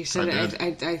way I think you said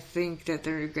I think that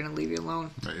they're going to leave you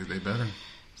alone. They better.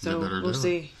 So they better we'll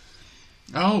see.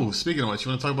 Oh, speaking of which,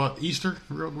 you want to talk about Easter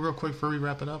real quick before we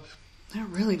wrap it up?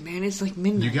 Not really, man. It's like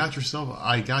midnight.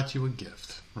 I got you a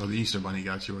gift. Or the Easter Bunny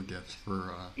got you a gift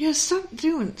for... Yeah, stop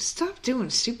doing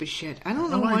stupid shit. I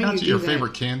don't know why I got you do your that.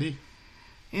 favorite candy.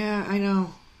 Yeah, I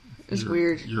know. It's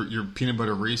weird. Your peanut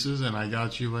butter Reese's, and I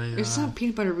got you a... It's not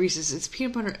peanut butter Reese's. It's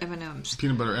peanut butter M&M's.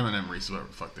 Peanut butter M&M Reese's, whatever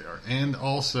the fuck they are. And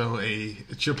also a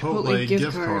Chipotle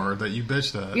gift card that you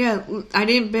bitched at. Yeah, I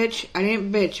didn't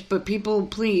bitch. But people,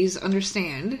 please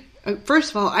understand.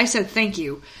 First of all, I said thank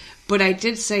you. But I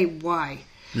did say why.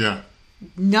 Yeah.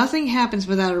 Nothing happens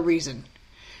without a reason.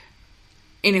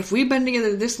 And if we've been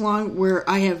together this long where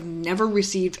I have never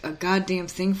received a goddamn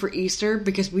thing for Easter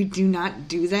because we do not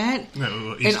do that,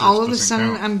 no, and all of a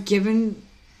sudden I'm given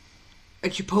a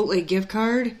Chipotle gift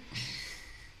card,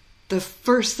 the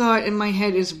first thought in my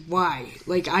head is why?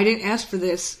 Like, I didn't ask for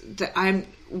this. That I'm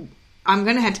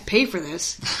going to have to pay for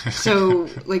this. So,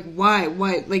 like, why?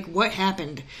 Why? Like, what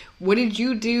happened? What did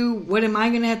you do? What am I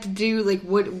going to have to do? Like,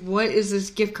 what is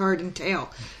this gift card entail?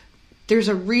 There's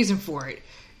a reason for it.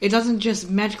 It doesn't just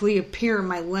magically appear in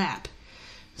my lap.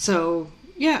 So,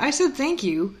 yeah, I said thank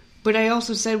you, but I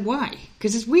also said why.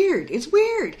 Because it's weird. It's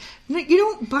weird. You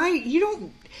don't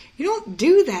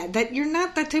do that. That you're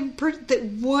not that type of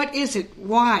person. What is it?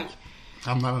 Why?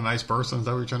 I'm not a nice person, is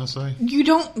that what you're trying to say? You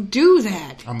don't do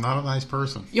that. I'm not a nice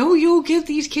person. You'll give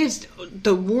these kids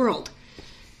the world.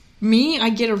 Me,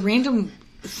 I get a random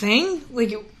thing?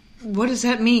 Like, what does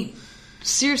that mean?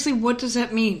 Seriously, what does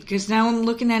that mean? Because now I'm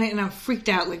looking at it and I'm freaked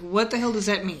out. Like, what the hell does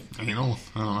that mean? Anal?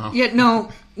 I don't know. Yeah,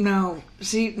 no.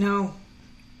 See, no.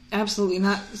 Absolutely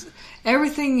not.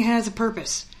 Everything has a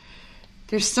purpose.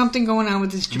 There's something going on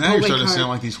with this Chipotle Now you're starting card. to sound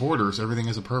like these hoarders. Everything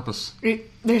has a purpose.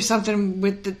 There's something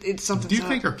with it's something. Do you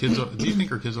think our kids are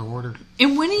hoarders?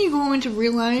 And when are you going to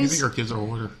realize? Do you think our kids are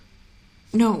hoarders?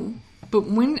 No, but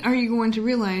when are you going to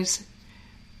realize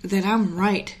that I'm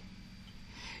right?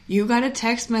 You got a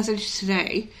text message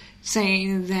today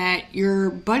saying that your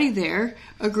buddy there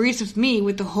agrees with me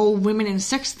with the whole women and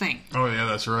sex thing. Oh yeah,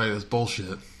 that's right. That's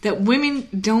bullshit. That women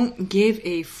don't give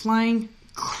a flying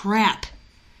crap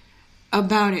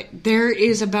about it. There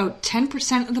is about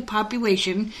 10% of the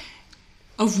population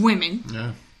of women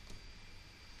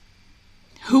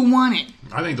who want it.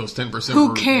 I think those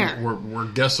 10% were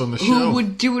guests on the show. Who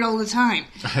would do it all the time.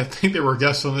 I think they were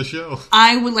guests on the show.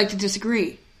 I would like to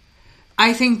disagree.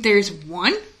 I think there's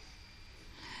one,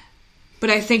 but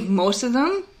I think most of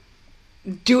them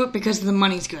do it because the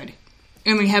money's good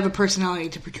and they have a personality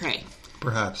to portray.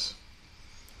 Perhaps.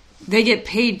 They get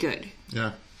paid good.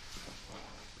 Yeah.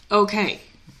 Okay.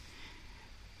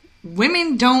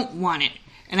 Women don't want it.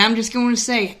 And I'm just going to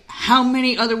say, how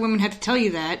many other women have to tell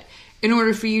you that in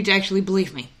order for you to actually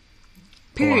believe me?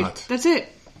 Period. A lot. That's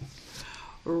it.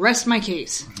 Rest my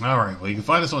case. All right. Well, you can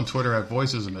find us on Twitter at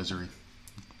Voices of Misery.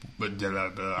 But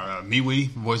MeWe,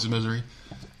 Voice of Misery.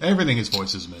 Everything is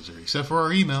Voices of Misery, except for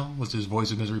our email, which is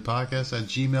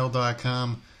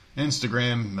voiceofmiserypodcast@gmail.com.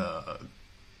 Instagram,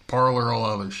 Parler, all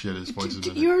other shit is Voices of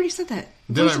Misery. You already said that.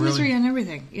 Did Voice I of really? Misery on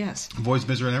everything, yes. Voice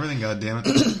Misery and everything,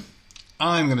 goddammit.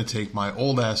 I'm going to take my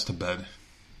old ass to bed.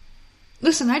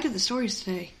 Listen, I did the stories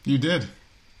today. You did.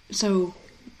 So,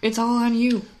 it's all on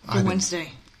you for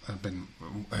Wednesday. I've been...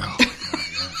 Oh, my God, yeah.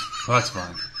 Well, that's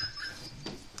fine.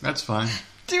 That's fine.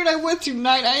 Dude, I went through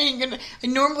 9. I ain't gonna...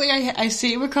 Normally, I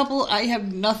save a couple. I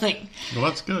have nothing. Well,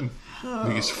 that's good.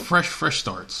 Because fresh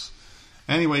starts.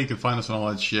 Anyway, you can find us on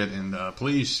all that shit, and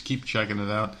please keep checking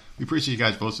it out. We appreciate you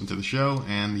guys for listening to the show,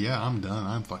 and yeah, I'm done.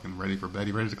 I'm fucking ready for bed.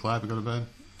 You ready to clap and go to bed?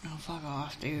 Oh, fuck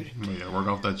off, dude. We gotta work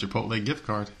off that Chipotle gift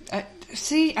card.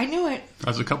 See, I knew it.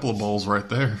 That's a couple of bowls right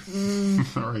there.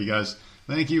 All right, guys.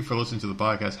 Thank you for listening to the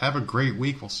podcast. Have a great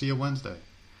week. We'll see you Wednesday.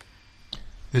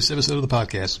 This episode of the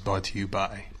podcast is brought to you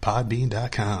by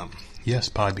Podbean.com. Yes,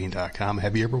 Podbean.com.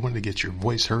 Have you ever wanted to get your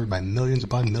voice heard by millions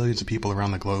upon millions of people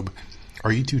around the globe?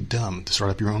 Are you too dumb to start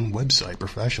up your own website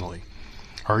professionally?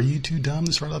 Are you too dumb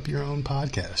to start up your own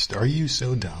podcast? Are you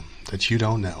so dumb that you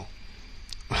don't know?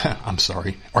 I'm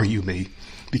sorry. Are you me?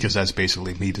 Because that's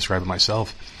basically me describing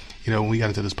myself. You know, when we got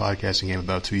into this podcasting game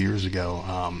about 2 years ago,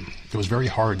 it was very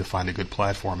hard to find a good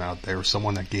platform out there,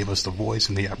 someone that gave us the voice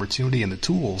and the opportunity and the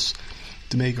tools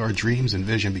to make our dreams and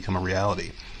vision become a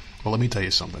reality. Well, let me tell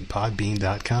you something.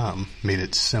 Podbean.com made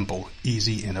it simple,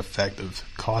 easy, and effective,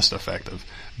 cost-effective,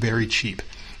 very cheap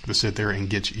to sit there and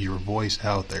get your voice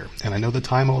out there. And I know the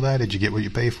time all that is you get what you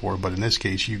pay for, but in this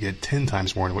case, you get 10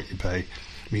 times more than what you pay.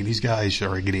 I mean, these guys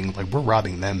are getting, like, we're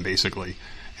robbing them, basically.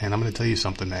 And I'm going to tell you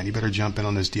something, man. You better jump in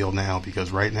on this deal now,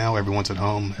 because right now, everyone's at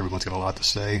home. Everyone's got a lot to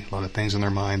say, a lot of things in their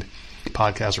mind.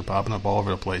 Podcasts are popping up all over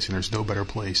the place, and there's no better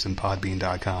place than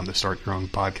Podbean.com to start your own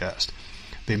podcast.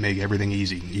 They make everything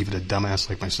easy. Even a dumbass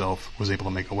like myself was able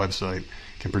to make a website,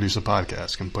 can produce a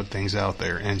podcast, can put things out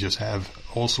there, and just have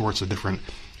all sorts of different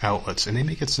outlets. And they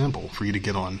make it simple for you to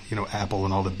get on, you know, Apple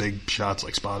and all the big shots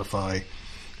like Spotify,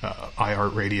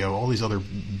 iHeartRadio, all these other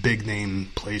big name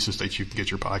places that you can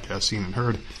get your podcast seen and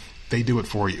heard. They do it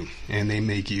for you, and they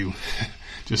make you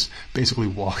just basically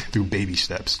walk through baby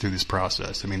steps through this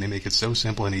process. I mean, they make it so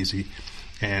simple and easy.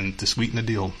 And to sweeten the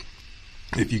deal,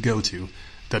 if you go to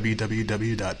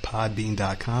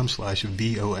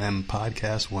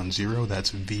www.podbean.com/VOMpodcast10,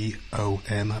 that's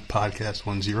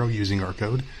VOMpodcast10, using our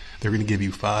code, they're going to give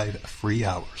you 5 free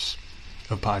hours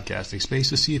of podcasting space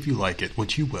to see if you like it,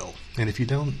 which you will. And if you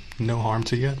don't, no harm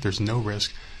to you. There's no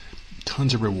risk.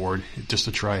 Tons of reward just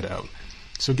to try it out.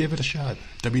 So give it a shot.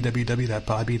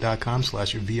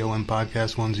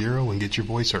 www.podbean.com/VOMpodcast10 and get your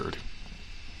voice heard.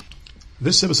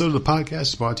 This episode of the podcast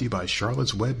is brought to you by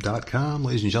charlottesweb.com.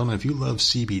 Ladies and gentlemen, if you love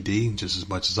CBD just as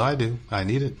much as I do, I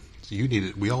need it. You need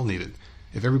it. We all need it.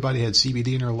 If everybody had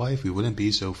CBD in our life, we wouldn't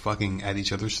be so fucking at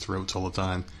each other's throats all the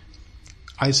time.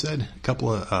 I said a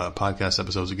couple of podcast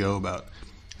episodes ago about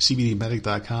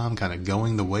CBDmedic.com kind of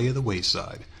going the way of the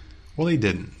wayside. Well, they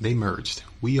didn't. They merged.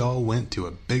 We all went to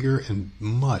a bigger and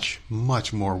much,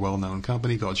 much more well-known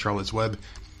company called Charlotte's Web,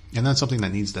 and that's something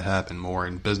that needs to happen more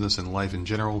in business and life in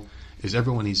general, is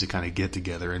everyone needs to kind of get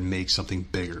together and make something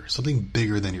bigger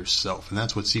than yourself, and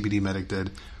that's what CBD Medic did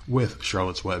with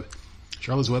Charlotte's Web.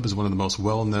 Charlotte's Web is one of the most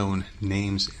well-known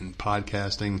names in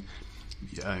podcasting.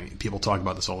 I mean, people talk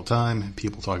about this all the time.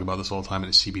 People talk about this all the time in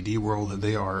the CBD world.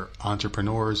 They are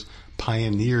entrepreneurs,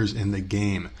 pioneers in the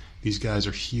game. These guys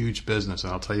are huge business,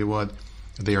 and I'll tell you what,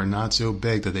 they are not so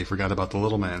big that they forgot about the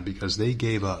little man, because they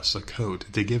gave us a code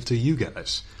to give to you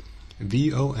guys,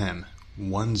 VOM10.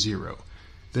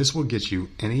 This will get you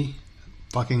any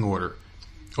fucking order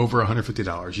over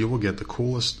 $150. You will get the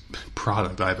coolest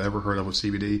product I've ever heard of with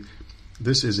CBD.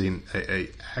 This is a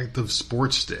active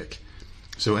sports stick.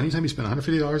 So anytime you spend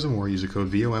 $150 or more, use the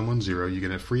code VOM10, you get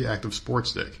a free active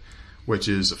sports stick, which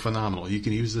is phenomenal. You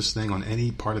can use this thing on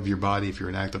any part of your body. If you're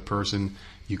an active person,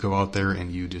 you go out there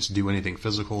and you just do anything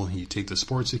physical. You take the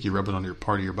sports stick, you rub it on your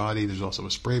part of your body. There's also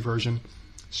a spray version.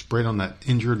 Spray it on that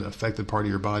injured, affected part of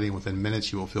your body, and within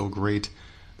minutes you will feel great.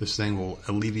 This thing will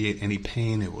alleviate any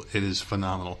pain. It is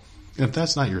phenomenal. And if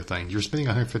that's not your thing, you're spending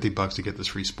 $150 to get this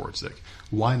free sports stick.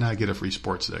 Why not get a free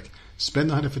sports stick?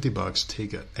 Spend the $150,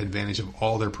 take advantage of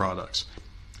all their products.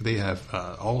 They have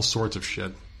all sorts of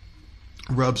shit.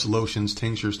 Rubs, lotions,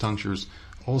 tinctures, tinctures,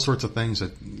 all sorts of things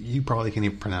that you probably can't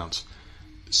even pronounce.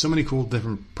 So many cool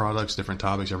different products, different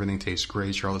topics. Everything tastes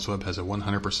great. Charlotte's Web has a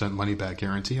 100% money-back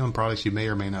guarantee on products you may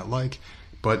or may not like,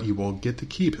 but you will get to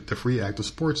keep the free active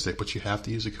sports stick. But you have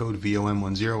to use the code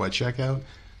VOM10 at checkout.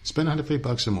 Spend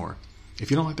 $150 or more. If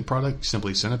you don't like the product,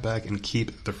 simply send it back and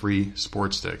keep the free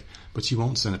sports stick. But you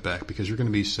won't send it back because you're going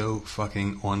to be so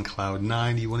fucking on cloud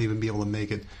 9, you won't even be able to make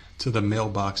it to the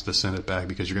mailbox to send it back,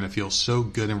 because you're going to feel so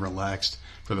good and relaxed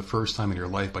for the first time in your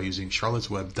life by using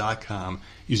charlottesweb.com,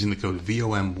 using the code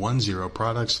VOM10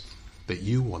 products, that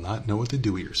you will not know what to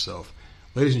do with yourself.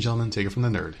 Ladies and gentlemen, take it from the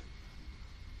nerd.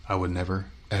 I would never,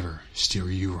 ever steer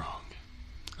you wrong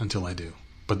until I do.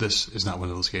 But this is not one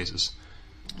of those cases.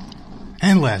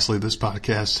 And lastly, this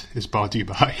podcast is brought to you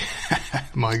by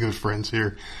my good friends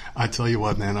here. I tell you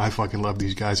what, man, I fucking love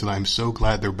these guys, and I'm so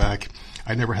glad they're back.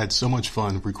 I never had so much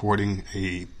fun recording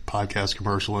a podcast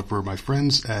commercial. And for my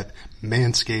friends at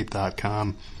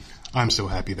manscaped.com, I'm so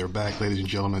happy they're back, ladies and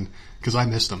gentlemen, because I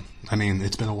missed them. I mean,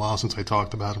 it's been a while since I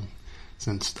talked about them,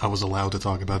 since I was allowed to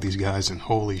talk about these guys, and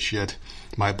holy shit,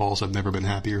 my balls have never been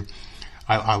happier.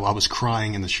 I was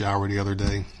crying in the shower the other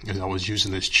day, and I was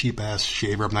using this cheap-ass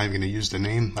shaver. I'm not even going to use the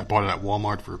name. I bought it at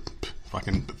Walmart for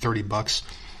fucking $30.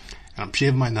 And I'm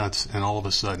shaving my nuts, and all of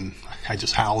a sudden, I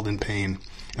just howled in pain.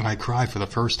 And I cried for the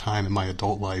first time in my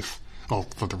adult life. Well,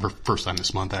 for the first time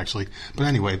this month, actually. But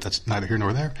anyway, that's neither here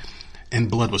nor there. And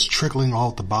blood was trickling all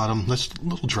at the bottom, just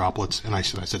little droplets. And I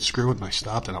said, screw it, and I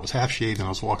stopped, and I was half-shaved, and I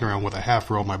was walking around with a half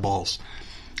row of my balls.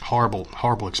 Horrible,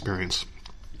 horrible experience.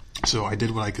 So I did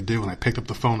what I could do, and I picked up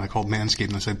the phone, I called Manscaped,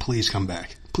 and I said, please come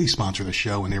back. Please sponsor the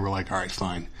show. And they were like, all right,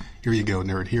 fine. Here you go,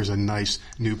 nerd. Here's a nice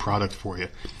new product for you.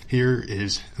 Here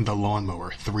is the Lawnmower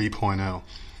 3.0.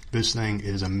 This thing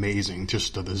is amazing.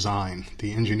 Just the design,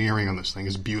 the engineering on this thing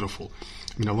is beautiful.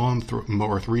 I mean, the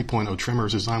Lawnmower 3.0 trimmer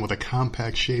is designed with a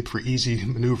compact shape for easy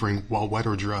maneuvering while wet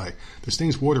or dry. This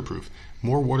thing's waterproof.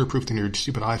 More waterproof than your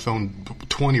stupid iPhone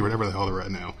 20 or whatever the hell they're at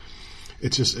now.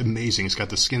 It's just amazing. It's got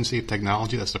the skin-safe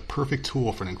technology. That's the perfect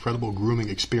tool for an incredible grooming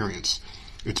experience.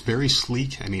 It's very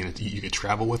sleek. I mean, you can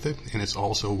travel with it, and it's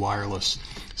also wireless.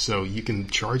 So you can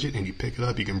charge it, and you pick it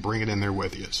up. You can bring it in there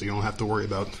with you. So you don't have to worry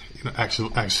about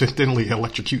accidentally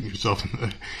electrocuting yourself in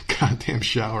the goddamn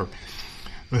shower.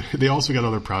 They also got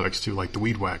other products, too, like the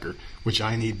Weed Whacker, which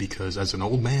I need because as an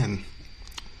old man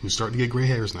who's starting to get gray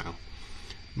hairs now,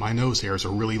 my nose hairs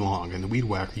are really long, and the weed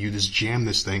whacker, you just jam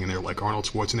this thing in there like Arnold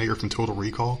Schwarzenegger from Total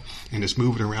Recall, and just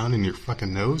move it around in your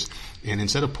fucking nose, and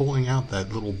instead of pulling out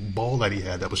that little ball that he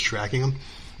had that was tracking him,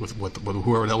 with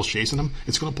whoever else chasing him,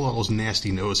 it's going to pull out those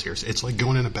nasty nose hairs. It's like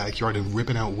going in a backyard and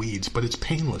ripping out weeds, but it's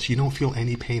painless. You don't feel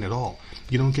any pain at all.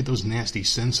 You don't get those nasty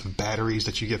scents of batteries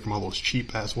that you get from all those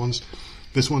cheap-ass ones.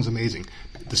 This one's amazing.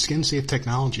 The skin-safe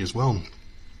technology as well,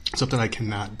 something I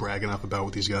cannot brag enough about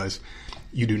with these guys.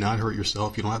 You do not hurt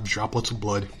yourself. You don't have droplets of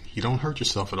blood. You don't hurt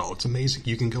yourself at all. It's amazing.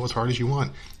 You can go as hard as you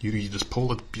want. You just pull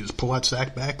that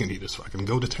sack back and you just fucking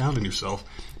go to town on yourself.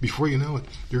 Before you know it,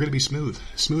 you're going to be smooth.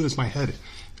 Smooth as my head.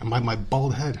 My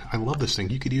bald head. I love this thing.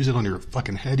 You could use it on your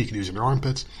fucking head. You could use it on your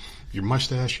armpits, your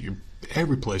mustache,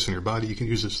 every place on your body. You can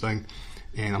use this thing.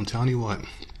 And I'm telling you what,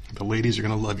 the ladies are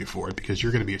going to love you for it because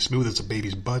you're going to be as smooth as a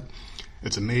baby's butt.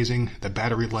 It's amazing. The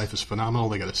battery life is phenomenal.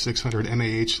 They got a 600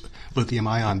 mAh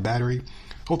lithium-ion battery.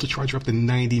 Hold the charge for up to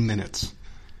 90 minutes.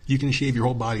 You can shave your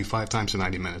whole body 5 times in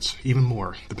 90 minutes, even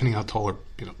more, depending how tall or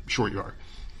short you are.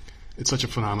 It's such a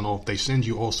phenomenal. They send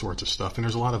you all sorts of stuff, and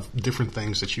there's a lot of different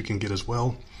things that you can get as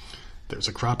well. There's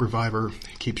a crop reviver,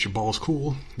 it keeps your balls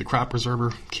cool. The crop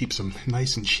preserver keeps them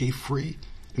nice and shave-free.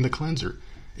 And the cleanser,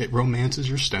 it romances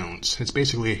your stones. It's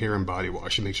basically a hair and body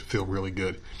wash. It makes you feel really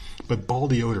good. But ball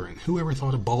deodorant, who ever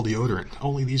thought of ball deodorant?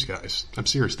 Only these guys. I'm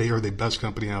serious. They are the best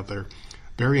company out there.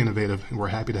 Very innovative, and we're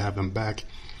happy to have them back.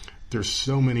 There's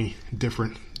so many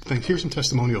different things. Here's some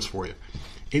testimonials for you.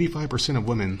 85% of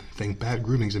women think bad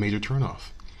grooming is a major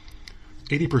turnoff.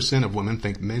 80% of women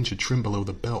think men should trim below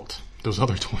the belt. Those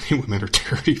other 20 women are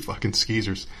dirty fucking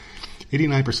skeezers.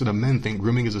 89% of men think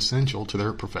grooming is essential to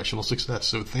their professional success.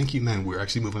 So thank you, men. We're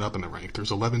actually moving up in the rank.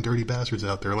 There's 11 dirty bastards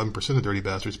out there, 11% of dirty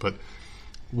bastards, but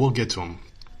we'll get to them.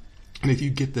 And if you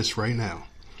get this right now,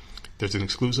 there's an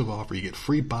exclusive offer. You get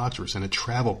free boxers and a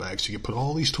travel bag, so you can put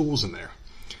all these tools in there.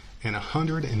 And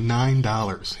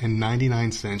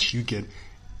 $109.99, you get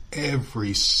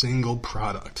every single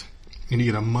product. And you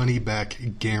get a money-back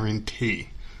guarantee.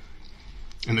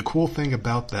 And the cool thing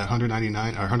about that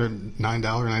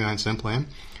 $109.99 plan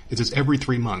is it's every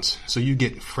 3 months. So you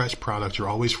get fresh products. You're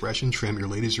always fresh and trim. Your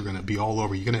ladies are going to be all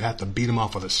over. You're going to have to beat them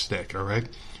off with a stick, all right?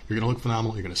 You're going to look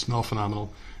phenomenal. You're going to smell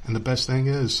phenomenal. And the best thing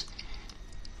is,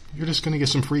 you're just going to get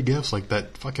some free gifts like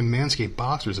that fucking Manscaped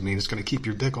boxers. I mean, it's going to keep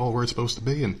your dick all where it's supposed to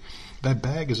be. And that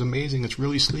bag is amazing. It's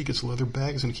really sleek. It's a leather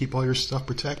bag. It's going to keep all your stuff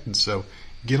protected. So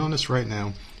get on this right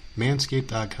now,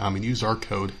 manscaped.com, and use our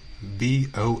code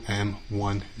VOM10.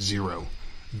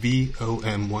 VOM10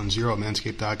 at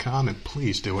manscaped.com, and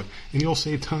please do it. And you'll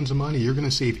save tons of money. You're going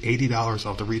to save $80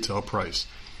 off the retail price.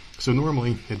 So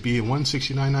normally it'd be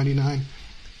 $169.99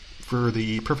 for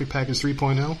the Perfect Package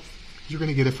 3.0. You're going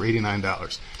to get it for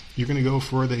 $89. You're going to go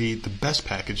for the best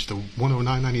package, the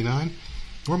 $109.99.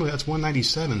 Normally that's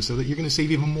 $197, so that you're going to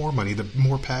save even more money the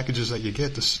more packages that you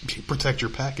get to protect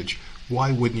your package.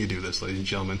 Why wouldn't you do this, ladies and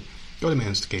gentlemen? Go to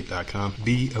manscaped.com,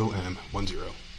 VOM10.